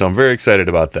prizes now. So I'm very excited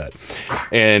about that.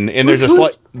 And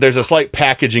there's a slight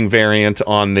packaging variant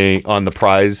on the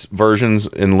prize versions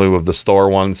in lieu of the store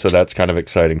ones. So that's kind of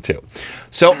exciting too.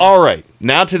 So all right,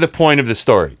 now to the point of the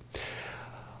story.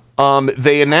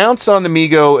 They announced on the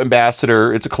Mego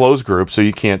Ambassador, it's a closed group, so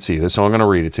you can't see this, so I'm going to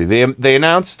read it to you. They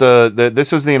announced,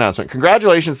 this was the announcement.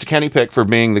 Congratulations to Kenny Pick for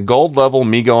being the gold level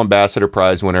Mego Ambassador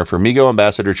prize winner for Mego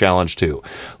Ambassador Challenge 2.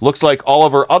 Looks like all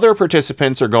of our other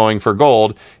participants are going for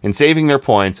gold and saving their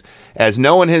points, as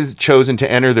no one has chosen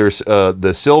to enter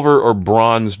the silver or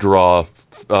bronze draw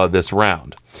this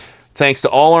round. Thanks to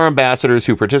all our ambassadors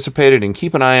who participated, and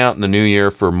keep an eye out in the new year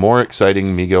for more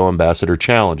exciting Mego Ambassador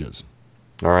challenges.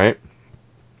 All right.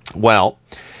 Well,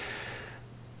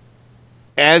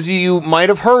 as you might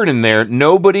have heard in there,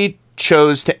 nobody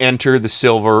chose to enter the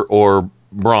silver or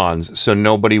bronze, so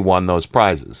nobody won those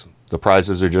prizes. The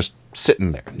prizes are just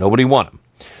sitting there. Nobody won them.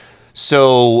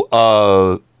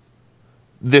 So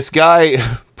this guy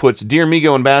puts, Dear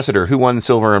Mego Ambassador, who won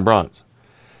silver and bronze?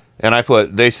 And I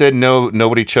put, they said no,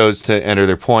 nobody chose to enter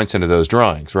their points into those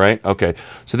drawings, right? Okay.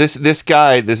 So this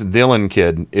guy, this Dylan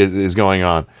kid is going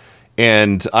on.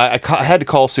 And I had to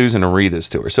call Susan and read this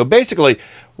to her. So basically,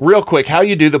 real quick, how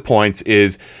you do the points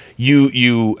is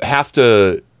you have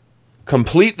to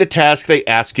complete the task they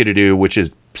ask you to do, which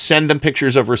is send them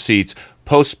pictures of receipts,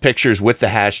 post pictures with the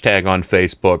hashtag on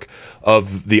Facebook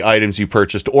of the items you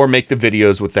purchased, or make the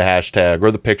videos with the hashtag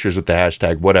or the pictures with the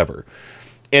hashtag, whatever.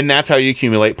 And that's how you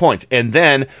accumulate points. And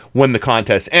then when the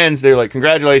contest ends, they're like,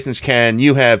 congratulations, Ken,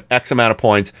 you have X amount of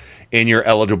points and you're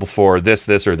eligible for this,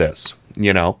 this, or this,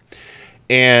 you know?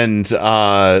 And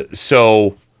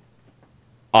so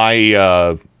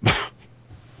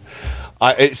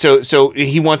so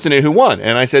he wants to know who won.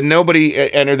 And I said, nobody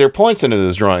entered their points into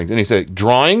those drawings. And he said,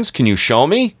 drawings? Can you show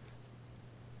me?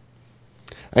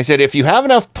 I said, if you have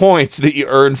enough points that you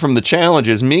earned from the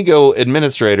challenges, Mego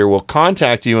Administrator will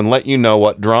contact you and let you know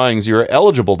what drawings you are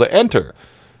eligible to enter.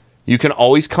 You can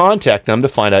always contact them to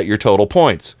find out your total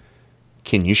points.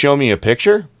 Can you show me a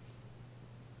picture?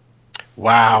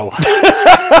 Wow.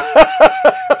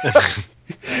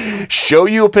 Show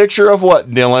you a picture of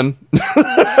what, Dylan?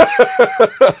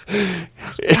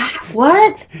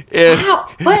 What? Wow.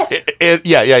 What?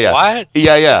 Yeah. What?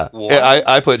 Yeah. What?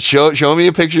 I put show me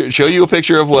a picture. Show you a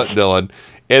picture of what, Dylan?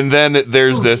 And then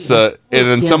there's this, and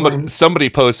then somebody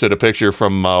posted a picture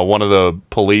from one of the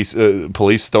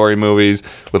police story movies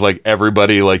with like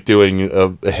everybody like doing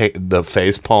the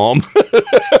face palm,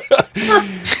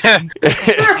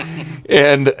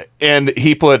 and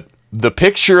he put the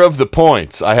picture of the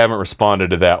points. I haven't responded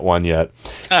to that one yet.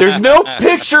 There's no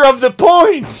picture of the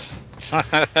points.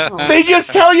 They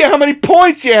just tell you how many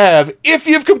points you have if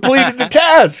you've completed the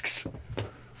tasks.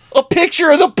 A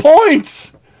picture of the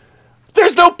points.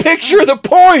 There's no picture of the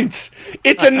points.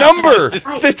 It's a number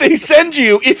that they send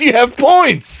you if you have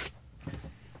points.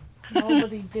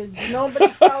 Nobody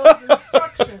followed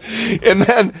instructions. And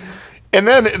then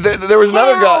there was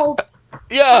another guy.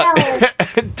 Yeah,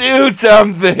 do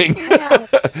something.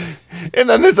 And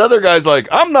then this other guy's like,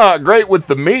 I'm not great with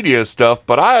the media stuff,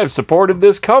 but I have supported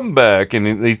this comeback.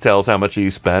 And he tells how much he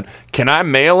spent. Can I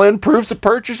mail in proofs of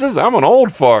purchases? I'm an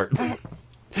old fart.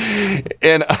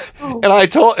 And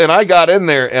I got in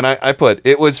there and I put,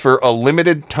 it was for a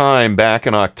limited time back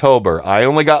in October. I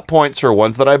only got points for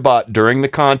ones that I bought during the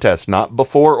contest, not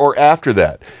before or after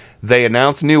that. They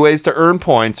announce new ways to earn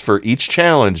points for each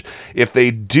challenge. If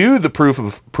they do the proof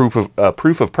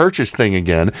of purchase thing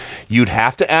again, you'd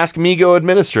have to ask Mego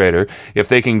Administrator if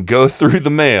they can go through the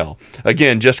mail.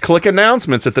 Again, just click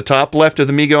announcements at the top left of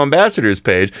the Mego Ambassadors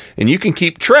page, and you can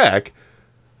keep track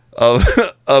of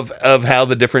how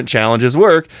the different challenges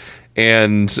work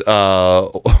and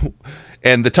what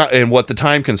the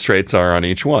time constraints are on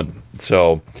each one.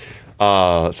 So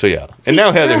yeah. And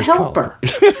now Heather's helper.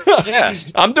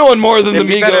 Yes. I'm doing more than the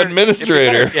Mego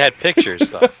Administrator. You had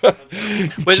pictures though.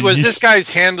 Was this guy's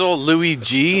handle Louis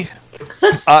G?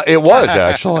 It was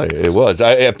actually. It was.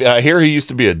 I hear he used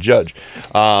to be a judge.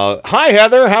 Hi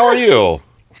Heather, how are you?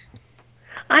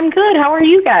 I'm good. How are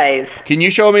you guys? Can you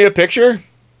show me a picture?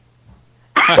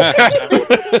 I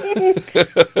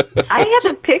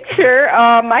have a picture.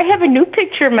 I have a new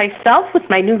picture of myself with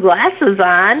my new glasses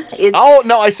on. Oh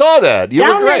no, I saw that. You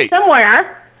look great. There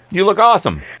somewhere. You look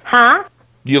awesome. Huh?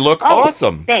 You look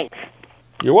awesome. Thanks.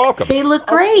 You're welcome. They look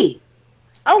great.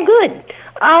 Oh, good.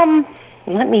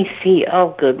 Let me see.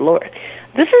 Oh, good Lord.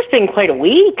 This has been quite a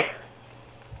week.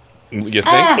 You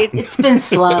think? It's been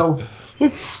slow.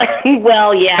 It's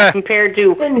well, yeah, compared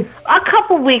to a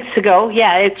couple weeks ago.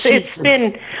 Yeah, it's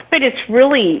been, but it's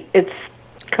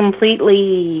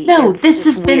completely. No, this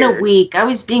has been a week. I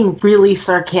was being really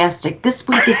sarcastic. This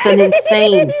week has been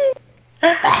insane.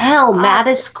 The hell,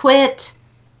 Mattis quit.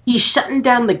 He's shutting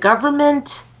down the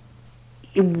government.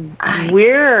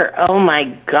 Oh my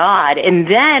God. And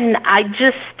then I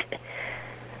just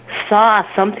saw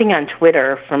something on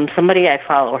Twitter from somebody I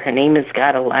follow. Her name is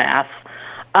Gotta Laugh.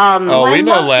 We know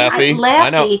Laffy. Laffy. I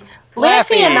know.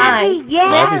 Laffy and I.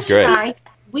 Yeah, Laffy's great.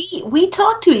 We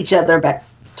talk to each other about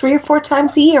 3 or 4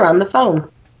 times a year on the phone.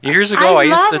 Years ago, I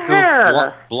used to do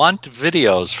her. blunt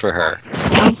videos for her.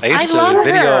 I used love to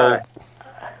video. her.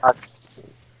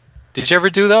 Did you ever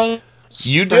do those?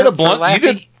 You did a blunt.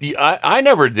 You did. I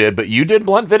never did, but you did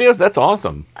blunt videos. That's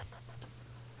awesome.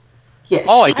 Yes.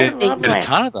 Oh, I did love a that.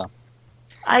 ton of them.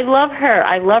 I love her.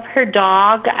 I love her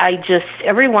dog. I just,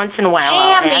 every once in a while,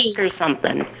 I'll ask her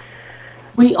something.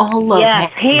 We all love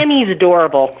Yes, Hammy's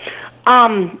adorable.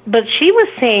 But she was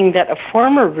saying that a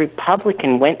former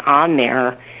Republican went on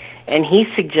there, and he's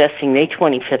suggesting they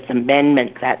 25th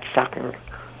Amendment that sucker.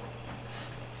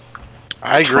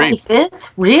 I agree.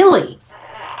 25th? Really?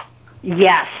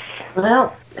 Yes.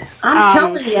 Well, I'm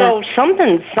telling you. So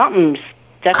something's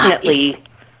definitely...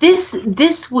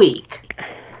 This week,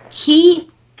 he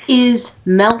is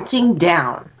melting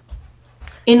down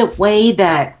in a way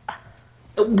that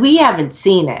we haven't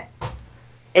seen it.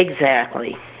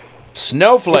 Exactly.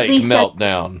 Snowflake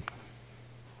meltdown.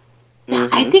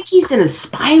 I think he's in a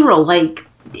spiral. Like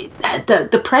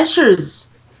the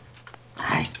pressure's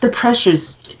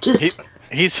just.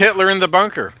 He's Hitler in the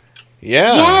bunker.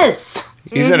 Yeah. Yes.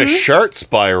 He's in a shart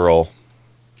spiral.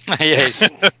 Yeah, he's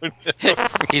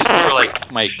more like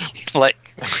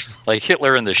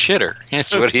Hitler in the shitter.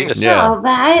 That's what he is. No,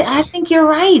 but I think you're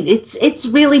right. It's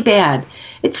really bad.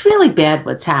 It's really bad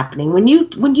what's happening when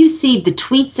you see the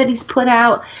tweets that he's put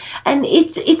out, and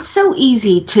it's so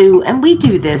easy to, and we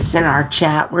do this in our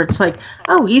chat where it's like,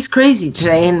 oh, he's crazy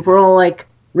today, and we're all like,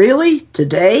 really,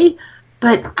 today?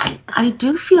 But I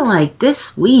do feel like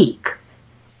this week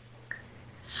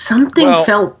something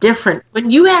felt different when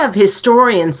you have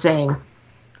historians saying,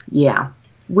 yeah,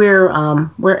 we're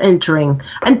entering,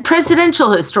 and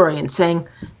presidential historians saying,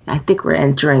 I think we're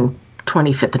entering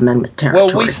 25th Amendment territory.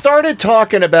 Well, we started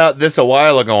talking about this a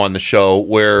while ago on the show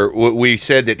where we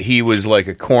said that he was like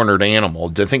a cornered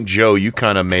animal. I think, Joe, you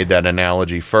kind of made that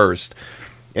analogy first.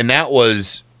 And that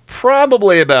was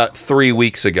probably about 3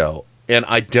 weeks ago. And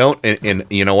and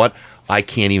you know what? I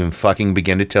can't even fucking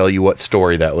begin to tell you what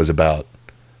story that was about.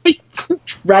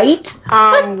 Right?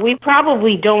 We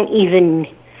probably don't even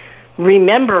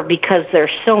remember because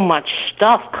there's so much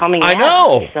stuff coming out.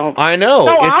 I know.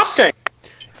 So often.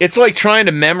 It's like trying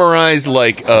to memorize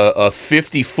like a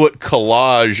 50-foot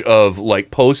collage of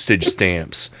like postage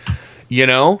stamps, you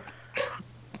know?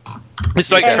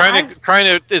 It's like trying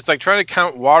to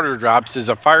count water drops as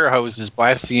a fire hose is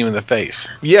blasting you in the face.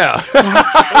 Yeah.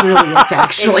 That's brilliant,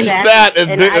 actually.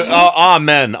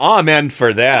 Amen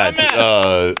for that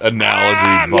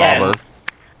analogy, Bobber.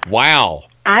 Wow.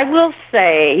 I will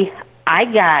say I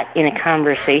got in a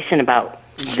conversation about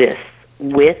this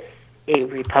with a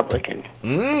Republican.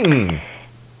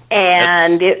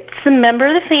 And it's a member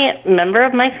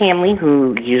of my family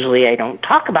who usually I don't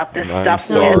talk about this stuff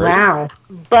with. Wow.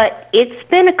 But it's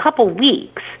been a couple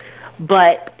weeks.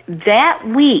 But that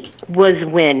week was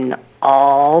when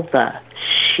all the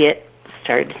shit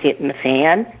started hitting the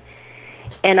fan.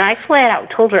 And I flat out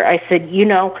told her, I said,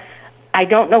 I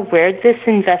don't know where this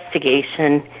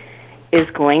investigation is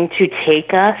going to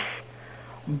take us,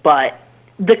 but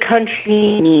the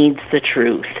country needs the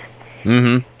truth.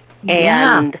 Mm-hmm.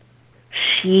 And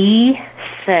she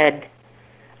said,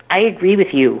 I agree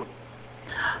with you.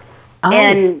 Oh.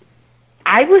 And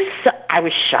I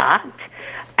was shocked.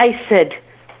 I said,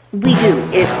 we do.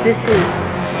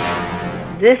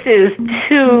 This is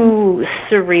too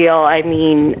surreal. I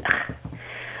mean,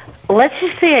 let's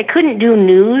just say I couldn't do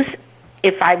news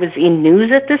if I was in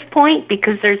news at this point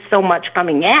because there's so much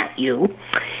coming at you.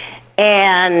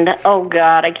 And, oh,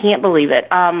 God, I can't believe it.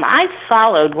 I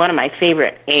followed one of my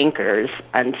favorite anchors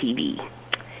on TV,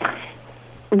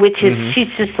 which is, she's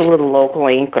just a little local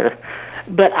anchor.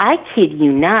 But I kid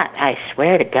you not, I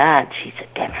swear to God, she's a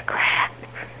Democrat.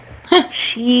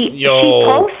 She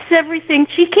posts everything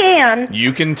she can.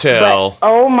 You can tell. But,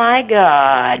 oh, my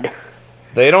God.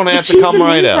 They don't have if to come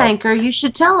right she's a news out. anchor, you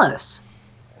should tell us.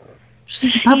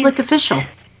 She's a public official.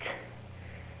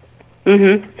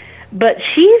 Mm-hmm. But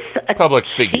she's a public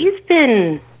figure. She's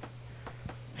been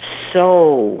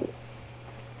so.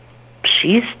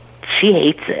 She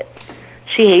hates it.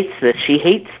 She hates this. She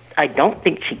hates. I don't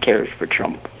think she cares for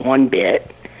Trump one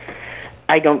bit.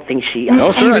 I don't think she.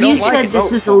 No, sir. And you said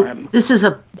this is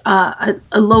a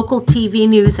local TV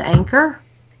news anchor.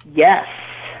 Yes.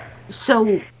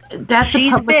 So that's a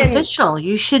public official.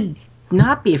 You should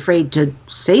not be afraid to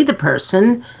say the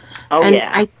person. Oh, and yeah.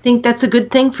 I think that's a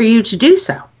good thing for you to do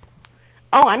so.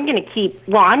 Oh, I'm going to keep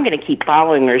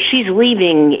following her. She's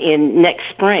leaving in next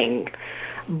spring.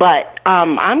 But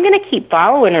I'm going to keep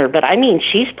following her. But, I mean,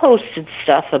 she's posted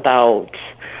stuff about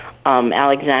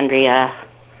Alexandria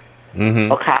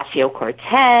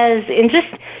Ocasio-Cortez and just,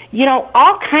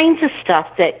 all kinds of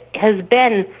stuff that has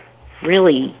been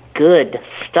really good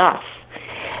stuff.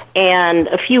 And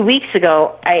a few weeks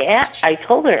ago, I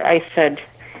told her, I said,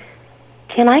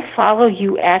 can I follow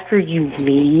you after you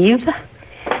leave?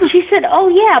 She said, oh,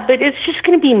 yeah, but it's just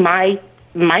going to be my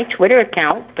Twitter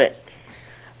account. But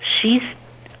she's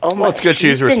oh my. Well, it's good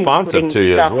she's been responsive putting to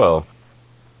you stuff- as well.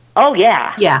 Oh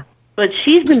yeah. Yeah. But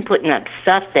she's been putting up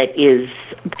stuff that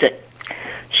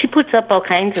she puts up all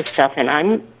kinds of stuff, and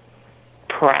I'm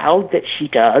proud that she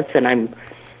does, and I'm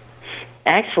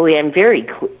very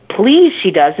pleased she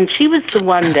does. And she was the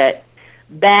one that,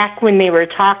 back when they were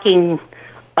talking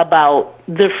about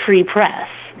the free press,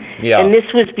 and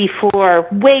this was before,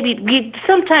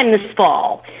 sometime this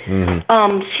fall,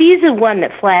 she's the one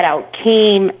that flat out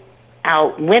came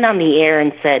out, went on the air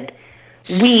and said,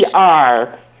 we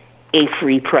are a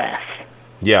free press.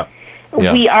 Yeah.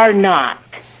 We are not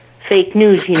fake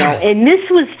news, and this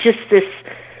was just this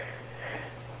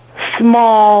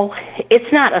small,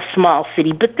 it's not a small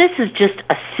city, but this is just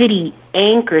a city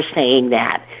anchor saying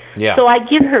that. Yeah. So I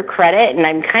give her credit, and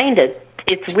I'm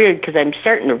it's weird because I'm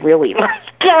starting to really let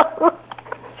go.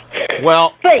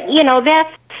 Well. But,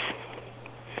 that's,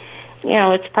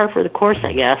 it's par for the course,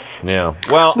 I guess. Yeah.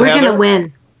 Well, we're Heather, going to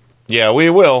win. Yeah, we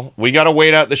will. We got to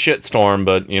wait out the shitstorm,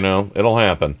 but, it'll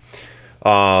happen.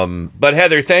 But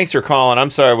Heather, thanks for calling. I'm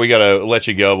sorry we got to let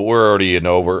you go, but we're already in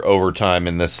overtime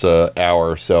in this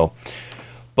hour. So,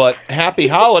 but happy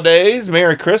holidays,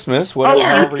 Merry Christmas,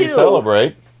 whatever you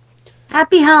celebrate.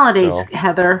 Happy holidays,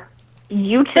 Heather.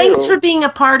 You too. Thanks for being a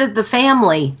part of the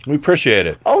family. We appreciate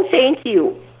it. Oh, thank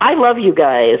you. I love you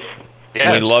guys.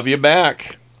 Yes. We love you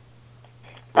back.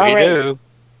 All right. do.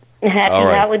 Happy All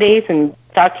right. holidays, and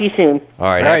talk to you soon. All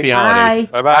right, happy holidays.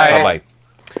 Bye-bye. Bye-bye.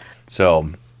 So,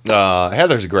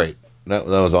 Heather's great. That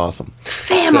was awesome.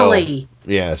 Family.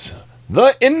 So, yes.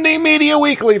 The Indie Media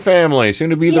Weekly family.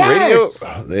 Soon to be the radio.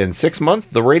 In 6 months,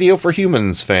 the Radio for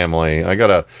Humans family.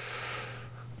 I'm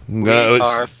We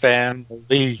are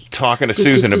family. Talking to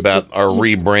Susan about our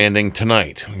rebranding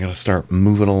tonight. We got to start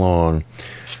moving along.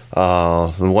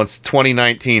 Once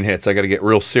 2019 hits, I got to get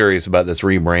real serious about this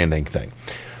rebranding thing.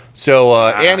 So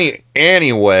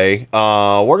anyway,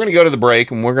 we're going to go to the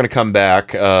break, and we're going to come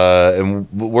back,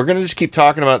 and we're going to just keep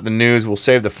talking about the news. We'll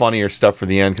save the funnier stuff for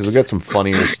the end because we've got some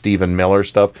funnier Stephen Miller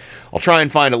stuff. I'll try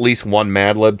and find at least one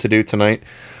Mad Lib to do tonight.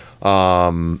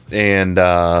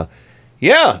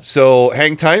 Yeah, so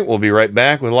hang tight. We'll be right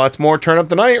back with lots more Turn Up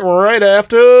the Night right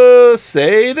after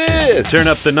Say This. Turn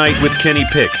Up the Night with Kenny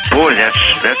Pick. Boy, that's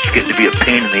getting to be a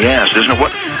pain in the ass, isn't it?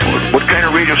 What kind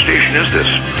of radio station is this?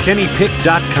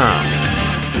 KennyPick.com.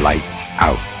 Light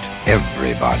out,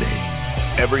 everybody.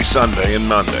 Every Sunday and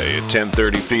Monday at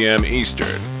 10:30 p.m.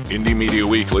 Eastern, Indie Media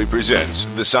Weekly presents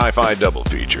the Sci-Fi Double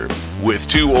Feature with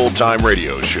two old-time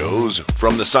radio shows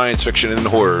from the science fiction and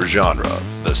horror genre.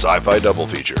 The Sci-Fi Double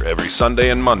Feature every Sunday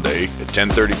and Monday at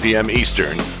 10:30 p.m.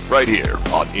 Eastern, right here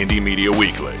on Indie Media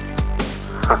Weekly.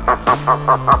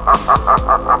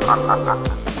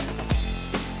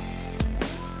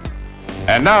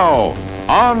 And now,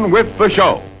 on with the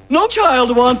show. No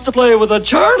child wants to play with a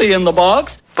Charlie in the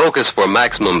box. Focus for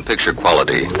maximum picture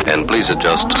quality, and please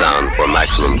adjust sound for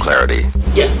maximum clarity.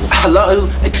 Yeah, hello,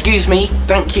 excuse me,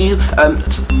 thank you.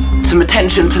 Some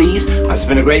attention, please. I've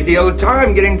spent a great deal of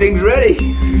time getting things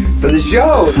ready for the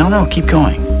show. No, keep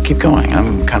going. Keep going.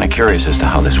 I'm kind of curious as to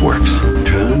how this works.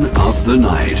 Turn Up the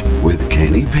Night with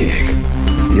Kenny Pick.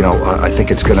 You know, I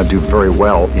think it's going to do very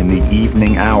well in the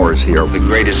evening hours here. The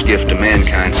greatest gift to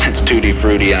mankind since Tutti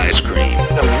Frutti ice cream.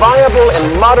 A viable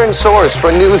and modern source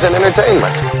for news and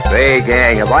entertainment. Hey,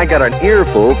 gang, have I got an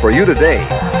earful for you today?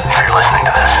 If you're listening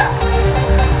to this,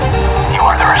 you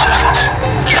are the resistance.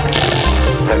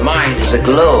 My mind is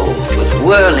aglow with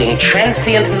whirling,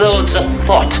 transient loads of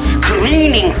thought,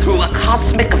 careening through a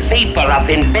cosmic vapor of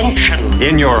invention.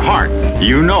 In your heart,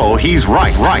 you know he's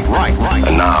right.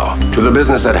 And now, to the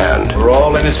business at hand. We're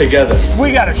all in this together.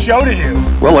 We got a show to do.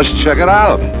 Well, let's check it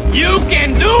out. You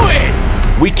can do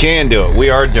it! We can do it. We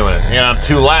are doing it. Yeah, I'm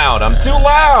too loud.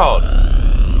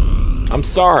 I'm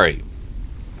sorry.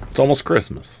 It's almost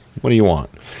Christmas. What do you want?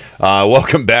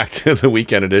 Welcome back to the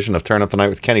weekend edition of Turn Up the Night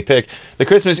with Kenny Pick, the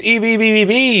Christmas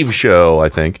Eve show, I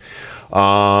think.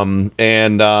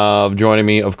 And joining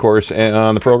me, of course,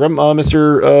 on the program,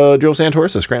 Mr. Joe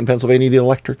Santoris of Scranton, Pennsylvania, the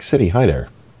Electric City. Hi there.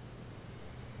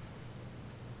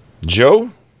 Joe?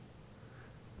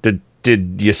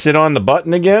 Did you sit on the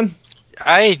button again?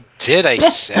 I did. I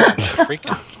sat on the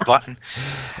freaking button.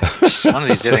 One of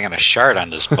these days I'm gonna shart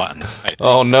on this button.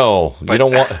 Oh no! You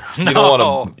don't want a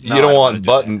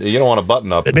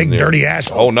button up. The big dirty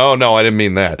asshole. Oh no! I didn't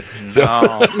mean that.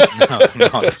 No.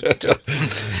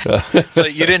 So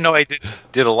you didn't know I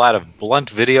did a lot of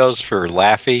blunt videos for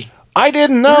Laffy? I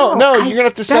didn't know. No, you're gonna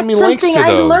have to send me links to those.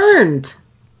 That's something I learned.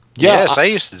 Yeah, yes, I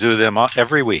used to do them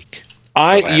every week.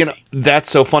 That's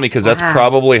so funny because that's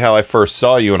probably how I first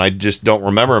saw you, and I just don't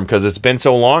remember him because it's been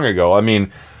so long ago. I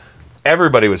mean,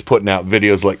 everybody was putting out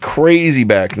videos like crazy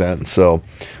back then. So,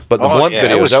 but the blunt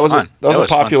videos, that was a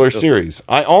popular series.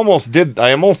 I almost did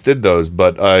those,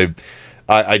 but I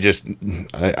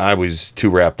was too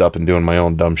wrapped up in doing my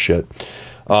own dumb shit.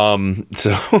 And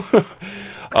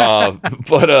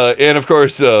of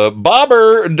course,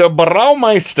 Bobber de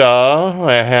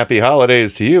Braumeister, happy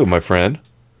holidays to you, my friend.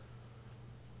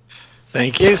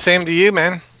 Thank you. Same to you,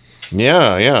 man.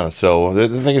 Yeah. So I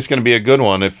think it's going to be a good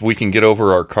one if we can get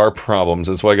over our car problems.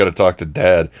 That's why I got to talk to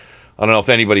Dad. I don't know if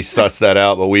anybody sussed that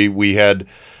out, but we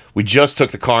just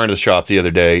took the car into the shop the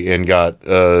other day and got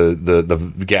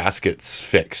the gaskets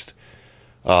fixed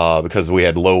because we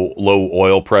had low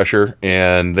oil pressure,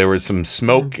 and there was some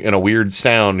smoke and a weird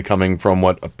sound coming from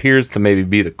what appears to maybe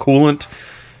be the coolant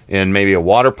and maybe a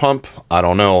water pump. I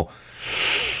don't know.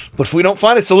 But if we don't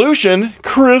find a solution,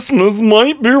 Christmas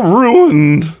might be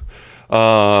ruined.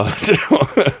 So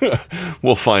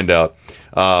we'll find out.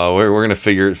 We're gonna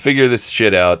figure this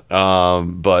shit out.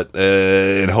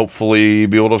 And hopefully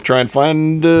be able to try and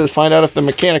find out if the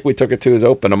mechanic we took it to is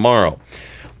open tomorrow.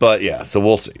 But yeah, so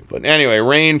we'll see. But anyway,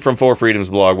 Rain from Four Freedoms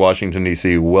blog, Washington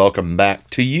D.C. Welcome back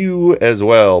to you as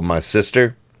well, my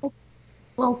sister.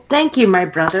 Well, thank you, my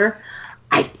brother.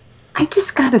 I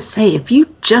just gotta say, if you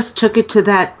just took it to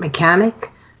that mechanic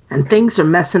and things are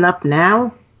messing up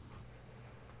now,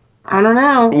 I don't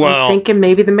know. Well, I'm thinking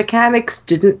maybe the mechanics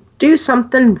didn't do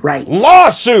something right.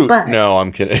 Lawsuit! No,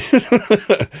 I'm kidding.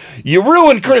 You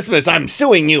ruined Christmas. I'm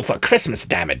suing you for Christmas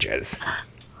damages.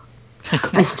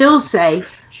 I still say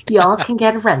y'all can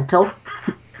get a rental.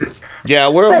 Yeah,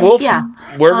 we're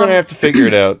gonna have to figure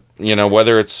it out. You know,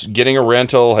 whether it's getting a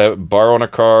rental, borrowing a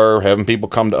car, having people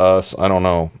come to us. I don't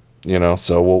know. You know,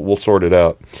 so we'll sort it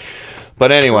out.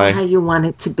 But anyway, how you want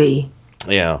it to be.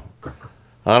 Yeah,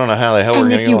 I don't know how the hell we're And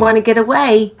gonna if you go. want to get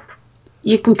away,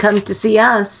 you can come to see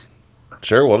us.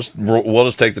 Sure, we'll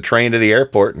just take the train to the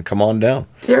airport and come on down.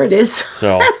 There it is.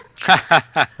 So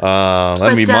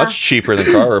that'd be much cheaper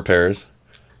than car repairs.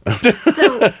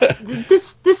 So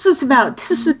this was about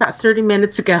 30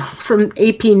 minutes ago from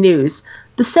AP News.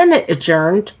 The Senate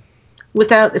adjourned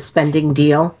without a spending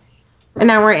deal an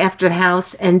hour after the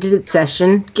House ended its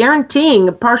session, guaranteeing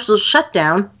a partial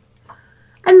shutdown,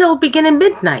 and it'll begin at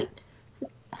midnight.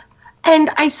 And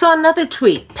I saw another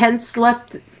tweet. Pence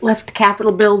left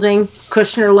Capitol building.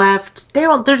 Kushner left.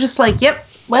 They're just like, yep.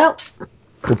 Well,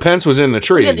 Pence was in the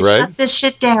tree, we're gonna right? shut this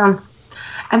shit down.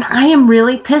 And I am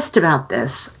really pissed about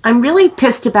this. I'm really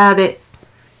pissed about it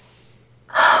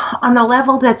on a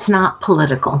level that's not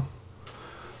political.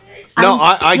 No,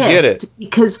 I get it.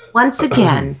 Because once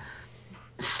again,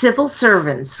 civil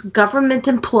servants, government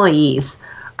employees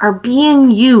are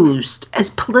being used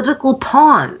as political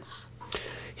pawns.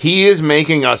 He is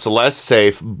making us less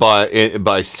safe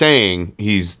by saying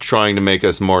he's trying to make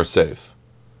us more safe.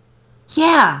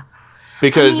 Yeah.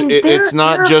 Because it's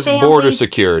not just border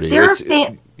security. Go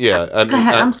ahead,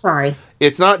 I'm sorry.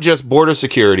 It's not just border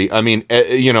security. I mean,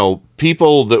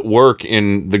 people that work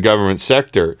in the government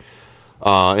sector,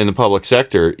 in the public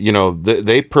sector,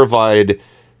 they provide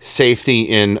safety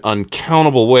in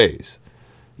uncountable ways.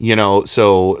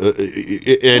 So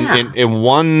in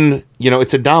one,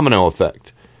 it's a domino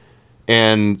effect.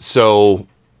 And so,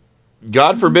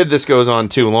 God forbid this goes on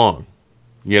too long.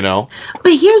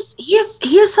 But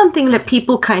here's something that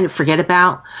people kind of forget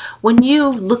about. When you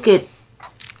look at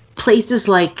places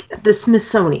like the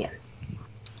Smithsonian,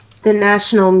 the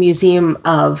National Museum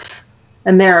of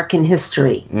American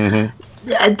History,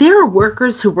 there are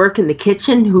workers who work in the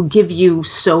kitchen who give you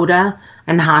soda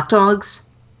and hot dogs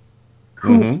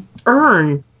who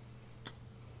earn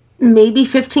maybe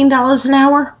 $15 an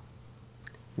hour.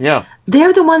 Yeah.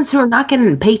 They're the ones who are not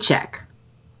getting a paycheck.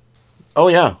 Oh,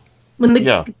 yeah. When we're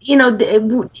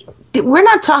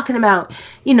not talking about,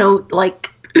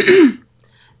 like,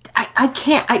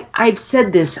 I've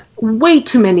said this way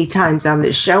too many times on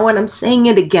this show, and I'm saying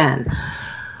it again.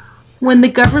 When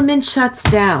the government shuts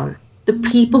down, the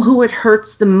people who it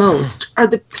hurts the most are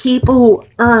the people who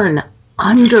earn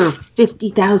under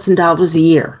 $50,000 a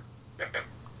year.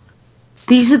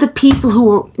 These are the people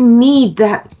who need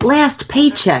that last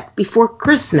paycheck before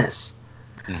Christmas.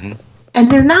 And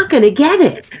they're not going to get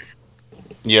it.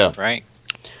 Yeah. Right.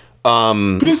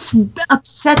 This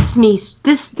upsets me.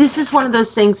 This is one of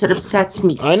those things that upsets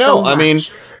me. I know. So much. I mean,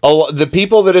 the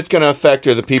people that it's going to affect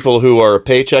are the people who are a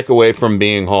paycheck away from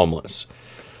being homeless.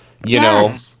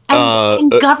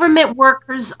 And government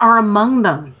workers are among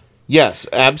them. Yes,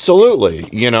 absolutely.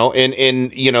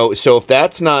 So if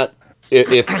that's not,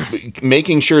 if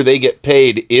making sure they get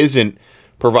paid isn't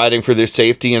providing for their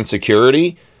safety and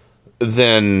security,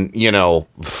 then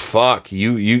fuck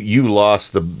you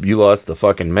lost the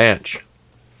fucking match.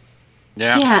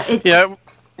 Yeah. Yeah.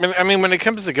 I mean, when it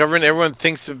comes to government, everyone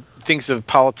thinks of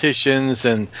politicians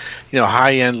and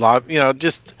high end law.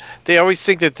 Just they always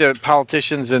think that the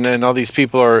politicians and all these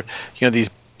people are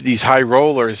these high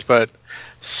rollers, but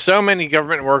so many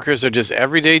government workers are just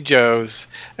everyday Joes.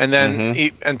 And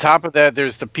then on top of that,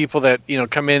 there's the people that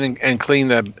come in and clean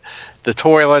the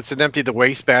toilets and empty the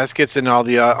waste baskets in all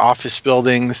the office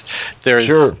buildings. There's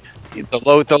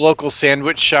the local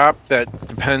sandwich shop that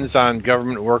depends on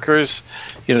government workers,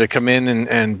 to come in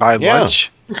and buy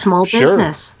lunch. Small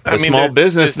business. The small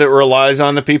business that relies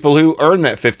on the people who earn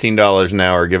that $15 an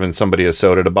hour, giving somebody a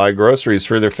soda to buy groceries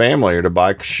for their family or to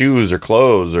buy shoes or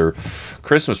clothes or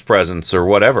Christmas presents or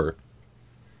whatever.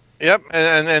 Yep,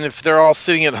 and if they're all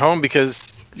sitting at home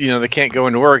because they can't go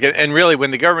into work, and really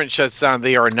when the government shuts down,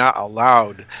 they are not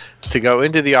allowed to go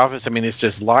into the office. I mean, it's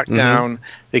just locked down.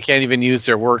 They can't even use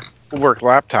their work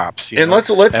laptops. And let's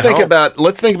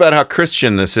think about how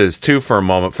Christian this is too for a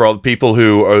moment. For all the people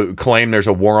who claim there's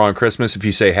a war on Christmas, if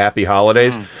you say Happy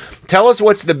Holidays, tell us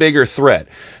what's the bigger threat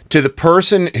to the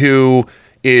person who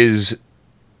is,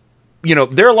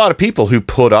 there are a lot of people who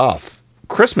put off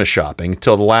Christmas shopping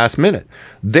till the last minute.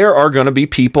 There are going to be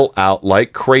people out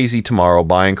like crazy tomorrow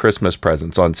buying Christmas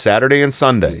presents on Saturday and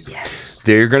Sunday. Yes,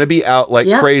 they're going to be out like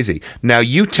crazy. Now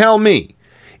you tell me.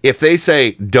 If they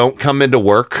say don't come into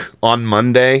work on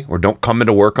Monday or don't come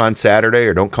into work on Saturday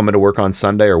or don't come into work on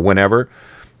Sunday or whenever,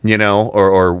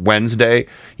 or Wednesday,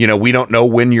 we don't know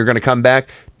when you're going to come back.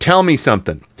 Tell me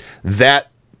something. That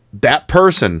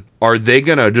person, are they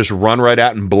going to just run right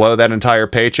out and blow that entire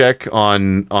paycheck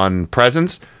on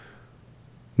presents?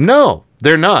 No,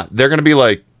 they're not. They're going to be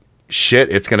like,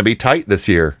 shit, it's going to be tight this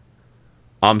year.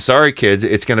 I'm sorry, kids.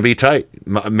 It's going to be tight.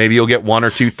 Maybe you'll get one or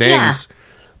two things. Yeah.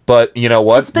 But you know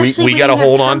what? We got to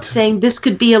hold on. Saying this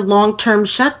could be a long-term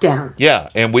shutdown. Yeah,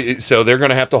 and so they're going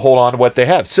to have to hold on to what they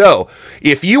have. So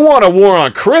if you want a war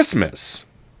on Christmas,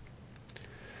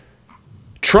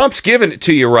 Trump's giving it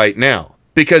to you right now,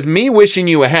 because me wishing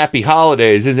you a happy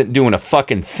holidays isn't doing a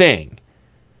fucking thing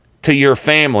to your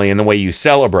family and the way you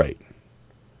celebrate.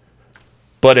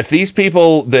 But if these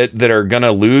people that are going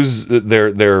to lose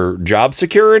their job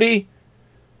security,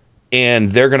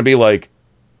 and they're going to be like,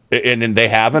 and they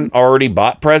haven't already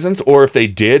bought presents, or if they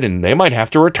did, and they might have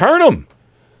to return them.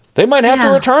 They might have to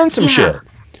return some shit.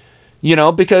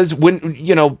 Because when,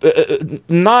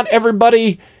 not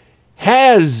everybody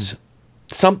has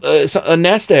a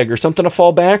nest egg or something to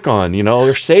fall back on,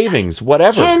 or savings,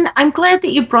 whatever. Ken, I'm glad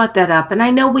that you brought that up, and I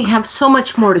know we have so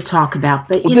much more to talk about,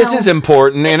 but this is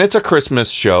important, and it's a Christmas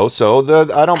show, so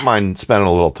I don't mind spending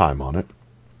a little time on it.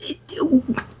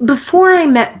 Before I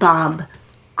met Bob,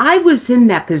 I was in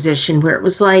that position where it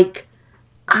was like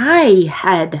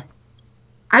I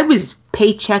was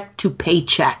paycheck to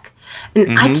paycheck.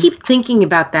 And I keep thinking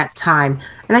about that time.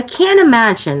 And I can't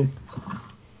imagine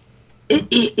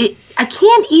I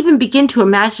can't even begin to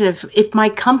imagine if my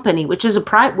company, which is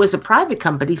was a private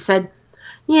company, said,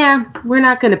 yeah, we're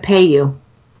not going to pay you.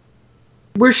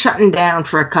 We're shutting down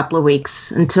for a couple of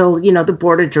weeks until, the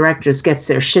board of directors gets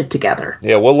their shit together.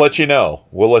 Yeah, we'll let you know.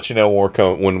 We'll let you know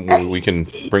when we can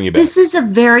bring you back. This is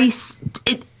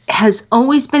it has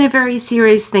always been a very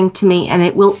serious thing to me, and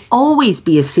it will always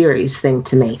be a serious thing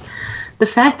to me. The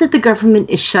fact that the government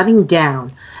is shutting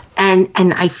down, and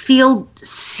I feel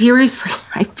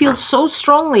so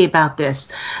strongly about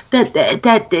this, that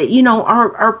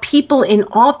our people in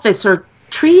office are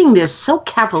treating this so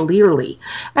cavalierly.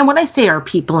 And when I say our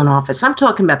people in office, I'm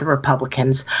talking about the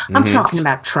Republicans. I'm talking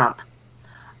about Trump.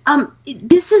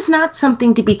 This is not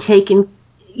something to be taken,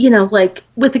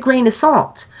 with a grain of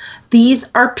salt. These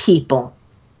are people.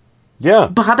 Yeah.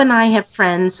 Bob and I have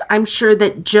friends. I'm sure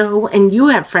that Joe and you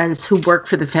have friends who work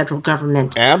for the federal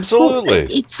government. Absolutely.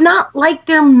 It's not like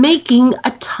they're making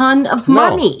a ton of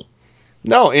money.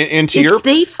 No, if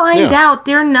they find out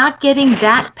they're not getting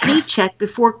that paycheck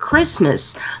before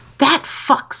Christmas, that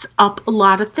fucks up a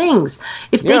lot of things.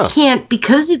 If they can't,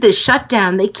 because of the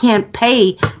shutdown, they can't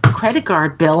pay a credit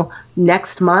card bill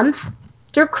next month,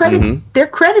 their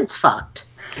credit's fucked.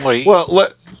 Well,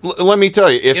 let me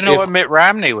tell you. What Mitt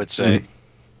Romney would say?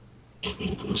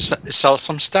 Sell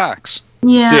some stocks.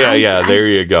 Yeah. There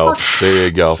you go.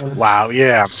 Wow.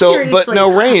 Yeah. So, seriously, but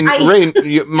no, Rain.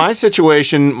 My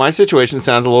situation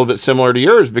sounds a little bit similar to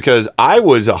yours, because I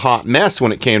was a hot mess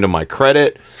when it came to my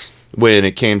credit, when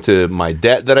it came to my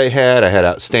debt that I had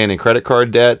outstanding credit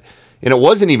card debt, and it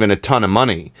wasn't even a ton of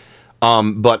money.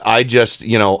 But I just,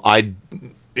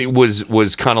 it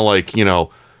was kind of like,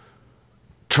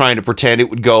 trying to pretend it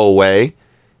would go away.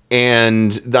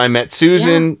 And I met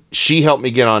Susan. Yeah. She helped me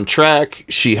get on track.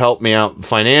 She helped me out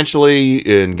financially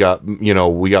and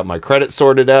we got my credit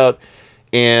sorted out.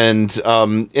 And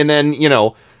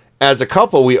then, as a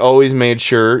couple, we always made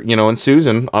sure, and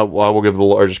Susan, I will give the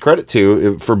largest credit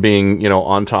to for being,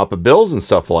 on top of bills and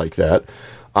stuff like that.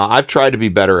 I've tried to be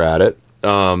better at it,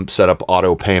 set up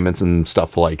auto payments and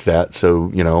stuff like that.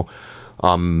 So,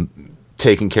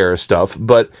 taking care of stuff.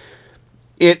 But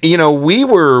we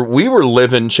were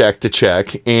living check to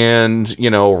check and,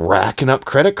 racking up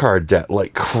credit card debt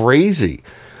like crazy.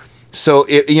 So,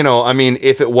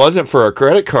 if it wasn't for our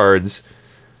credit cards,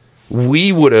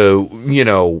 we would have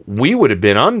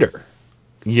been under,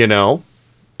 we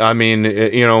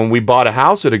bought a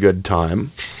house at a good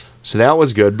time. So that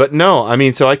was good. But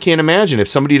no, so I can't imagine if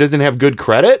somebody doesn't have good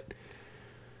credit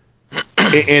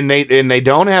and they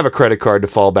don't have a credit card to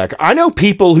fall back. I know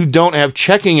people who don't have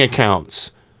checking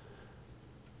accounts.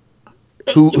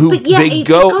 They go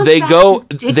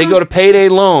to payday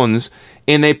loans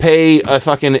and they pay a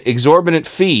fucking exorbitant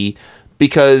fee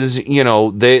because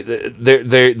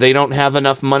they don't have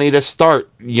enough money to start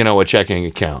a checking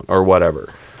account or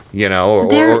whatever, or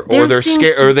they're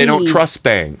scared or they don't trust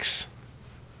banks.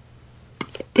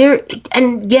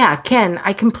 Ken,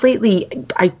 I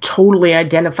totally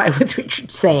identify with what you're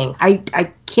saying.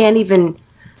 I can't even.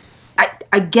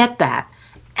 I get that.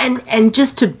 And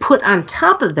just to put on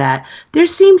top of that, there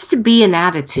seems to be an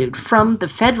attitude from the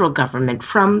federal government,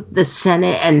 from the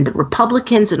Senate and the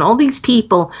Republicans and all these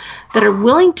people that are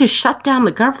willing to shut down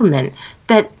the government,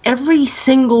 that every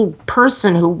single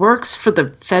person who works for the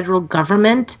federal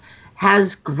government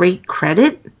has great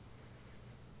credit.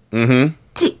 Mm-hmm.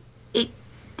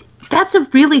 That's a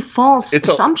really false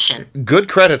assumption. Good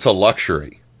credit's a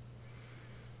luxury.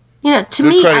 Yeah, to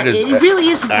me, it really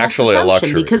is actually a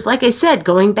luxury. Because, like I said,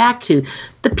 going back to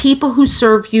the people who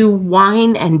serve you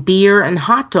wine and beer and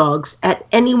hot dogs at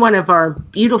any one of our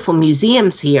beautiful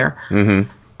museums here, mm-hmm.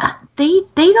 They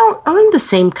don't earn the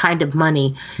same kind of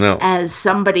money as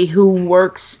somebody who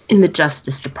works in the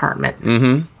Justice Department.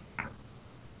 Mm-hmm.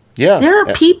 Yeah, there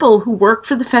are people who work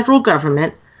for the federal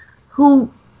government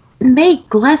who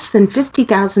make less than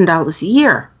 $50,000 a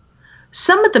year.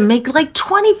 Some of them make like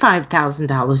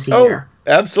 $25,000 a year.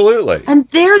 Oh, absolutely. And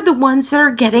they're the ones that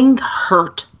are getting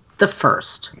hurt the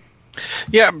first.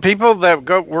 Yeah, people that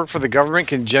go work for the government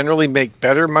can generally make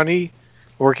better money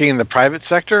working in the private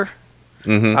sector.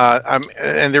 Mm-hmm.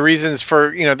 And the reasons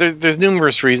for, there's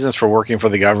numerous reasons for working for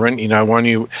the government. One,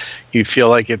 you feel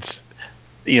like it's,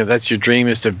 that's your dream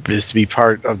is to be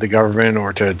part of the government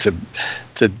or to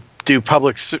do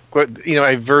public,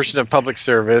 a version of public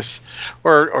service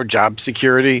or job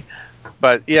security.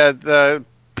 But the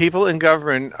people in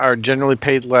government are generally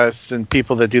paid less than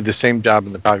people that do the same job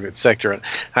in the private sector. And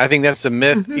I think that's a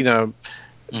myth. Mm-hmm.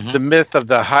 The myth of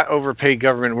the high overpaid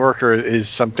government worker is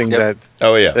something that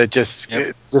it just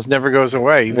never goes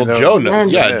away. Well, Joe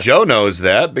knows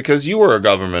that because you were a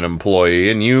government employee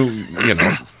and you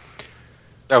know.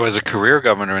 I was a career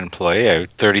government employee. I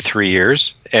 33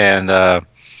 years, and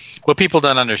what people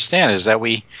don't understand is that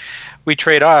we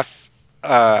trade off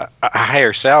a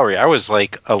higher salary. I was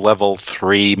like a level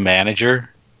 3 manager.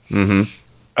 Mm-hmm.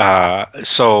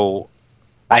 So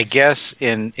I guess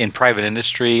in private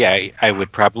industry, I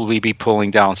would probably be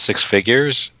pulling down 6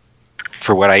 figures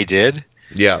for what I did.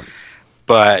 Yeah.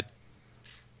 But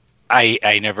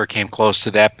I never came close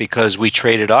to that because we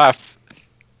traded off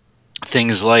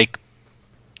things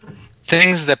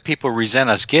that people resent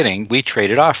us getting. We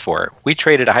traded off for it. We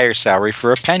traded a higher salary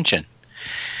for a pension.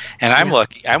 And I'm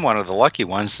lucky. I'm one of the lucky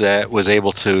ones that was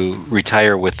able to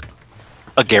retire with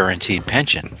a guaranteed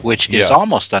pension, which is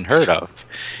almost unheard of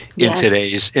in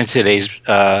today's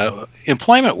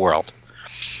employment world.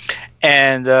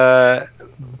 And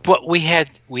but we had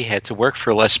to work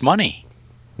for less money.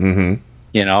 Mm-hmm.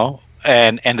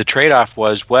 And the trade-off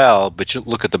was, but you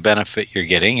look at the benefit you're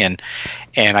getting, and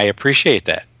I appreciate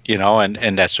that.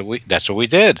 And that's what we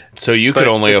did. So you could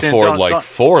only afford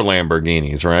 4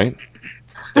 Lamborghinis, right?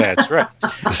 That's right.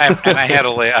 And I had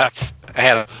to lay off. I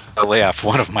had to lay off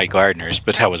one of my gardeners,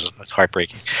 but that was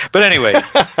heartbreaking. But anyway,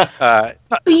 but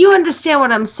you understand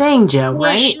what I'm saying, Joe,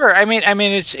 right? Sure. I mean,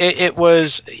 it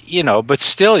was, but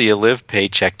still, you live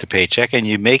paycheck to paycheck, and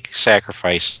you make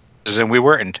sacrifices, and we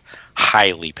weren't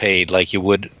highly paid like you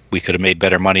would. We could have made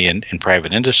better money in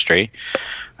private industry.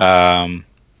 And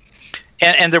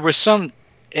there was some,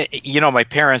 my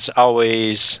parents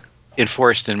always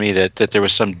enforced in me that there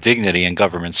was some dignity in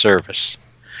government service.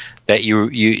 That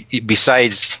you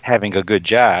besides having a good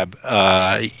job,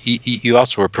 you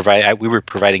also were we were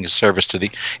providing a service to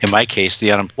in my case,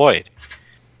 the unemployed.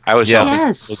 I was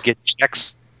helping people get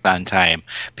checks on time,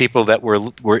 people that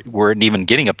weren't even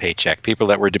getting a paycheck, people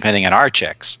that were depending on our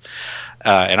checks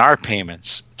and our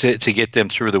payments to get them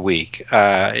through the week.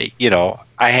 You know,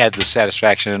 I had the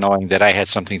satisfaction of knowing that I had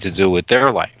something to do with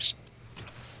their lives.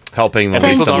 Helping the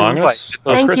least among us.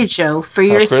 Thank you, Joe, for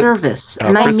your service.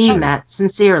 And I mean that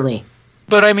sincerely.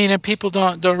 But I mean, and people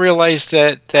don't realize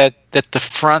that the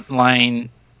frontline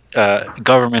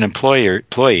government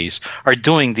employees are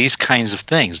doing these kinds of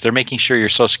things. They're making sure your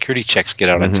Social Security checks get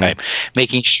out on time,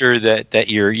 making sure that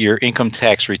your income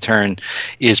tax return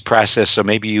is processed. So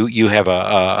maybe you have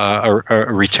a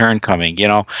return coming. You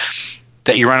know,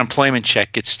 that your unemployment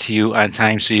check gets to you on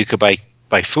time, so you could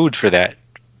buy food for that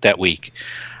week.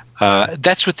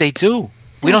 That's what they do.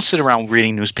 We don't sit around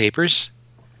reading newspapers.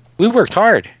 We worked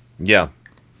hard. Yeah.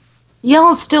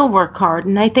 Y'all still work hard,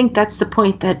 and I think that's the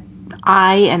point that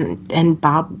I and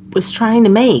Bob was trying to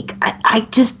make. I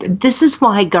just, this is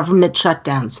why government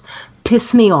shutdowns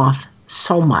piss me off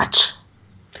so much.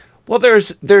 Well,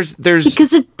 there's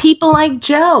because of people like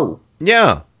Joe.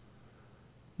 Yeah.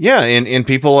 Yeah, and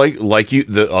people like you,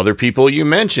 the other people you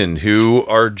mentioned, who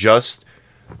are just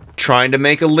trying to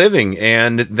make a living,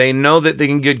 and they know that they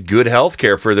can get good health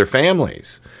care for their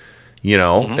families. You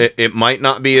know, it might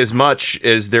not be as much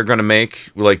as they're going to make,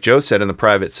 like Joe said, in the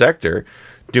private sector,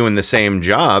 doing the same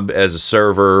job as a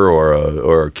server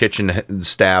or a kitchen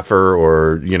staffer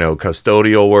or, you know,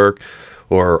 custodial work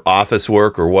or office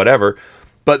work or whatever.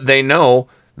 But they know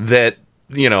that,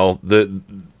 you know,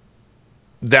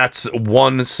 that's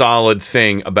one solid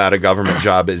thing about a government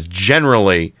job is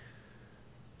generally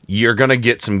you're going to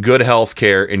get some good health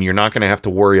care and you're not going to have to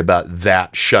worry about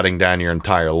that shutting down your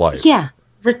entire life. Yeah.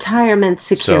 Retirement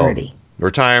security. So,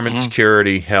 retirement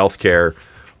security, health care,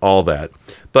 all that.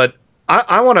 But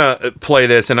I want to play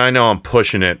this, and I know I'm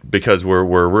pushing it because we're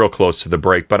real close to the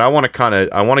break, but I want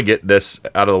to get this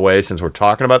out of the way since we're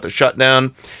talking about the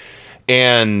shutdown.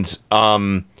 And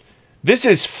this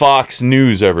is Fox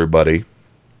News, everybody.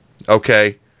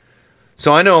 Okay?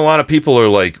 So I know a lot of people are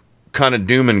like kind of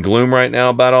doom and gloom right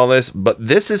now about all this, but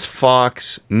this is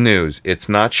Fox News. It's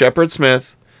not Shepard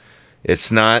Smith.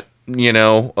 It's not, you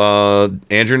know,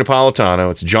 Andrew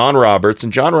Napolitano. It's John Roberts,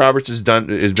 and John Roberts has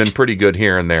been pretty good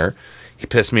here and there. He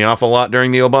pissed me off a lot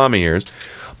during the Obama years,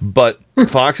 but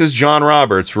Fox's John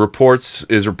Roberts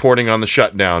is reporting on the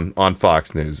shutdown on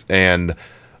Fox News, and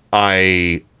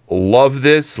I love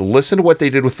this. Listen to what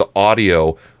they did with the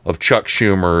audio of Chuck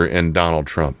Schumer and Donald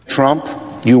Trump. Trump,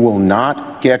 you will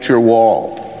not get your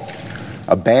wall.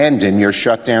 Abandon your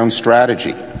shutdown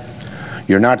strategy.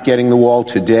 You're not getting the wall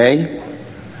today,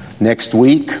 next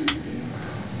week,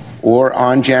 or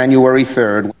on January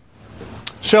 3rd.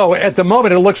 So at the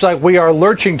moment, it looks like we are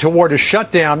lurching toward a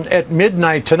shutdown at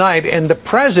midnight tonight, and the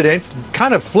president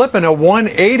kind of flipping a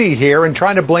 180 here and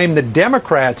trying to blame the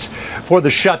Democrats for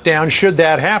the shutdown should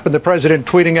that happen. The president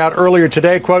tweeting out earlier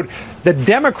today, quote, "The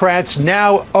Democrats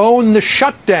now own the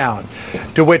shutdown,"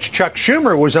 to which Chuck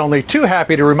Schumer was only too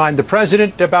happy to remind the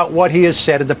president about what he has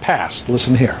said in the past.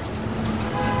 Listen here.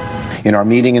 In our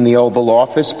meeting in the Oval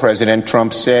Office, President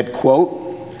Trump said, quote,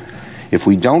 "If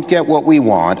we don't get what we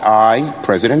want, I,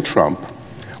 President Trump,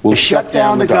 will shut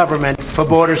down the government for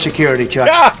border security,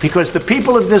 Chuck, because the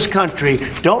people of this country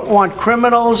don't want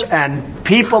criminals and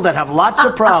people that have lots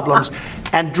of problems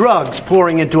and drugs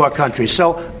pouring into our country.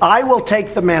 So I will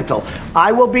take the mantle.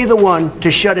 I will be the one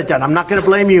to shut it down. I'm not going to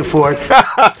blame you for it."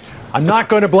 I'm not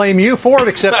going to blame you for it,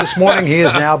 except this morning he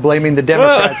is now blaming the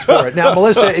Democrats for it. Now,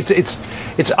 Melissa,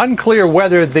 it's unclear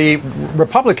whether the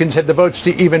Republicans had the votes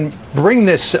to even bring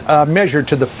this measure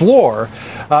to the floor,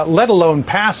 let alone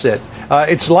pass it.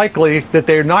 It's likely that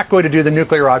they're not going to do the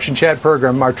nuclear option. Chad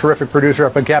Pergram, our terrific producer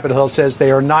up on Capitol Hill, says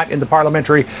they are not in the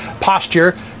parliamentary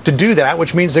posture to do that,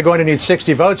 which means they're going to need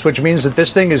 60 votes, which means that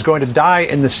this thing is going to die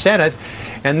in the Senate.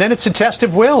 And then it's a test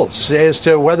of wills as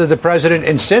to whether the president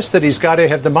insists that he's got to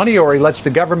have the money or he lets the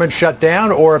government shut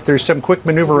down, or if there's some quick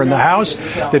maneuver in the House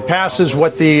that passes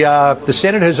what the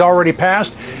Senate has already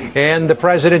passed. And the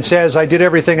president says, "I did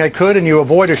everything I could," and you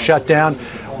avoid a shutdown.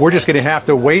 We're just going to have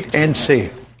to wait and see.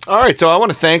 All right, so I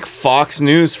want to thank Fox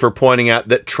News for pointing out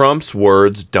that Trump's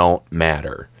words don't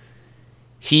matter.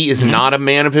 He is not a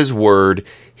man of his word.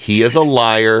 He is a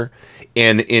liar.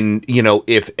 And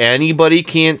if anybody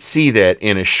can't see that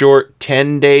in a short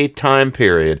 10-day time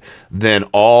period, then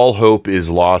all hope is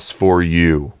lost for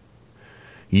you.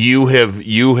 You have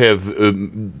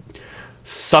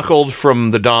suckled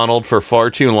from the Donald for far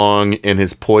too long, and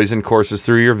his poison courses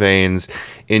through your veins,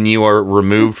 and you are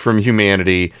removed from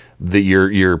humanity.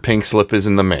 Your pink slip is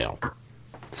in the mail.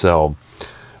 So,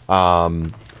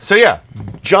 So yeah,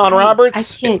 John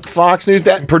Roberts, Fox News,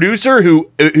 that producer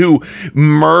who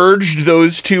merged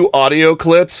those two audio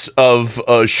clips of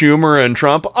Schumer and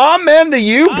Trump. Amen to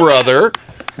you, brother.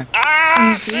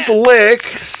 Slick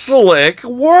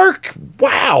work.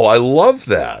 Wow, I love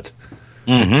that.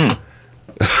 Mm-hmm.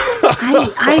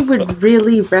 I would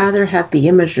really rather have the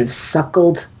image of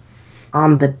suckled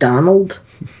on the Donald.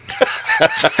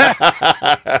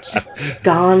 Just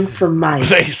gone from my...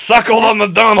 They suckled on the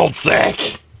Donald sack.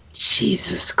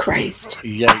 Jesus Christ.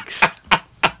 Yikes.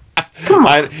 Come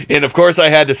on. And of course I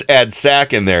had to add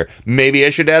sack in there. Maybe I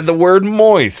should add the word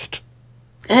moist.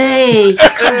 Hey.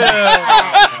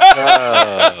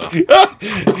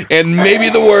 And maybe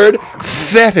the word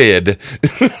fetid.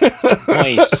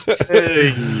 Moist.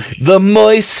 The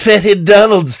moist, fetid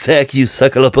Donald sack you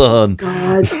suckle upon.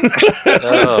 God.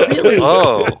 Really?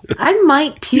 Oh. I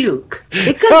might puke.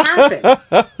 It could happen.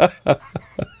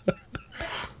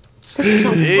 That's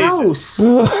so gross.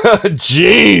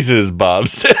 Jesus, Bob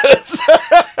says.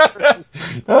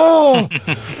 All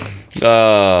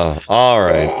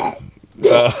right.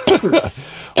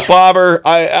 Bobber,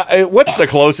 what's the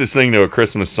closest thing to a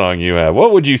Christmas song you have?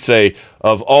 What would you say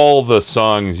of all the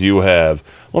songs you have?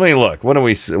 Let me look. What do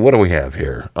we have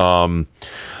here?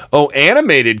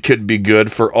 Animated could be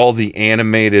good for all the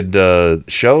animated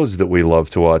shows that we love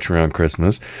to watch around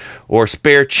Christmas. Or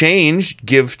Spare Change,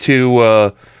 give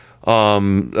to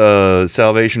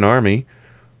Salvation Army.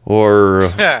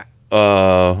 Or I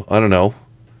don't know.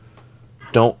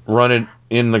 Don't run it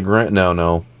in the ground.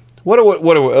 No. What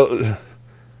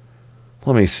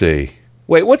let me see.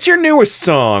 Wait, what's your newest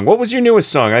song? What was your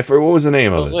newest song? What was the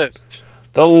name of it? List.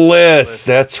 The List.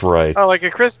 That's right. Oh, like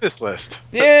a Christmas list.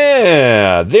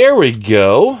 Yeah, there we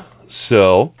go.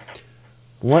 So,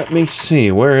 let me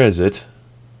see. Where is it?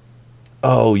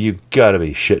 Oh, you gotta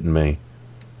be shitting me.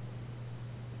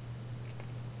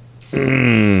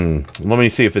 Let me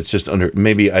see if it's just under.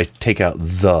 Maybe I take out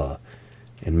the,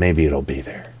 and maybe it'll be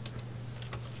there.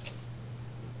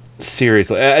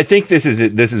 Seriously, I think this has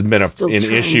been an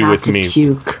issue with me.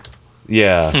 Puke.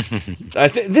 Yeah,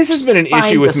 this has been an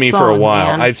issue with me for a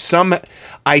while. Man.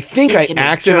 I think I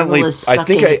accidentally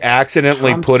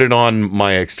put it on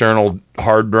my external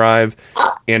hard drive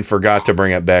and forgot to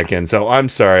bring it back in. So I'm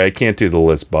sorry, I can't do the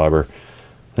list, Bobber.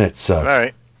 That sucks. All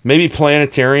right. Maybe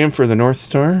Planetarium for the North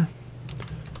Star.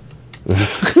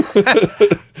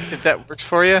 If that works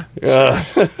for you.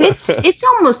 It's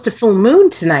almost a full moon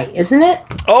tonight, isn't it?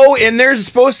 Oh, and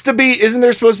isn't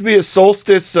there supposed to be a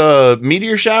solstice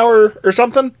meteor shower or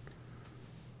something?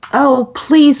 Oh,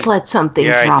 please let something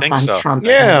drop on so. Trump's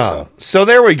Yeah. So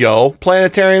there we go.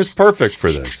 Planetarium's perfect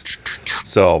for this.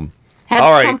 So Have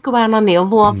all right. Trump go out on the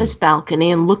Oval Office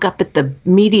balcony and look up at the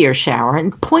meteor shower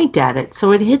and point at it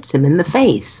so it hits him in the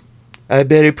face. I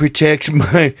better protect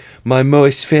my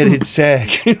moist fetid sack.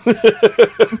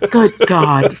 Good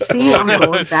God. See, I'm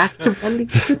going back to Monday.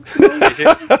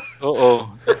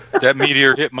 Uh-oh. That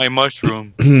meteor hit my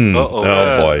mushroom.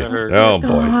 Oh boy. Oh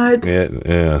boy.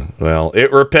 Yeah. Well,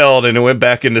 it repelled and it went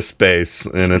back into space,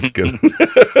 and it's good.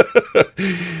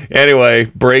 Anyway,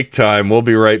 break time. We'll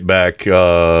be right back.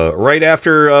 Right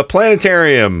after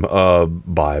Planetarium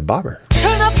by Bobber.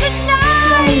 Turn up the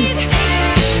night.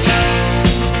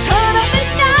 Turn up the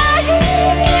night.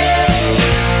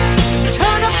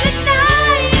 Turn up the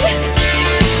night.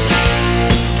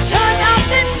 Turn up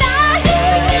the night.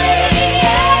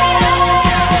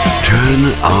 Yeah. Turn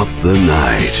up the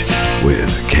night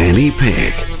with Kenny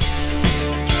Pick.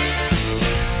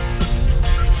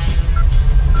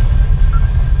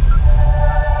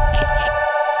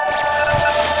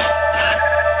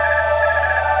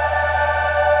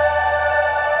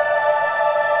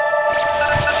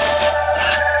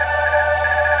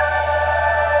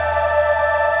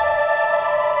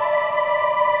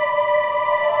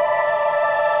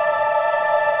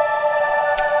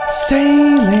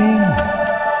 Sailing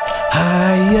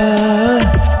higher,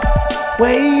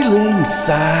 wailing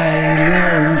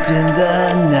silent in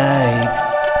the night,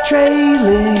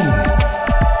 trailing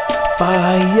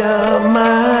fire,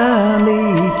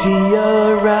 mommy, to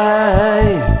your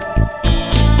right,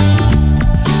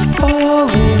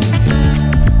 falling,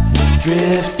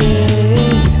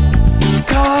 drifting,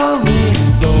 calling,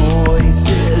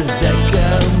 voices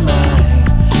echo mine,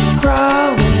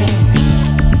 crawling,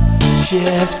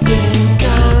 shifting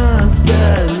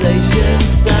constellation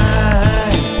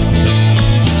sign,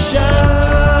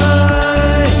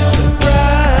 shine so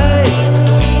bright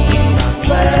in my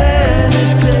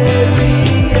planetary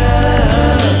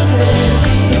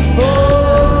the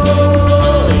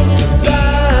points of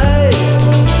light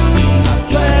in my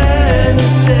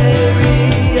planetary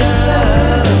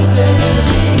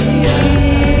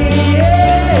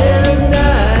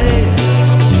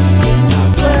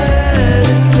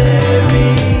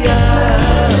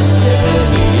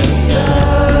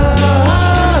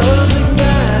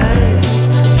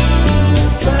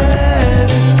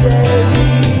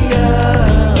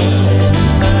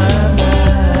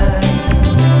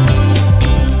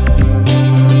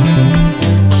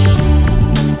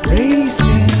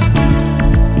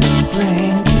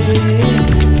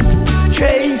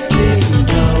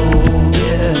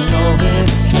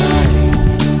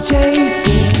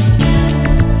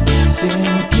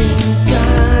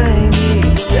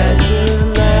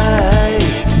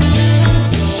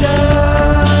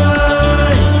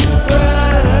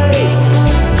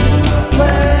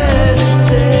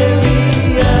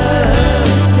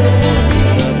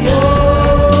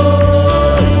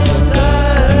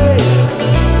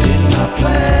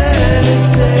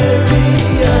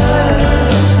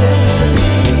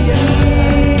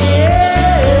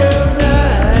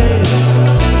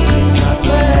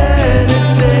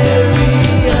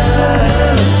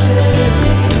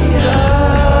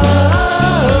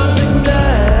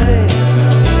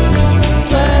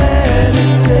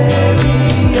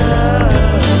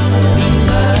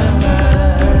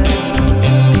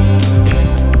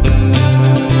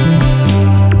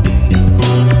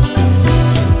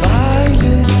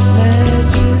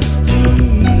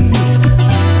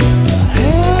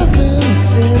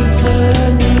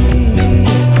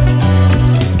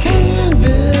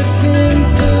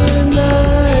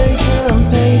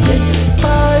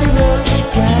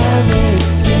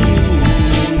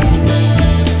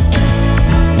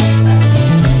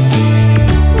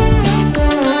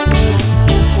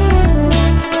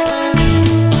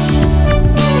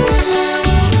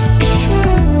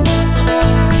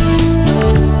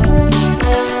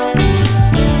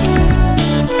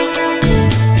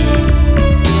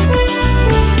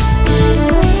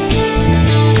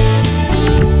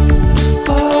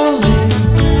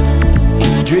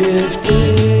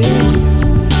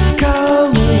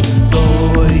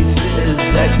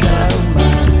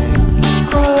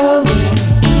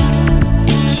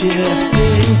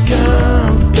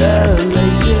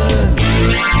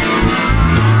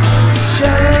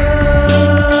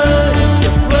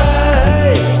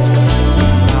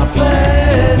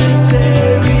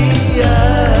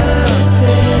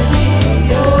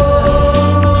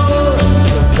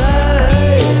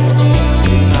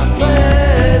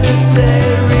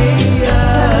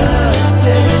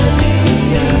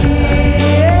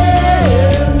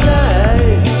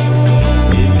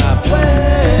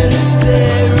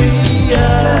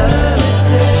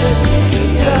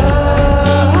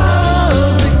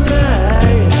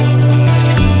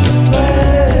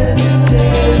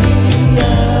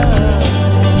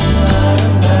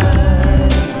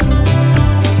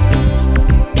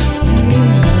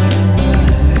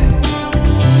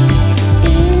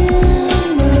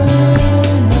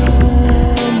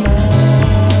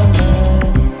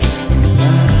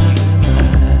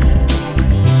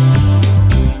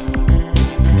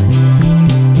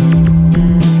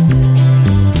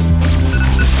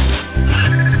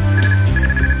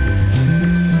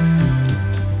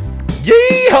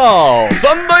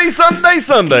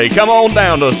Sunday. Come on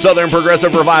down to Southern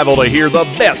Progressive Revival to hear the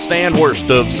best and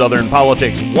worst of Southern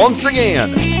politics once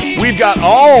again. We've got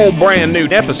all brand new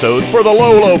episodes for the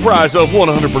low price of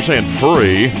 100%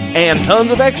 free and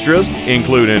tons of extras,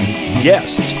 including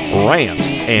guests, rants,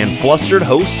 and flustered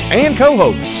hosts and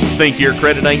co-hosts. Think your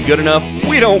credit ain't good enough?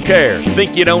 We don't care.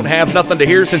 Think you don't have nothing to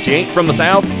hear since you ain't from the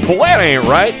South? Well, that ain't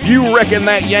right. You reckon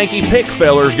that Yankee pick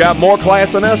feller's got more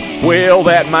class than us? Well,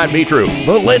 that might be true.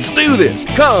 But let's do this.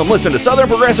 Come listen to Southern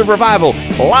Progressive Revival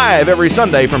live every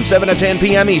Sunday from 7 to 10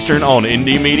 p.m. Eastern on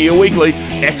Indie Media Weekly,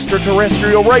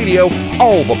 extraterrestrial radio,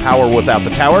 all the power without the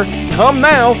tower. Come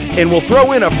now, and we'll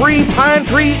throw in a free Pine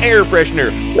Tree air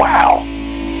freshener. Wow!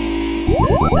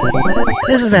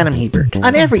 This is Adam Hebert.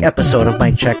 On every episode of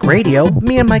Mic Check Radio,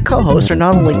 me and my co-hosts are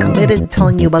not only committed to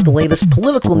telling you about the latest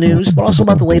political news, but also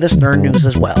about the latest nerd news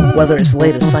as well. Whether it's the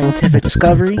latest scientific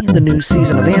discovery, the new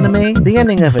season of anime, the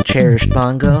ending of a cherished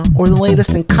manga, or the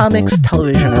latest in comics,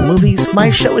 television, or movies, my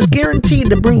show is guaranteed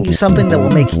to bring you something that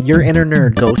will make your inner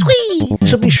nerd go twee!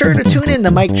 So be sure to tune in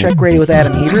to Mic Check Radio with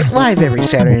Adam Hebert live every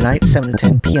Saturday night, 7 to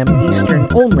 10 p.m. Eastern,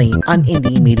 only on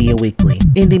Indie Media Weekly.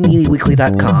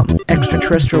 IndieMediaWeekly.com.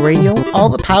 Extraterrestrial radio, all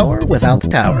the power without the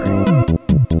tower.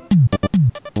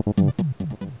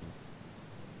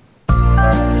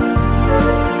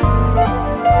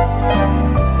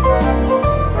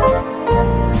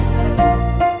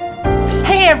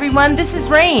 Hey everyone, this is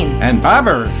Rain. And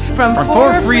Bobber from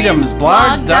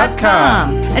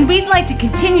ForFreedomsBlog.com. And we'd like to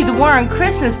continue the war on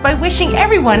Christmas by wishing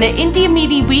everyone at Indie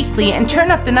Media Weekly and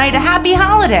Turn Up the Night a happy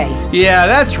holiday. Yeah,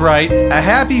 that's right. A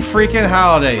happy freaking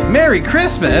holiday. Merry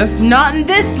Christmas. Not in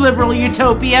this liberal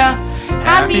utopia.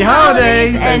 Happy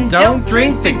holidays and don't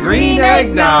drink the green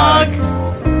eggnog.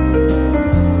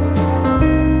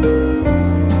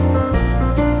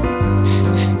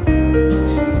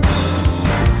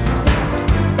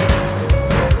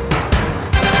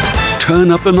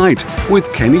 Turn Up the Night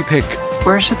with Kenny Pick.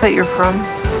 Where is it that you're from?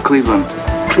 Cleveland.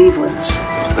 Cleveland's.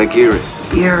 Lake Erie.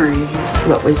 Erie.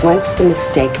 What was once the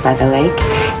mistake by the lake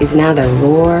is now the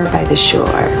roar by the shore.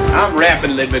 I'm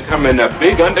rapidly becoming a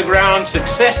big underground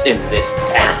success in this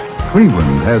town.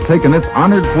 Cleveland has taken its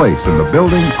honored place in the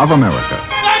building of America.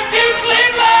 Thank you,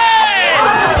 Cleveland!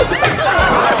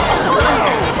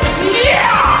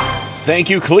 Yeah! Thank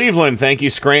you, Cleveland. Thank you,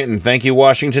 Scranton. Thank you,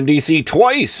 Washington, D.C.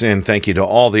 twice. And thank you to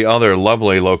all the other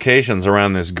lovely locations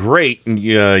around this great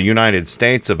United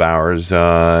States of ours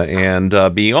and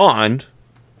beyond.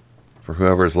 For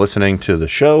whoever's listening to the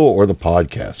show or the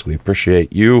podcast, we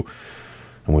appreciate you.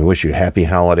 And we wish you a happy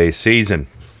holiday season.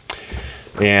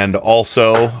 And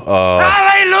also...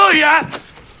 Hallelujah!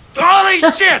 Holy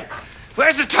shit!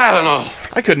 Where's the Tylenol?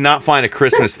 I could not find a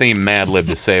Christmas-themed Mad Lib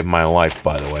to save my life,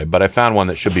 by the way, but I found one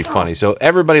that should be funny. So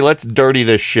everybody, let's dirty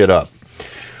this shit up.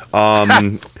 I'll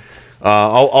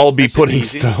be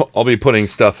putting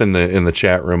stuff in the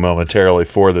chat room momentarily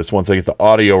for this once I get the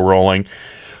audio rolling.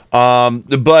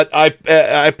 But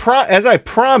as I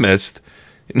promised,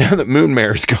 now that Moon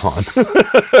Mare's gone,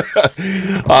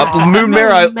 Moon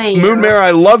Mare,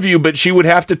 I love you, but she would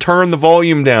have to turn the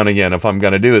volume down again if I'm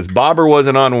going to do this. Bobber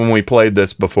wasn't on when we played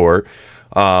this before.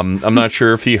 I'm not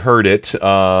sure if he heard it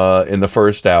in the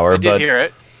first hour. I did hear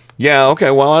it. Yeah.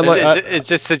 Okay. Well, is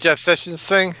this the Jeff Sessions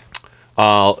thing?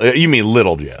 You mean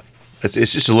Little Jeff?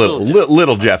 It's just a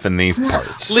little Jeff in these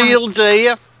parts. Lil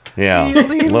Jeff. Yeah.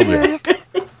 Little Jeff.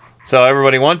 So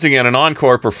everybody, once again, an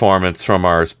encore performance from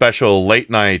our special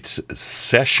late night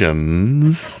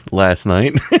sessions last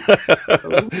night.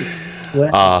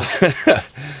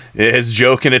 As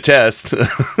Joe can attest,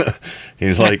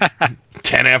 he's like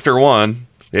 10 after 1.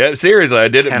 Yeah, seriously, I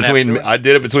did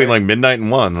it between like midnight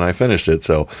and 1, and I finished it.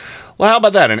 So, well, how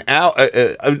about that? An hour?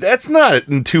 That's not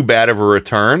too bad of a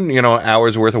return. You know, an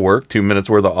hour's worth of work, 2 minutes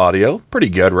worth of audio, pretty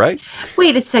good, right?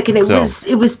 Wait a second. It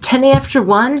was 10 after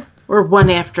 1 or 1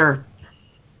 after.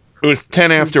 It was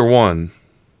 10 after 1.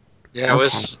 Yeah, it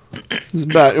was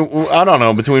about, I don't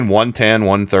know, between 1:10,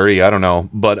 1:30, I don't know,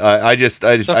 but I just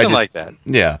something like that.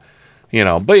 Yeah, you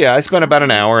know, but yeah, I spent about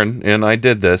an hour and I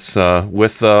did this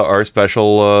with our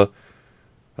special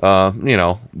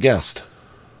guest.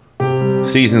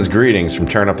 Season's greetings from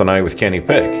Turn Up the Night with Kenny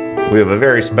Pick. We have a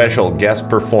very special guest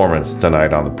performance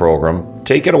tonight on the program.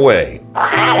 Take it away. Well,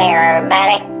 hi there,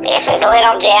 everybody. This is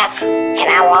Little Jeff, and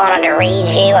I wanted to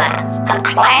read you a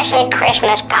classic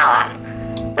Christmas poem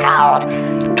called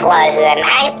 "'Twas the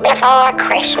Night Before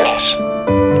Christmas"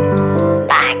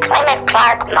 by Clement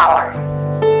Clark Moore.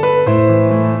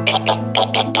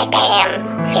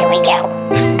 Here we go.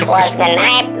 'Twas the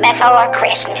night before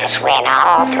Christmas when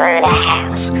all through the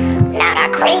house not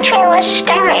a creature was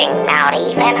stirring, not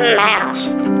even a mouse.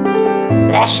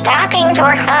 The stockings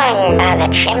were hung by the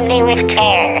chimney with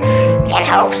care, in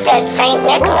hopes that St.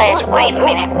 Nicholas... Wait a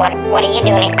minute, what are you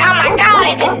doing here? Oh my God,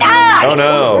 it's a dog!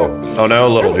 Oh no,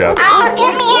 little Jeff. Oh,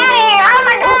 get me out of here! Oh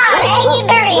my God! Hey, you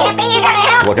dirty hippie, you gotta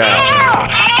help Look me! out.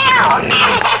 Ow!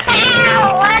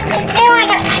 Ow! What's it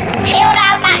doing? It chewed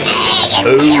off my leg! It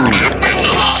chewed off my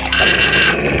leg!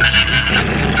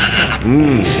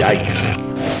 Yikes.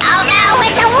 Oh no,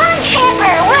 it's a wood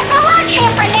chipper! What's the wood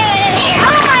chipper doing in here?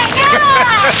 Oh my God!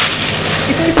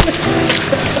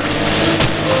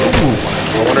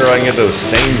 I wonder if I can get those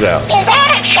stains out. Is that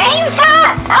a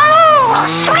chainsaw? Oh,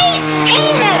 sweet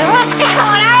Jesus! What's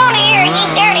going on here, you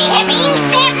dirty hippie? You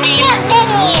set me up,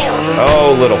 didn't you?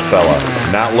 Oh, little fella,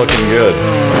 not looking good.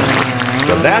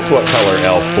 So that's what color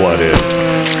elf blood is.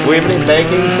 Do we have any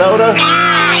baking soda?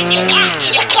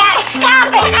 You gotta stop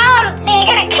it! Oh, you're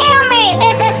gonna kill me!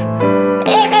 This is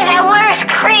the worst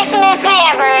Christmas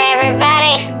ever,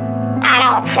 everybody. I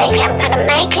don't think I'm gonna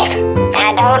make it.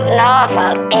 I don't know if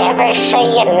I'll ever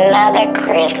see another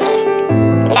Christmas.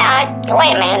 No,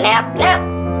 wait a minute now.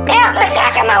 No, looks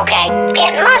like I'm okay.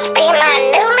 It must be my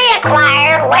newly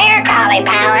acquired were-collie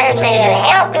powers that have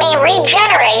helped me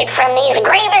regenerate from these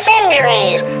grievous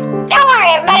injuries. Don't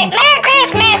worry, everybody. Merry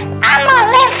Christmas! I'm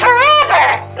gonna live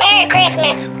forever! Merry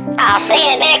Christmas! I'll see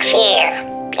you next year.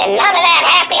 And none of that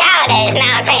happy holidays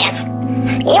nonsense.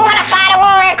 You wanna fight a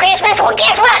war at Christmas? Well,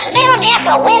 guess what? Little Jeff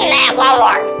will win that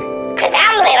war. 'Cause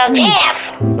I'm Little Jeff.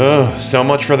 Oh, so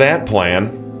much for that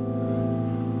plan.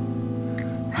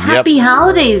 Happy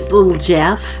holidays, little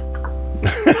Jeff.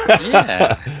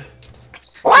 Yeah.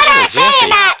 What did I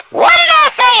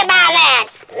say about that?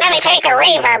 Let me take the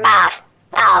reverb off.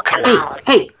 Oh, come on.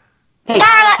 Hey. Darling,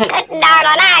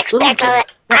 I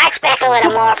expect a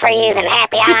little more for you than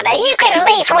happy holiday. You could at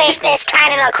least wish this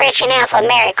tiny little Christian elf a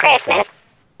Merry Christmas.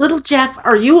 Little Jeff,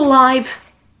 are you alive?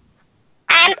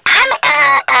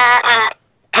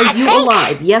 Are you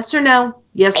alive? Yes or no?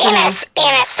 Yes or no?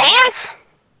 In a sense.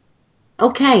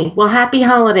 Okay, well, happy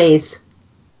holidays.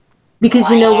 Because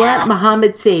you know what?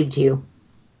 Muhammad saved you.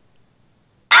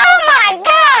 Oh my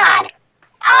God!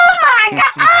 Oh my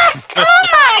God! Oh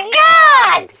my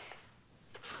God!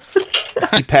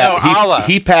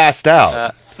 He passed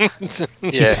out.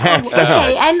 Yeah. Passed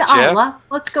Okay, out. and Jeff? Allah.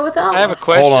 Let's go with Allah. I have a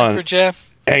question Hold on. for Jeff.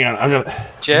 Hang on,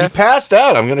 Jeff? He passed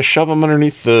out. I'm gonna shove him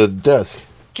underneath the desk.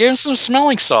 Give him some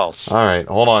smelling salts. All right,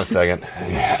 hold on a second.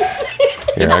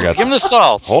 Here, I got Give him the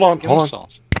salts. Hold on, Give him hold the on.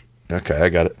 salts. Okay, I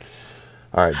got it.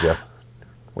 All right, Jeff.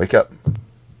 Wake up.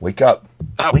 Wake up.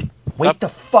 Wake the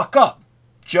fuck up.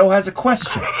 Joe has a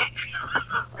question.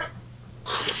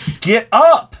 Get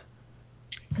up.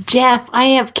 Jeff, I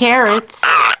have carrots. Sorry,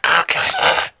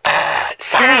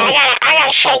 I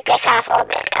gotta shake this off a little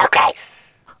bit. Okay.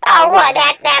 Oh, what?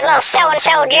 That little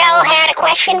so-and-so Joe had a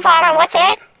question for me? What's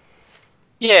that?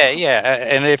 Yeah.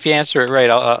 And if you answer it right,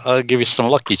 I'll give you some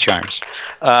Lucky Charms.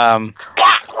 Do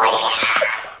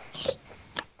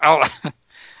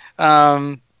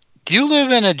you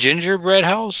live in a gingerbread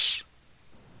house?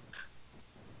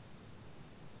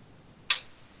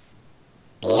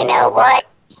 You know what?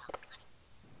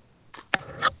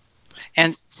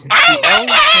 And I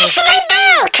actually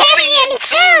do! Kenny and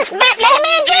Sue's but let me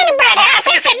a gingerbread house.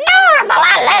 It's adorable.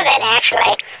 I love it,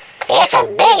 actually. It's a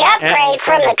big upgrade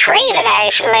from the tree that I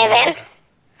used to live in.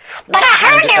 But I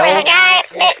heard there was a guy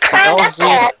that climbed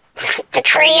up the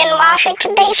tree in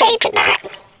Washington, D.C.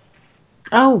 tonight.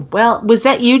 Oh, well, was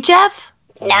that you, Jeff?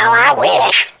 No, I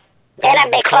wish. Then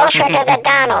I'd be closer to the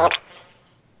Donald.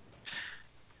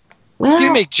 Well, do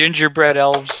you make gingerbread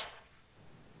elves?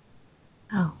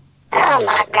 Oh. Oh,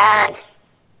 my God.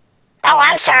 Oh,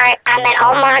 I'm sorry. I meant,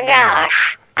 oh, my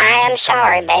gosh. I am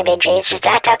sorry, baby Jesus.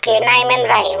 I took your name in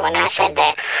vain when I said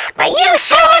that. But you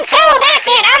so-and-so, that's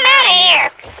it. I'm out of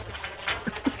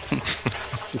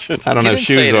here. I don't have You didn't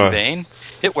say shoes it in on. vain.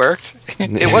 It worked.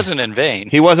 It wasn't in vain.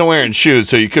 He wasn't wearing shoes,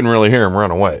 so you couldn't really hear him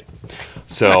run away.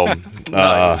 So,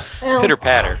 Pitter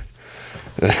patter.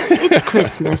 It's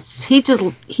Christmas. He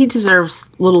deserves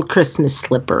little Christmas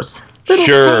slippers. Little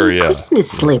Sure, tiny yeah. Christmas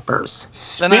slippers.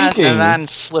 Speaking- The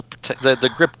non-slip,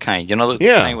 the grip kind. You know, the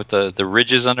Yeah. kind with the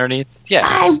ridges underneath. Yeah.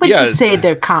 I would just say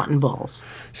they're cotton balls.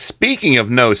 Speaking of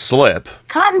no slip,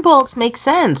 Cotton balls make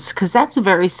sense because that's a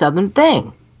very southern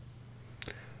thing.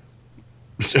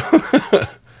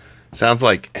 sounds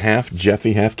like half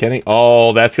Jeffy, half Kenny.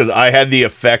 Oh, that's because I had the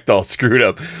effect all screwed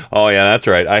up. Oh yeah, that's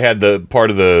right. I had the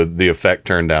part of the effect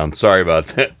turned down. Sorry about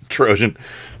that, Trojan.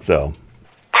 So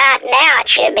Now it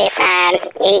should be fine.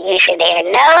 You should hear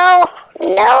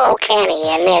no Kenny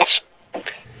in this.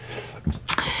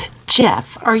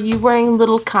 Jeff, are you wearing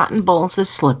little cotton balls as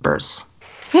slippers?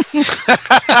 Only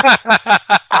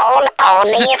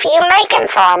if you make them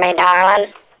for me,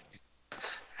 darling.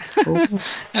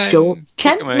 Don't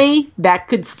tempt me. That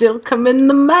could still come in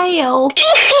the mail.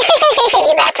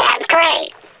 That sounds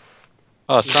great.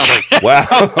 Oh, it sounds like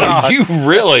Wow, you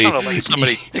really sounded like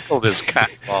somebody tickled his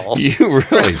cotton balls. You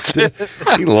really did.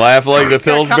 You laugh like the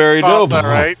Pillsbury Doughboy,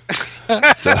 right?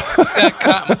 So.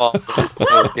 Cotton ball.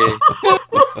 Okay.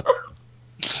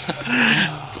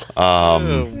 Oh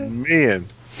man.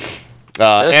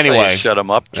 That's Anyway, how you shut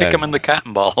him up. Kick him in the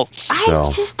cotton balls. So.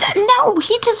 I just no.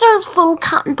 He deserves a little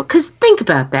cotton ball. Because think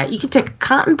about that. You can take a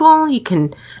cotton ball, you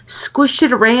can squish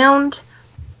it around,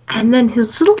 and then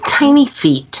his little tiny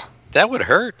feet. That would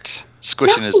hurt.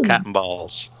 Squishing his cotton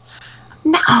balls.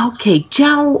 No, okay,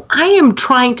 Joe. I am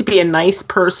trying to be a nice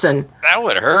person. That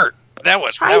would hurt. That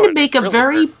would Trying to make a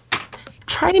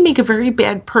very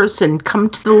bad person come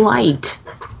to the light.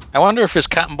 I wonder if his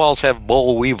cotton balls have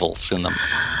boll weevils in them.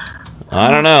 I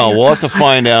don't know. We'll have to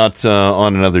find out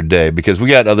on another day because we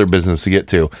got other business to get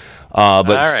to. But All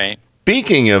right.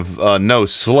 Speaking of no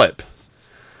slip,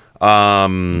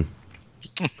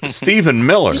 Stephen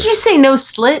Miller. Did you say no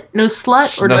slit, no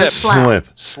slut, or no slap?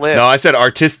 Slip. No, I said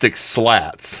artistic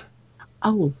slats.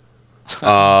 Oh.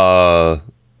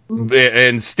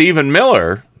 And Stephen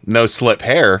Miller, no slip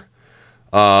hair.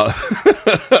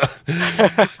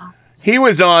 He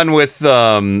was on with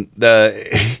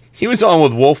he was on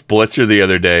with Wolf Blitzer the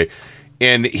other day,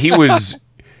 and he was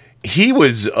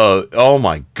oh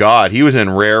my God, he was in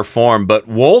rare form. But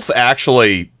Wolf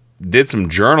actually did some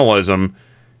journalism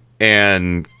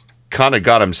and kind of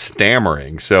got him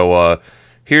stammering. So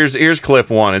here's clip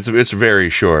one. It's very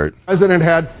short. The president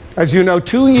had, as you know,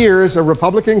 2 years, a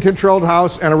Republican-controlled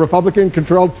House and a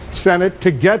Republican-controlled Senate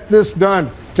to get this done,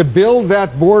 to build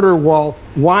that border wall.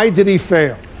 Why did he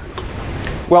fail?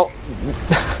 Well,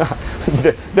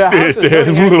 the House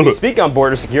is voting as we speak on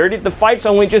border security. The fight's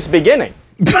only just beginning.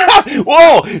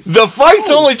 Whoa, the fight's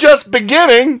only just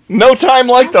beginning. No time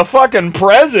like the fucking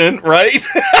present, right?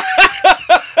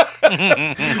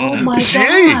 Oh my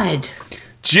God.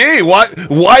 Gee, why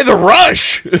the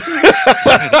rush?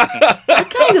 I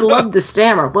kind of love the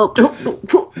stammer. Well,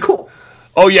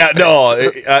 Oh yeah, no,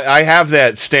 I have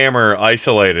that stammer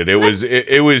isolated. It was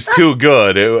too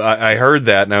good. I heard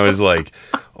that and I was like,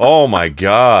 oh my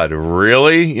God,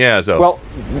 really? Yeah. So well,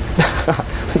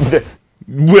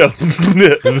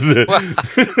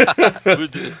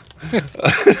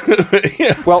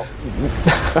 well,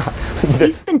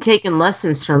 he's been taking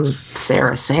lessons from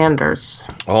Sarah Sanders.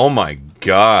 Oh my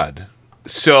God.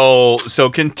 So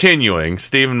continuing,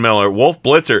 Stephen Miller, Wolf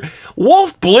Blitzer.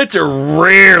 Wolf Blitzer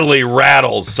rarely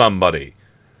rattles somebody.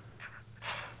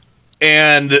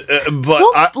 And but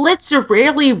Wolf Blitzer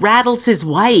rarely rattles his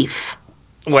wife.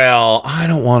 Well, I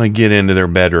don't want to get into their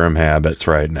bedroom habits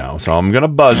right now, so I'm going to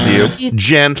buzz you.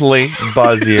 Gently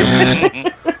buzz you.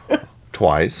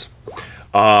 Twice.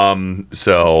 I'm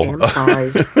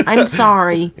sorry. I'm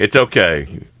sorry. It's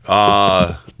okay.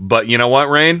 But you know what,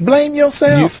 Rain? Blame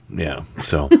yourself. Yeah,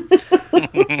 so.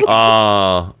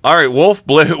 All right, Wolf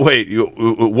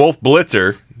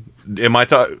Blitzer. Am I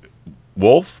talking?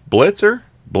 Wolf Blitzer?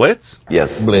 Blitz?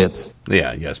 Yes. Blitz.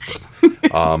 Yeah, yes, Blitz.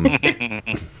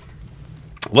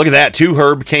 Look at that. 2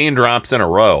 Herb Cain drops in a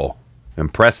row.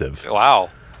 Impressive. Wow.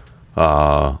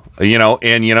 I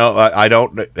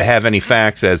don't have any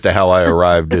facts as to how I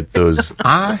arrived at those.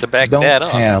 I to back don't that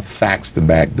up. have facts to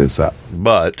back this up.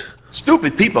 But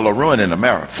stupid people are ruining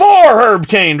America. 4 Herb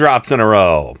Cain drops in a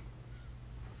row.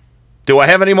 Do I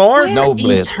have any more? Where No is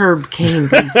Blitz. Herb Cain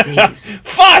these days?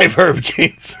 5 Herb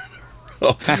Cains.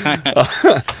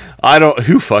 I don't.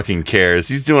 Who fucking cares?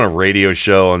 He's doing a radio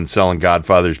show and selling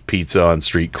Godfather's pizza on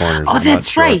street corners. Oh, I'm not that's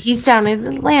sure. right. He's down in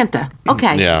Atlanta.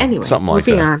 Okay. Yeah, Anyway, something like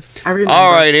moving that. on. I remember.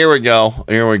 All right, here we go.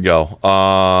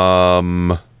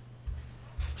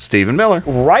 Stephen Miller.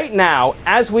 Right now,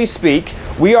 as we speak,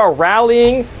 we are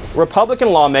rallying Republican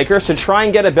lawmakers to try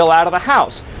and get a bill out of the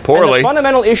House. Poorly. And the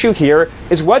fundamental issue here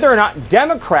is whether or not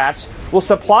Democrats will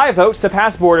supply votes to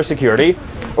pass border security,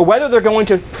 or whether they're going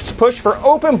to push for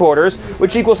open borders,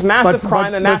 which equals massive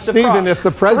crime and massive Stephen, fraud. if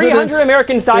the president, 300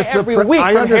 Americans die every week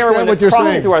from heroin that's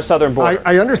crossing through our southern border.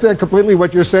 I understand completely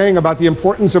what you're saying about the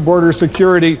importance of border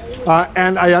security,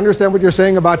 and I understand what you're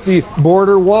saying about the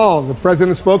border wall. The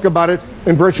president spoke about it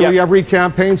in virtually every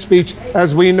campaign speech,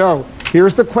 as we know.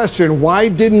 Here's the question. Why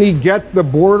didn't he get the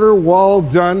border wall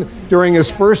done during his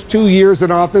first 2 years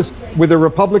in office with a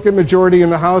Republican majority in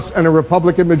the House and a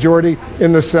Republican majority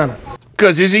in the Senate?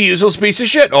 Because he's a useless piece of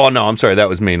shit. Oh, no, I'm sorry. That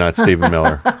was me, not Stephen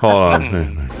Miller. Hold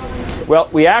on. Well,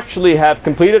 we actually have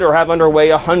completed or have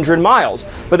underway 100 miles.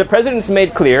 But the president's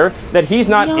made clear that he's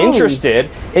not interested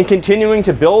in continuing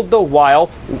to build the mile,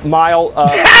 1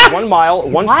 mile,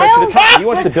 one stretch at a time. He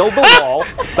wants to build the wall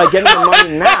by getting the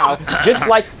money now, just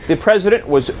like the president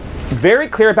was very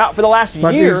clear about for the last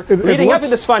year leading up to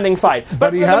this funding fight.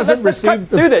 But he hasn't received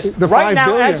the right $5 now,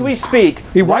 billion. as we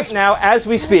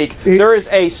speak, there is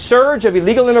a surge of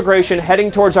illegal immigration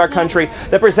heading towards our country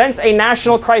that presents a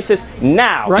national crisis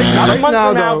now. Not a month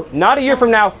from now, not a year from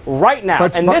now, right now.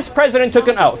 And this president took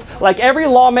an oath, like every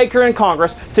lawmaker in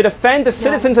Congress, to defend the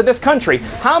citizens of this country.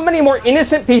 How many more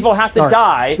innocent people have to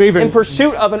die Stephen, in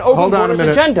pursuit of an open borders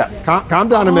agenda? Calm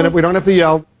down a minute. We don't have to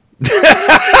yell.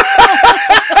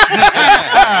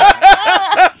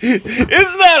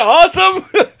 Isn't that awesome?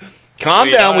 Calm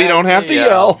down. We don't have to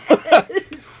yell.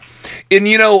 And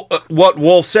you know what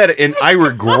Wolf said, and I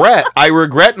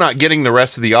regret not getting the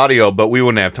rest of the audio, but we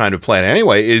wouldn't have time to play it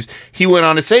anyway, is he went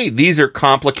on to say, these are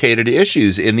complicated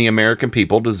issues and the American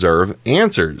people deserve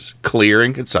answers, clear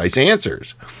and concise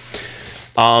answers.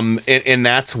 And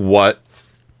that's what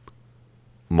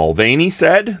Mulvaney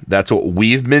said. That's what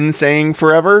we've been saying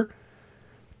forever.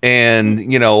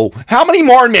 And, you know, how many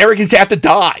more Americans have to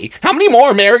die? How many more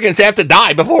Americans have to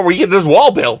die before we get this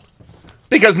wall built?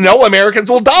 Because no Americans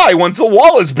will die once the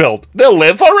wall is built. They'll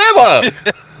live forever.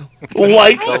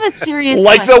 like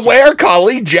the Ware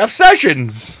colleague Jeff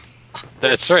Sessions.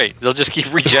 That's right. They'll just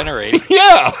keep regenerating.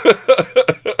 Yeah.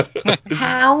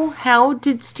 How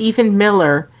did Stephen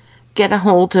Miller get a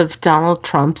hold of Donald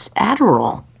Trump's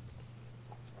Adderall?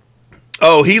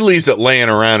 Oh, he leaves it laying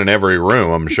around in every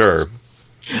room, I'm sure.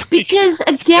 Because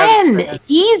again,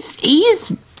 he's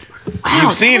wow,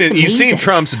 you've seen it. You've seen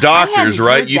Trump's doctors,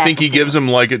 right? You think he gives them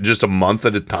like just a month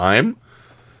at a time?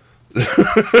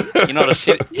 You notice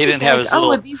he didn't have his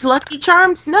little. Are these Lucky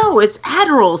Charms? No, it's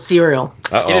Adderall cereal.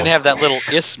 Uh-oh. He didn't have that little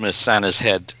isthmus on his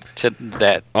head. To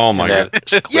that. Oh my god!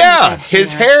 Yeah,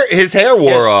 his hair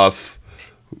wore off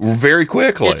very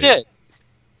quickly. It did.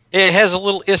 It has a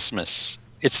little isthmus.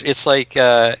 It's like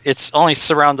it's only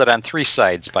surrounded on 3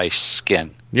 sides by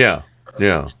skin. Yeah.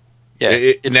 Yeah,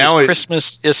 it's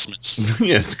Christmas isthmus.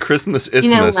 Yes, Christmas isthmus.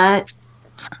 You know what?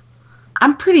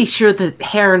 I'm pretty sure the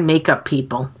hair and makeup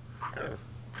people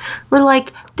were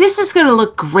like, this is going to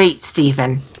look great,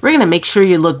 Stephen. We're going to make sure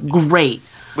you look great.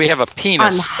 We have a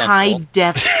penis on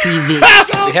high-def TV.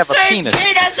 We have a penis.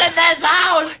 Penis in this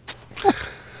house!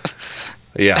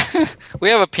 Yeah. We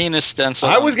have a penis stencil.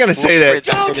 I was going to say that.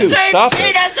 Don't too. say Stop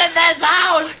penis in this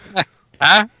house!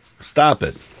 Huh? Stop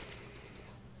it.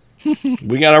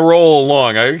 We got to roll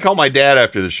along. I can call my dad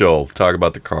after the show, talk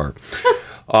about the car.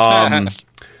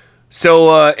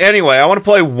 So anyway, I want to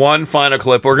play one final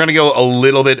clip. We're going to go a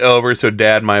little bit over, so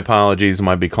Dad, my apologies. I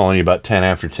might be calling you about 10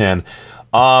 after 10.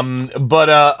 But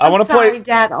I want to play... Sorry,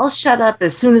 Dad. I'll shut up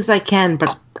as soon as I can,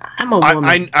 but I'm a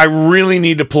woman. I really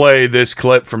need to play this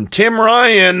clip from Tim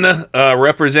Ryan,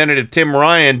 Representative Tim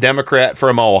Ryan, Democrat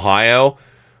from Ohio.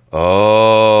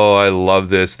 Oh, I love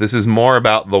this. This is more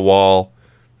about the wall.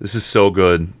 This is so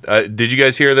good. Did you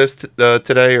guys hear this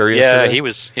today or yesterday? Yeah, he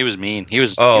was mean. He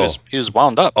was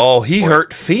wound up. Oh, he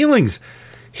hurt feelings.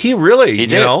 He really, He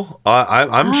did. you know,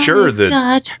 I'm sure that.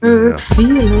 Got hurt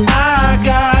feelings. I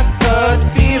got hurt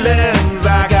feelings.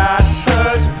 I got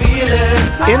hurt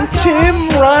feelings. And Tim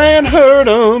Ryan hurt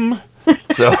him.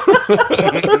 So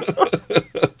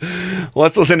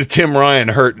let's listen to Tim Ryan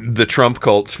hurt the Trump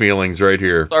cult's feelings right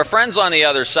here. Our friends on the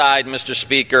other side, Mr.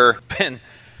 Speaker, been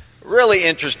really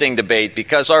interesting debate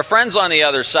because our friends on the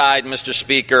other side, Mr.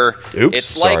 Speaker,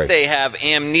 it's like they have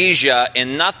amnesia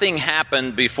and nothing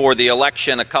happened before the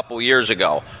election a couple years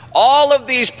ago. All of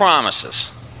these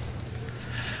promises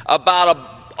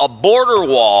about a border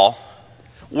wall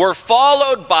were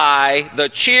followed by the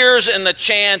cheers and the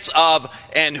chants of,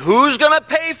 and who's going to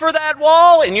pay for that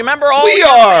wall? And you remember all the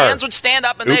fans would stand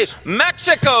up and say,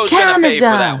 Mexico's going to pay for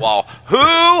that wall.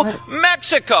 Who?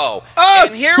 Mexico.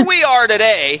 Us. And here we are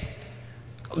today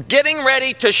getting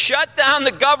ready to shut down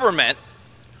the government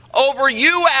over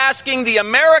you asking the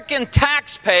American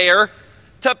taxpayer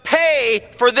to pay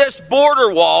for this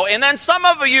border wall. And then some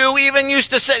of you even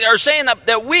used to say, are saying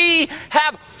that we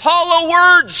have hollow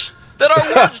words, that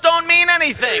our words don't mean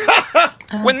anything.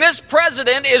 When this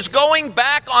president is going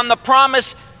back on the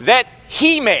promise that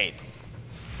he made.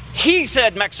 He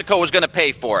said Mexico was going to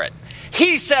pay for it.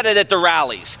 He said it at the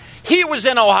rallies. He was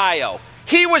in Ohio.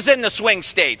 He was in the swing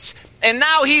states. And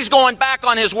now he's going back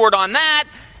on his word on that.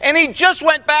 And he just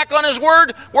went back on his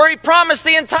word where he promised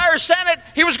the entire Senate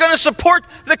he was going to support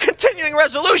the continuing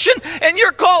resolution. And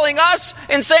you're calling us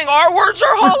and saying our words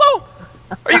are hollow?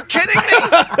 Are you kidding me?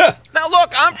 Now,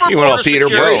 look, I'm for You went all border Peter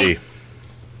security. Brody.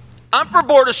 I'm for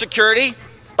border security,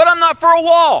 but I'm not for a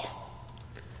wall.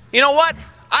 You know what?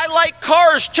 I like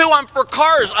cars too. I'm for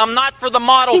cars. I'm not for the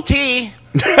Model T.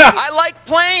 I like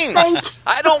planes.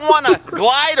 I don't want a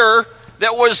glider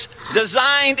that was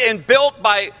designed and built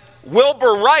by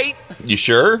Wilbur Wright. You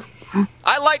sure?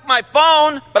 I like my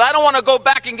phone, but I don't want to go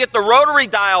back and get the rotary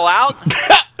dial out.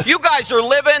 You guys are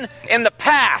living in the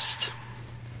past.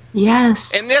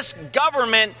 Yes. And this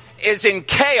government is in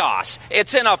chaos.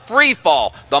 It's in a free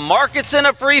fall. The market's in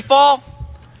a free fall.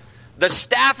 The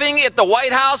staffing at the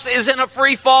White House is in a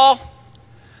free fall.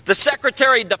 The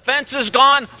Secretary of Defense is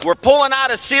gone. We're pulling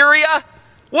out of Syria.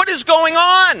 What is going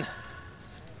on?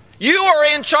 You are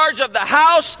in charge of the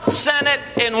House, Senate,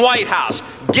 and White House.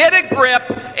 Get a grip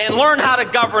and learn how to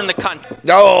govern the country.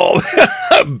 Oh,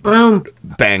 boom.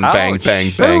 Bang, bang,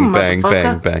 bang, bang, bang,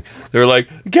 bang, bang. They're like,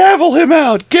 gavel him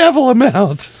out, gavel him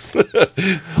out.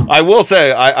 I will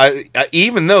say, I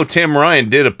even though Tim Ryan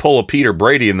did pull a Peter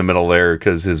Brady in the middle there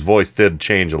because his voice did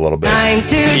change a little bit. Time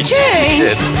to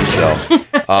change. So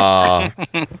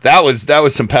that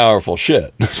was some powerful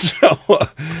shit. So.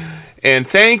 And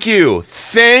thank you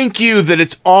that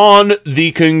it's on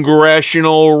the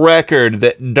congressional record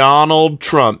that Donald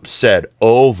Trump said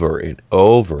over and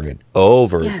over and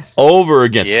over and over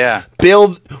again. Yeah.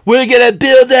 We're going to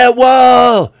build that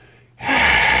wall.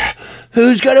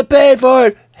 Who's going to pay for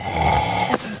it?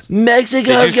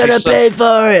 Mexico's going to pay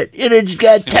for it. And it's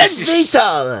got 10 feet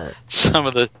taller. Some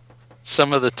of the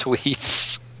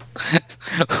tweets.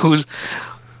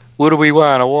 What do we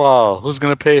want? A wall. Who's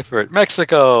going to pay for it?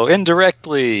 Mexico,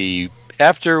 indirectly,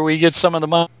 after we get some of the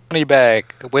money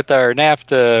back with our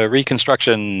NAFTA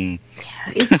reconstruction.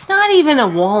 It's not even a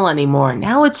wall anymore.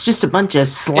 Now it's just a bunch of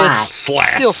slats.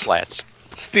 Steel slats.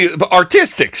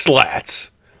 Artistic slats.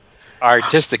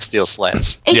 Artistic steel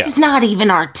slats. It's not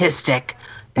even artistic.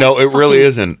 No, it really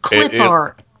isn't. Clip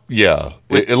art. Yeah.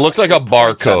 It looks like a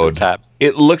barcode.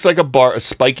 It looks like a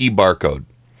spiky barcode.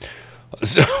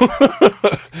 So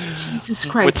Jesus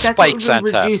Christ, with that's spikes what on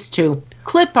we're top. reduced to.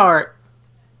 Clip art.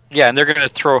 Yeah, and they're going to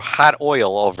throw hot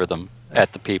oil over them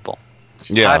at the people.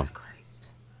 Yeah.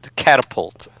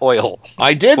 Catapult oil.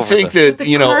 I did think that,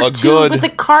 with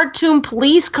the cartoon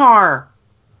police car.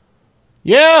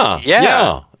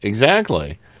 Yeah,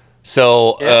 exactly.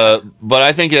 So, but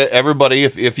I think everybody,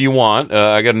 if you want,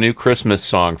 I got a new Christmas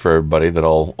song for everybody that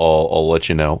I'll let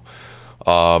you know.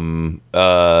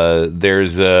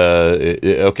 There's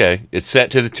okay, it's set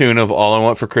to the tune of "All I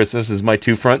Want for Christmas Is My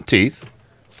Two Front Teeth."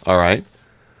 All right,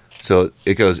 so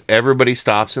it goes, everybody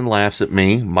stops and laughs at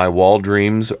me, my wall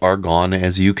dreams are gone,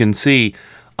 as you can see.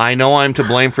 I know I'm to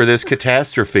blame for this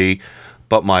catastrophe,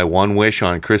 but my one wish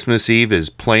on Christmas Eve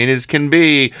is plain as can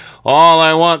be. All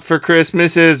I want for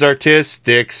Christmas is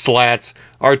artistic slats,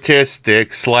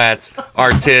 artistic slats,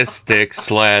 artistic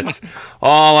slats.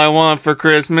 All I want for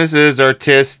Christmas is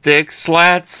artistic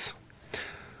slats.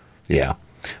 Yeah.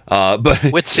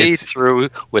 But with see-through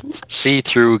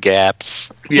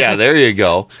gaps. Yeah, there you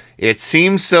go. It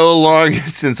seems so long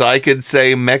since I could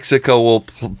say Mexico will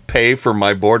pay for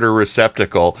my border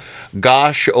receptacle.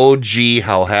 Gosh, oh gee,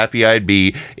 how happy I'd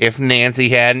be if Nancy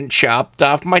hadn't chopped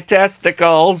off my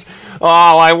testicles.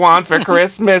 All I want for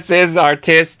Christmas is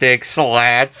artistic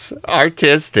slats,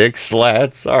 artistic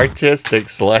slats, artistic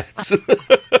slats.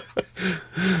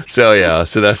 So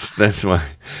that's my.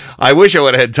 I wish I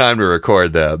would have had time to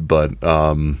record that, but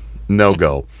no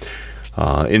go.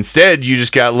 Instead, you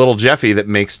just got little Jeffy that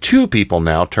makes two people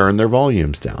now turn their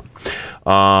volumes down.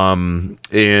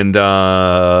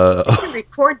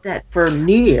 Record that for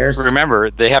New Year's. Remember,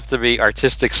 they have to be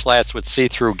artistic slats with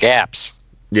see-through gaps.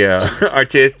 Yeah,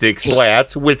 artistic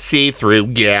slats with see-through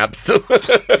gaps.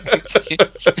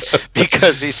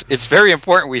 Because it's very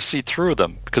important we see through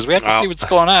them, because we have to see what's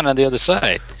going on the other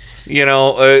side. You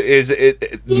know,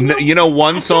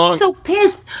 one song? I'm so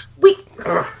pissed.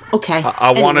 Okay.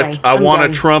 I want a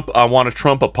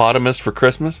Trumpopotamus for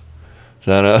Christmas. Is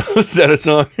that a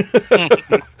song?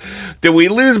 Did we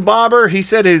lose Bobber? He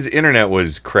said his internet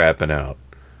was crapping out.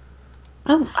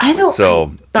 Oh, I don't.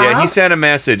 So he sent a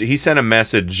message. He sent a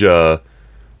message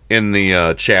in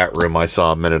the chat room I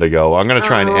saw a minute ago. I'm gonna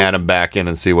try and add him back in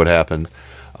and see what happens.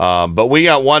 But we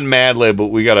got one Mad Lib, but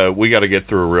we gotta get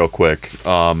through real quick.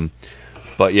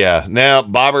 But yeah, now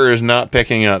Bobber is not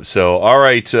picking up. So all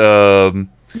right.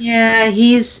 Yeah,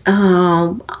 he's.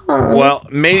 Well,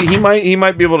 maybe he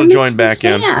might be able to join back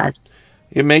in.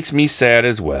 It makes me sad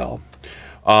as well.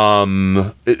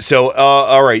 So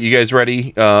all right, you guys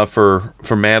ready for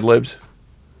Mad Libs?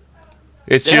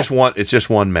 It's just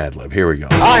one Mad Lib. Here we go.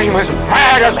 I'm as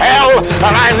mad as hell, and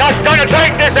I'm not gonna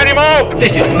take this anymore.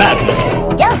 This is madness.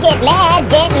 Don't get mad,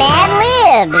 get Mad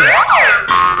Libs.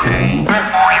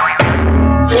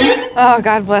 Oh,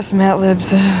 God bless Mad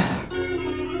Libs.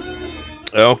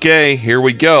 Okay, here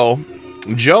we go.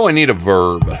 Joe, I need a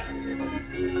verb.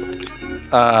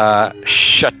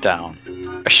 Shut down.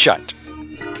 Shut.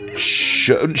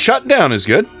 Shut down is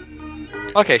good.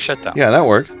 Okay, shut down. Yeah, that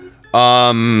works.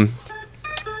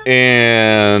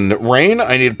 And Rain,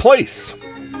 I need a place.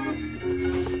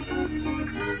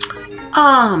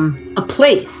 A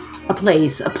place.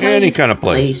 Any kind of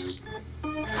place.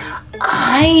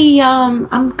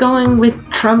 I'm going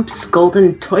with Trump's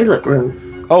golden toilet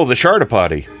room. Oh, the Sharda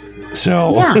Potty.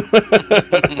 So,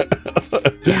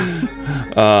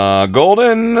 yeah.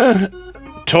 Golden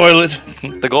toilet.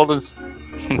 The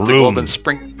golden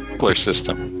sprinkler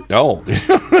system. Oh,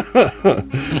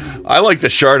 I like the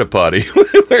Sharda Potty.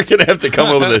 We're gonna have to come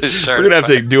over with we're gonna have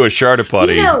to do a Sharda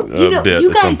Potty bit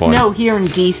you at some guys point. know here in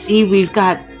DC we've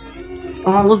got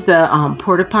all of the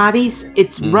porta potties.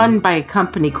 It's run by a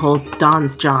company called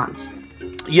Don's Johns.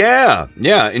 Yeah,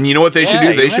 and you know what they should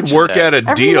do? They should work at a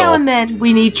Every deal. now and then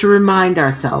we need to remind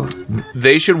ourselves.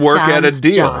 They should work at a Don's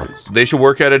deal. Johns. They should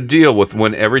work at a deal with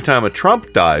when every time a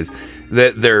Trump dies,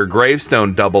 that their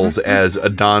gravestone doubles as a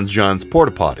Don's Johns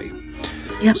porta potty.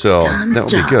 Yep, So Don's that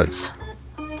would be good.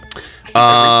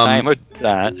 Johns.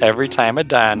 Every time a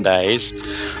Don dies,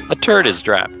 a turd is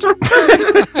dropped.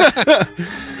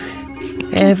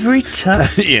 Every time.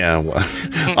 Yeah. Well.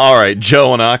 All right,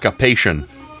 Joe, an occupation.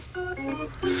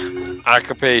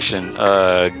 Occupation,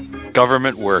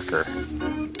 government worker.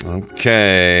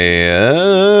 Okay.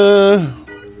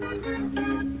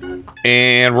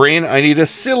 And Rain, I need a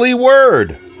silly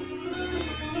word.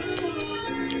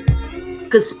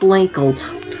 Gesplinkled.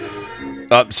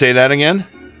 Say that again.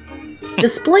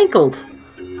 Gesplinkled.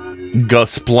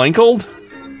 Gesplinkled?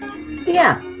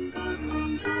 Yeah.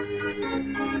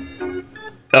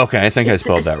 Okay, I think I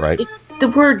spelled that right. The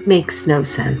word makes no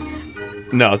sense.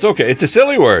 No, it's okay. It's a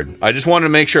silly word. I just wanted to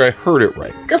make sure I heard it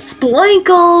right.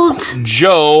 Gesplinkled.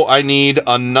 Joe, I need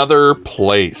another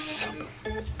place.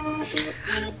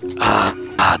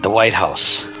 The White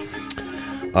House.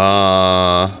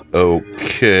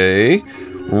 Okay.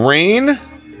 Rain,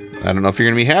 I don't know if you're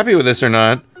going to be happy with this or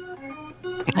not.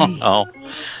 Oh.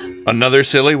 Another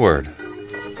silly word.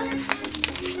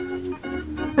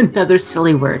 Another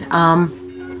silly word.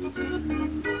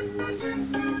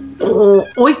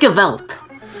 Oikgeweld.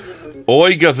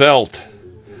 Oikgeweld.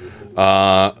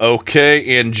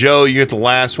 Okay, and Joe, you get the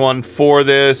last one for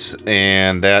this,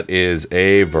 and that is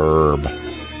a verb.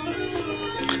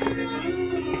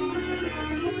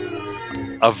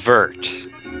 Avert.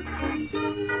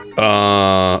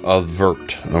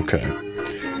 Avert. Okay.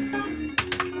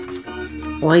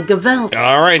 Oikgeweld.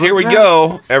 All right, here we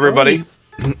go, everybody.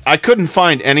 I couldn't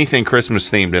find anything Christmas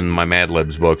themed in my Mad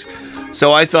Libs books,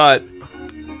 so I thought,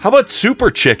 how about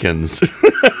super chickens?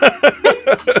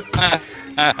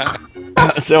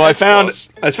 So I found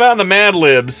the Mad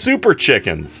Libs super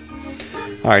chickens.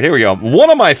 All right, here we go. One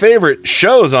of my favorite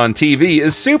shows on TV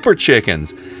is Super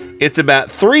Chickens. It's about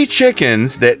 3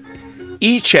 chickens that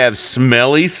each have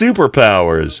smelly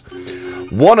superpowers.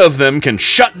 One of them can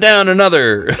shut down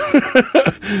another.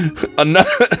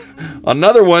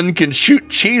 Another one can shoot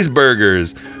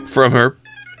cheeseburgers from her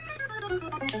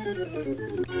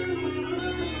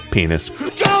penis.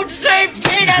 Don't say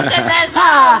penis in this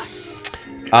house!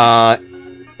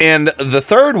 And the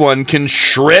third one can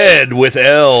shred with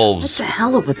elves. That's a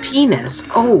hell of a penis.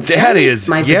 Oh, that is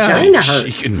my vagina hurt.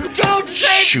 She can Don't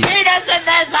say shoot. penis in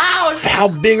this house! How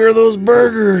big are those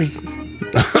burgers?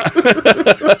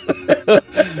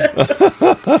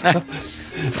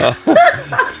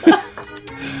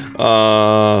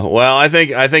 Well, I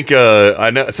think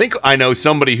I know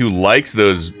somebody who likes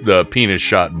those penis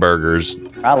shot burgers.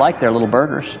 I like their little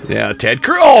burgers. Yeah, Ted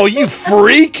Cruz. Oh, you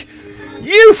freak!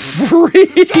 You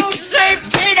freak! Don't say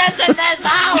penis in this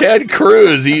house! Ted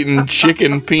Cruz eating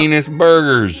chicken penis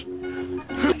burgers.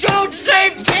 Don't say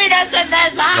penis in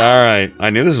this house! All right, I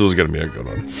knew this was going to be a good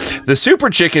one. The Super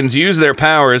Chickens use their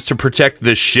powers to protect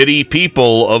the shitty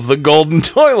people of the Golden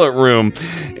Toilet Room,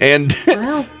 and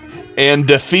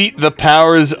defeat the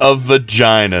powers of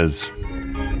vaginas.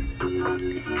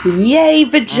 Yay,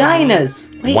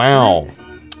 vaginas! Wait, wow.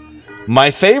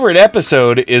 My favorite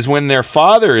episode is when their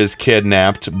father is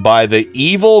kidnapped by the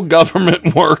evil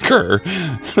government worker,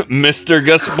 Mr.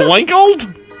 Gesplinkled.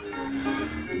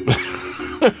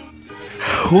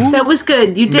 That was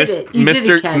good. You did it. You did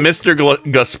it, Ken. Mr.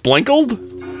 Gesplinkled?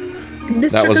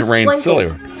 Mr. That was Rain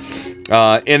Gesplinkled.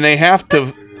 Silly. And they have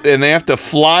to and they have to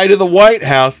fly to the White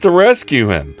House to rescue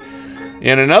him.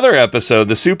 In another episode,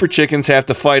 the Super Chickens have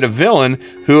to fight a villain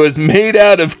who is made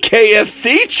out of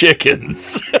KFC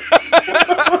chickens.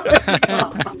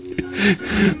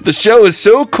 The show is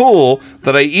so cool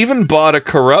that I even bought a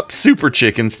Corrupt Super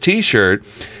Chickens t-shirt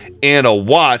and a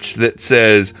watch that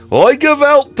says, "I give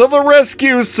out to the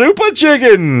rescue Super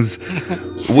Chickens."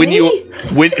 There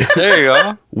you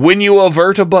go. When you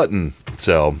avert a button.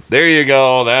 So there you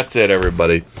go. That's it,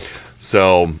 everybody.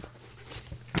 So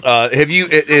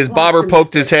has Bobber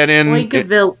poked his head in? I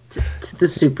give out to the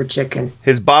Super Chicken.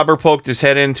 Has Bobber poked his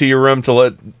head into your room to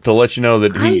let you know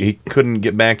that he couldn't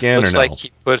get back in? Looks or no? like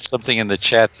he put something in the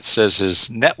chat that says his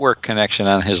network connection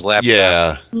on his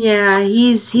laptop. Yeah,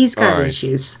 he's got All right.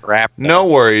 issues. No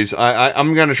worries.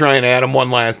 I'm going to try and add him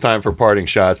one last time for parting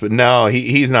shots, but no,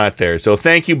 he's not there. So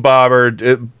thank you,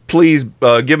 Bobber. Please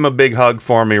give him a big hug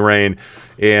for me, Rain,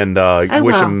 and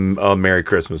wish him a Merry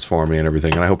Christmas for me and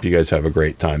everything. And I hope you guys have a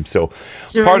great time. So,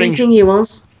 is there anything you want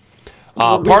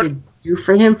to do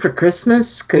for him for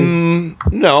Christmas?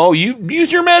 No, you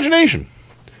use your imagination.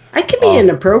 I could be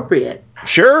inappropriate.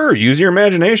 Sure, use your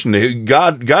imagination.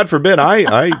 God forbid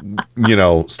I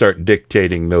start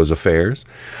dictating those affairs.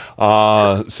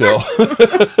 All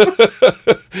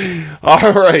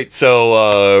right.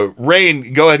 So,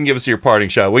 Rain, go ahead and give us your parting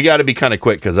shot. We got to be kind of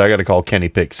quick because I got to call Kenny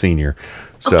Pick Sr.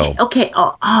 So Okay.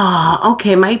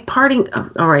 Okay. My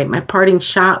parting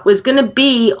shot was going to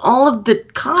be all of the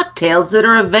cocktails that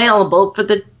are available for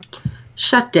the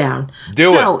shutdown.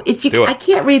 If you, I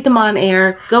can't read them on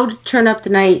air. Go to Turn Up the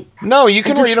Night. No, you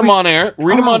can read them on air.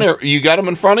 Read them on air. You got them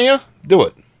in front of you? Do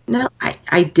it. No,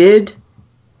 I did.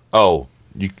 Oh,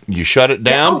 you shut it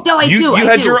down? Yeah, no, I do. You I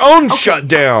had do. your own Okay,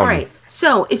 shutdown. All right.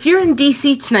 So if you're in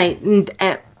D.C. tonight and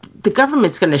the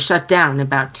government's going to shut down in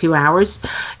about 2 hours,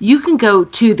 you can go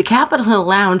to the Capitol Hill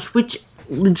Lounge, which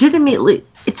legitimately,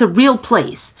 it's a real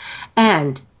place.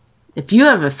 And if you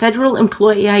have a federal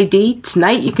employee ID,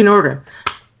 tonight you can order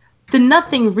the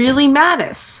Nothing Really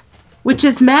Matters, which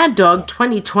is Mad Dog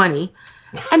 2020,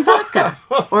 and vodka.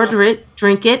 Order it,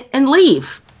 drink it, and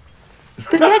leave.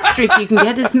 The next drink you can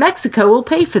get is Mexico will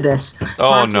pay for this.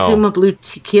 Montezuma Blue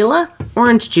Tequila,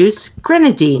 orange juice,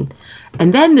 grenadine.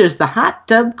 And then there's the Hot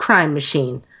Dub Crime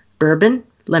Machine. Bourbon,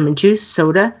 lemon juice,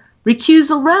 soda,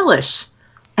 recusal relish.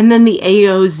 And then the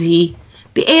AOC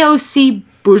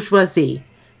Bourgeoisie.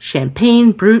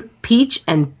 Champagne, Brut, Peach,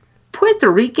 and Puerto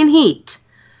Rican Heat.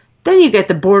 Then you get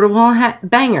the Border Wall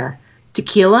Banger.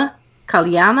 Tequila,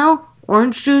 Caliano,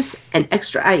 orange juice, and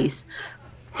extra ice.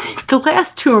 The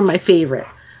last two are my favorite.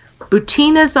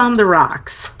 Butina's on the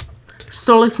Rocks.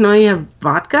 Stolichnaya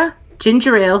vodka,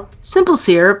 ginger ale, simple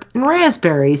syrup, and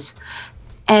raspberries.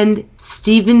 And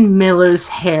Stephen Miller's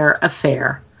Hair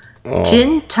Affair.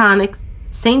 Gin, tonic,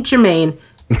 Saint Germain,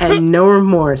 and No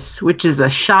Remorse, which is a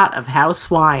shot of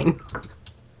house wine.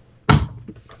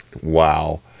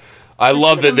 Wow. I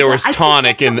love that there was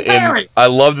tonic in I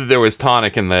love that there was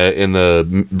tonic in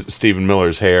the Stephen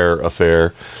Miller's Hair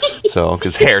Affair. So,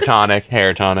 because hair tonic. To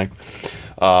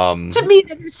me,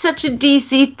 that is such a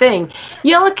DC thing.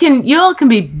 Y'all can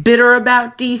be bitter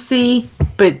about DC,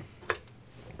 but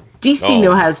DC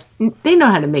know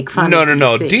how to make fun. No. of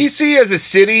DC. DC as a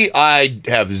city, I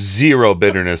have zero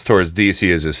bitterness towards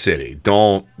DC as a city.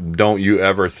 Don't you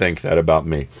ever think that about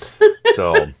me.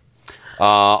 So,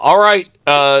 all right,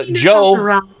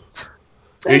 Joe.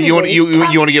 You want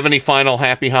to give any final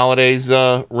happy holidays,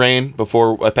 Rain,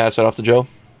 before I pass it off to Joe?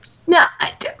 No,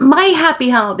 my happy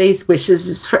holidays wishes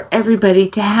is for everybody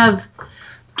to have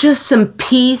just some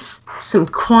peace, some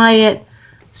quiet,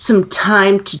 some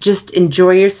time to just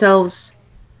enjoy yourselves.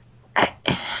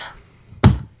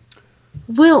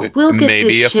 We'll get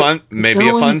maybe this a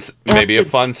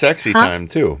fun sexy Huh? time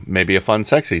too. Maybe a fun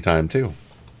sexy time too.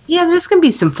 Yeah, there's gonna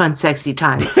be some fun sexy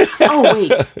time. Oh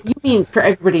wait, you mean for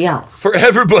everybody else? For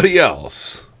everybody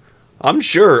else. I'm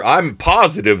sure. I'm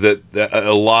positive that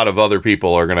a lot of other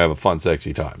people are going to have a fun,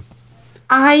 sexy time.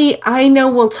 I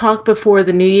know we'll talk before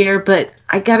the new year, but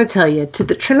I got to tell you, to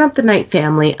the Turn Up the Night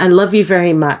family, I love you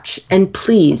very much. And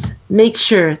please make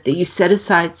sure that you set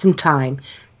aside some time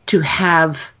to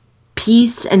have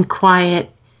peace and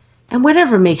quiet and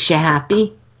whatever makes you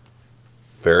happy.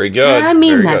 Very good. And I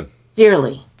mean Very that good.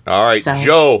 sincerely. All right,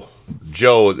 So-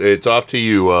 Joe, it's off to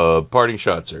you. Parting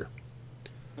shots, sir.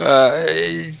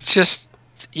 I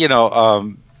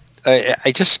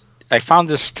found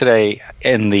this today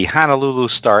in the Honolulu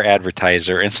Star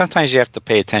Advertiser, and sometimes you have to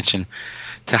pay attention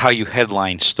to how you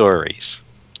headline stories.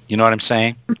 You know what I'm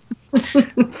saying?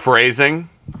 Phrasing.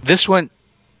 This one,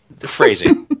 the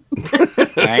phrasing.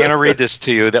 All I'm going to read this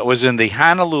to you. That was in the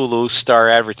Honolulu Star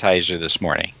Advertiser this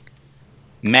morning.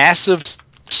 Massive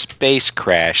space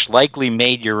crash likely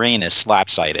made Uranus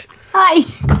lopsided.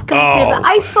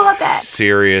 I saw that.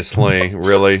 Seriously,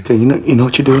 really? Okay, you know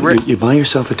what you do? You buy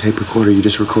yourself a tape recorder. You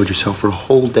just record yourself for a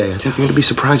whole day. I think you're going to be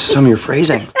surprised at some of your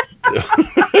phrasing.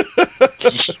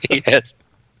 Yes.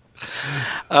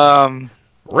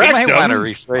 Rectum?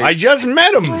 I just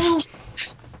met him.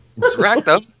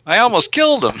 Rectum? I almost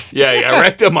killed him. Yeah,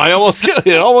 rectum. I almost killed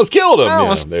him. I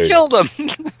almost killed him.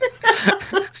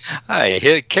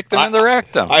 I kicked him in the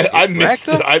rectum.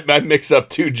 I mixed up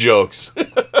two jokes.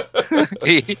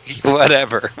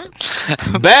 Whatever.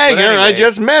 Banger, anyway, I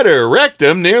just met her.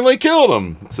 Rectum nearly killed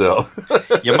him. So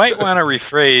you might want to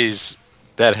rephrase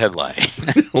that headline.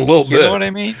 A little bit. You know what I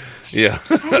mean? Yeah.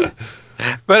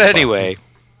 But anyway,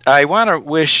 I want to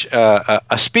wish a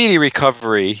speedy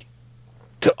recovery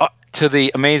to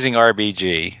the amazing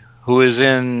RBG, who is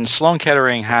in Sloan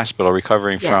Kettering Hospital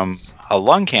recovering from a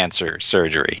lung cancer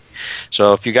surgery.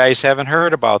 So if you guys haven't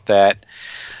heard about that,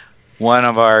 one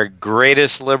of our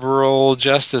greatest liberal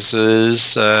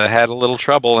justices had a little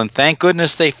trouble, and thank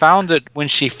goodness they found it when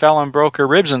she fell and broke her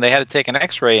ribs, and they had to take an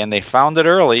x-ray, and they found it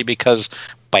early because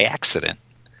by accident.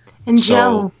 And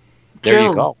so, there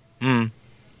you go.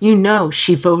 You know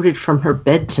she voted from her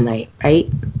bed tonight, right?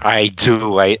 I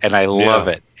do, and I love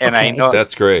it. And I know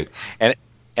that's great. And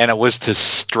it was to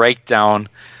strike down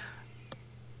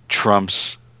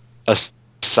Trump's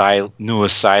new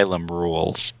asylum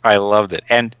rules. I loved it.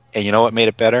 And you know what made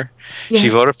it better? Yes. She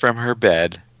voted from her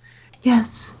bed.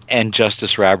 Yes. And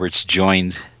Justice Roberts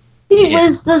joined. He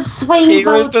was the swing vote. He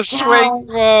was the swing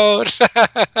vote.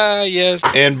 Yes.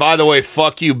 And by the way,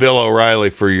 fuck you, Bill O'Reilly,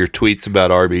 for your tweets about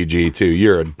RBG, too.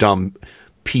 You're a dumb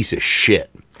piece of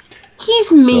shit.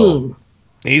 He's mean.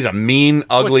 He's a mean,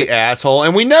 ugly asshole.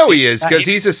 And we know he is because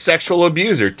he's a sexual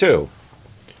abuser, too.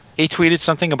 He tweeted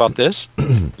something about this?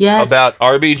 Yes. About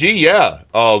RBG? Yeah.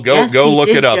 Oh, go look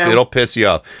it up. Joe. It'll piss you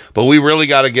off. But we really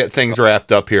got to get things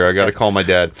wrapped up here. I got to call my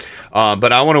dad.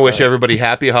 But I want to wish everybody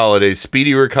happy holidays,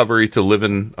 speedy recovery to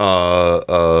living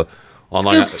online.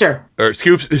 Scoopster. Or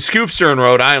Scoopster in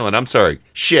Rhode Island. I'm sorry.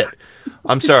 Shit.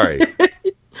 I'm sorry.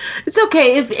 It's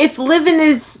okay. If Livin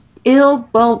is ill,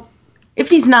 well, if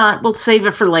he's not, we'll save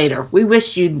it for later. We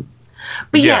wish you...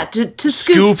 But to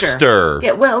Scoopster.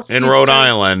 Yeah, well, Scoopster. In Rhode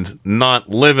Island, not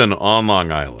living on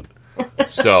Long Island.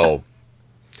 So,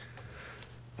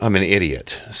 I'm an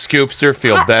idiot. Scoopster,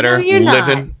 feel better. Live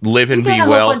and be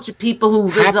well. A whole bunch of people who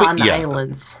live on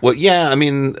islands. Well, yeah, I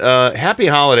mean, happy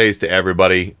holidays to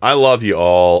everybody. I love you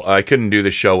all. I couldn't do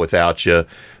the show without you.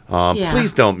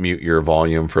 Please don't mute your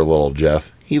volume for little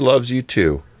Jeff. He loves you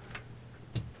too.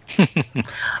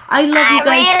 I love you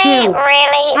guys too.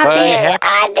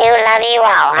 I do love you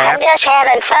all. I'm just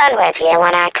having fun with you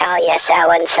when I call you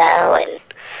so-and-so and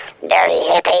dirty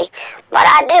hippie. But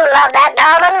I do love that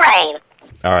darling rain.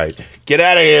 All right. Get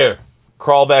out of here.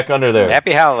 Crawl back under there.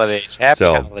 Happy holidays. Happy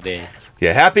holidays.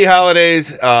 Yeah, happy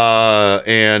holidays.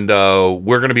 And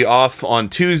we're going to be off on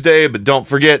Tuesday, but don't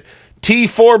forget T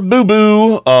for Boo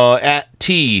Boo at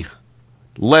T.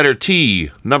 Letter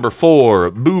T, number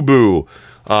 4, Boo Boo.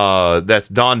 That's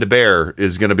Don DeBear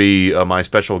is going to be my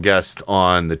special guest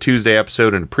on the Tuesday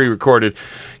episode and pre-recorded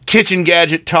Kitchen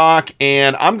Gadget Talk.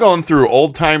 And I'm going through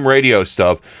old-time radio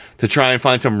stuff to try and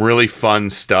find some really fun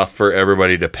stuff for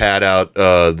everybody to pad out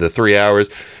the 3 hours.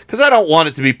 Because I don't want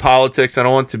it to be politics. I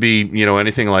don't want it to be,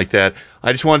 anything like that.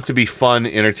 I just want it to be fun,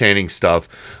 entertaining stuff.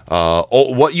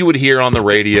 What you would hear on the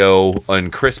radio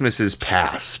on Christmases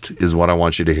past is what I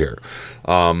want you to hear.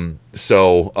 And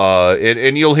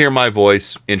you'll hear my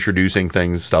voice introducing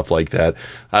things, stuff like that.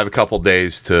 I have a couple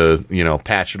days to,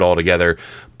 patch it all together.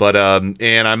 But,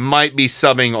 and I might be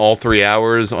subbing all 3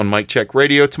 hours on Mic Check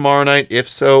Radio tomorrow night. If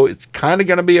so, it's kind of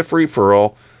going to be a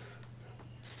free-for-all.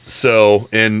 So,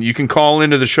 and you can call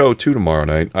into the show too tomorrow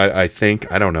night. I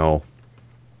think. I don't know.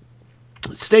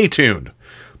 Stay tuned.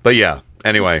 But yeah,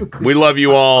 anyway, we love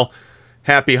you all.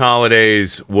 Happy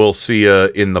holidays. We'll see you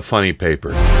in the funny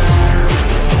papers.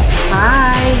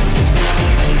 Bye.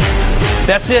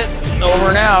 That's it. Over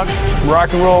and out.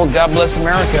 Rock and roll. God bless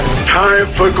America. Time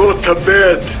for go to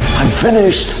bed. I'm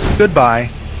finished. Goodbye.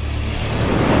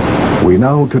 We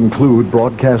now conclude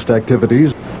broadcast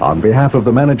activities. On behalf of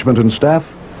the management and staff,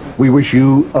 we wish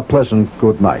you a pleasant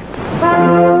good night.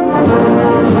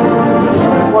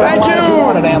 Thank you.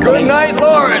 Good night,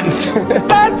 Lawrence.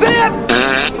 That's it.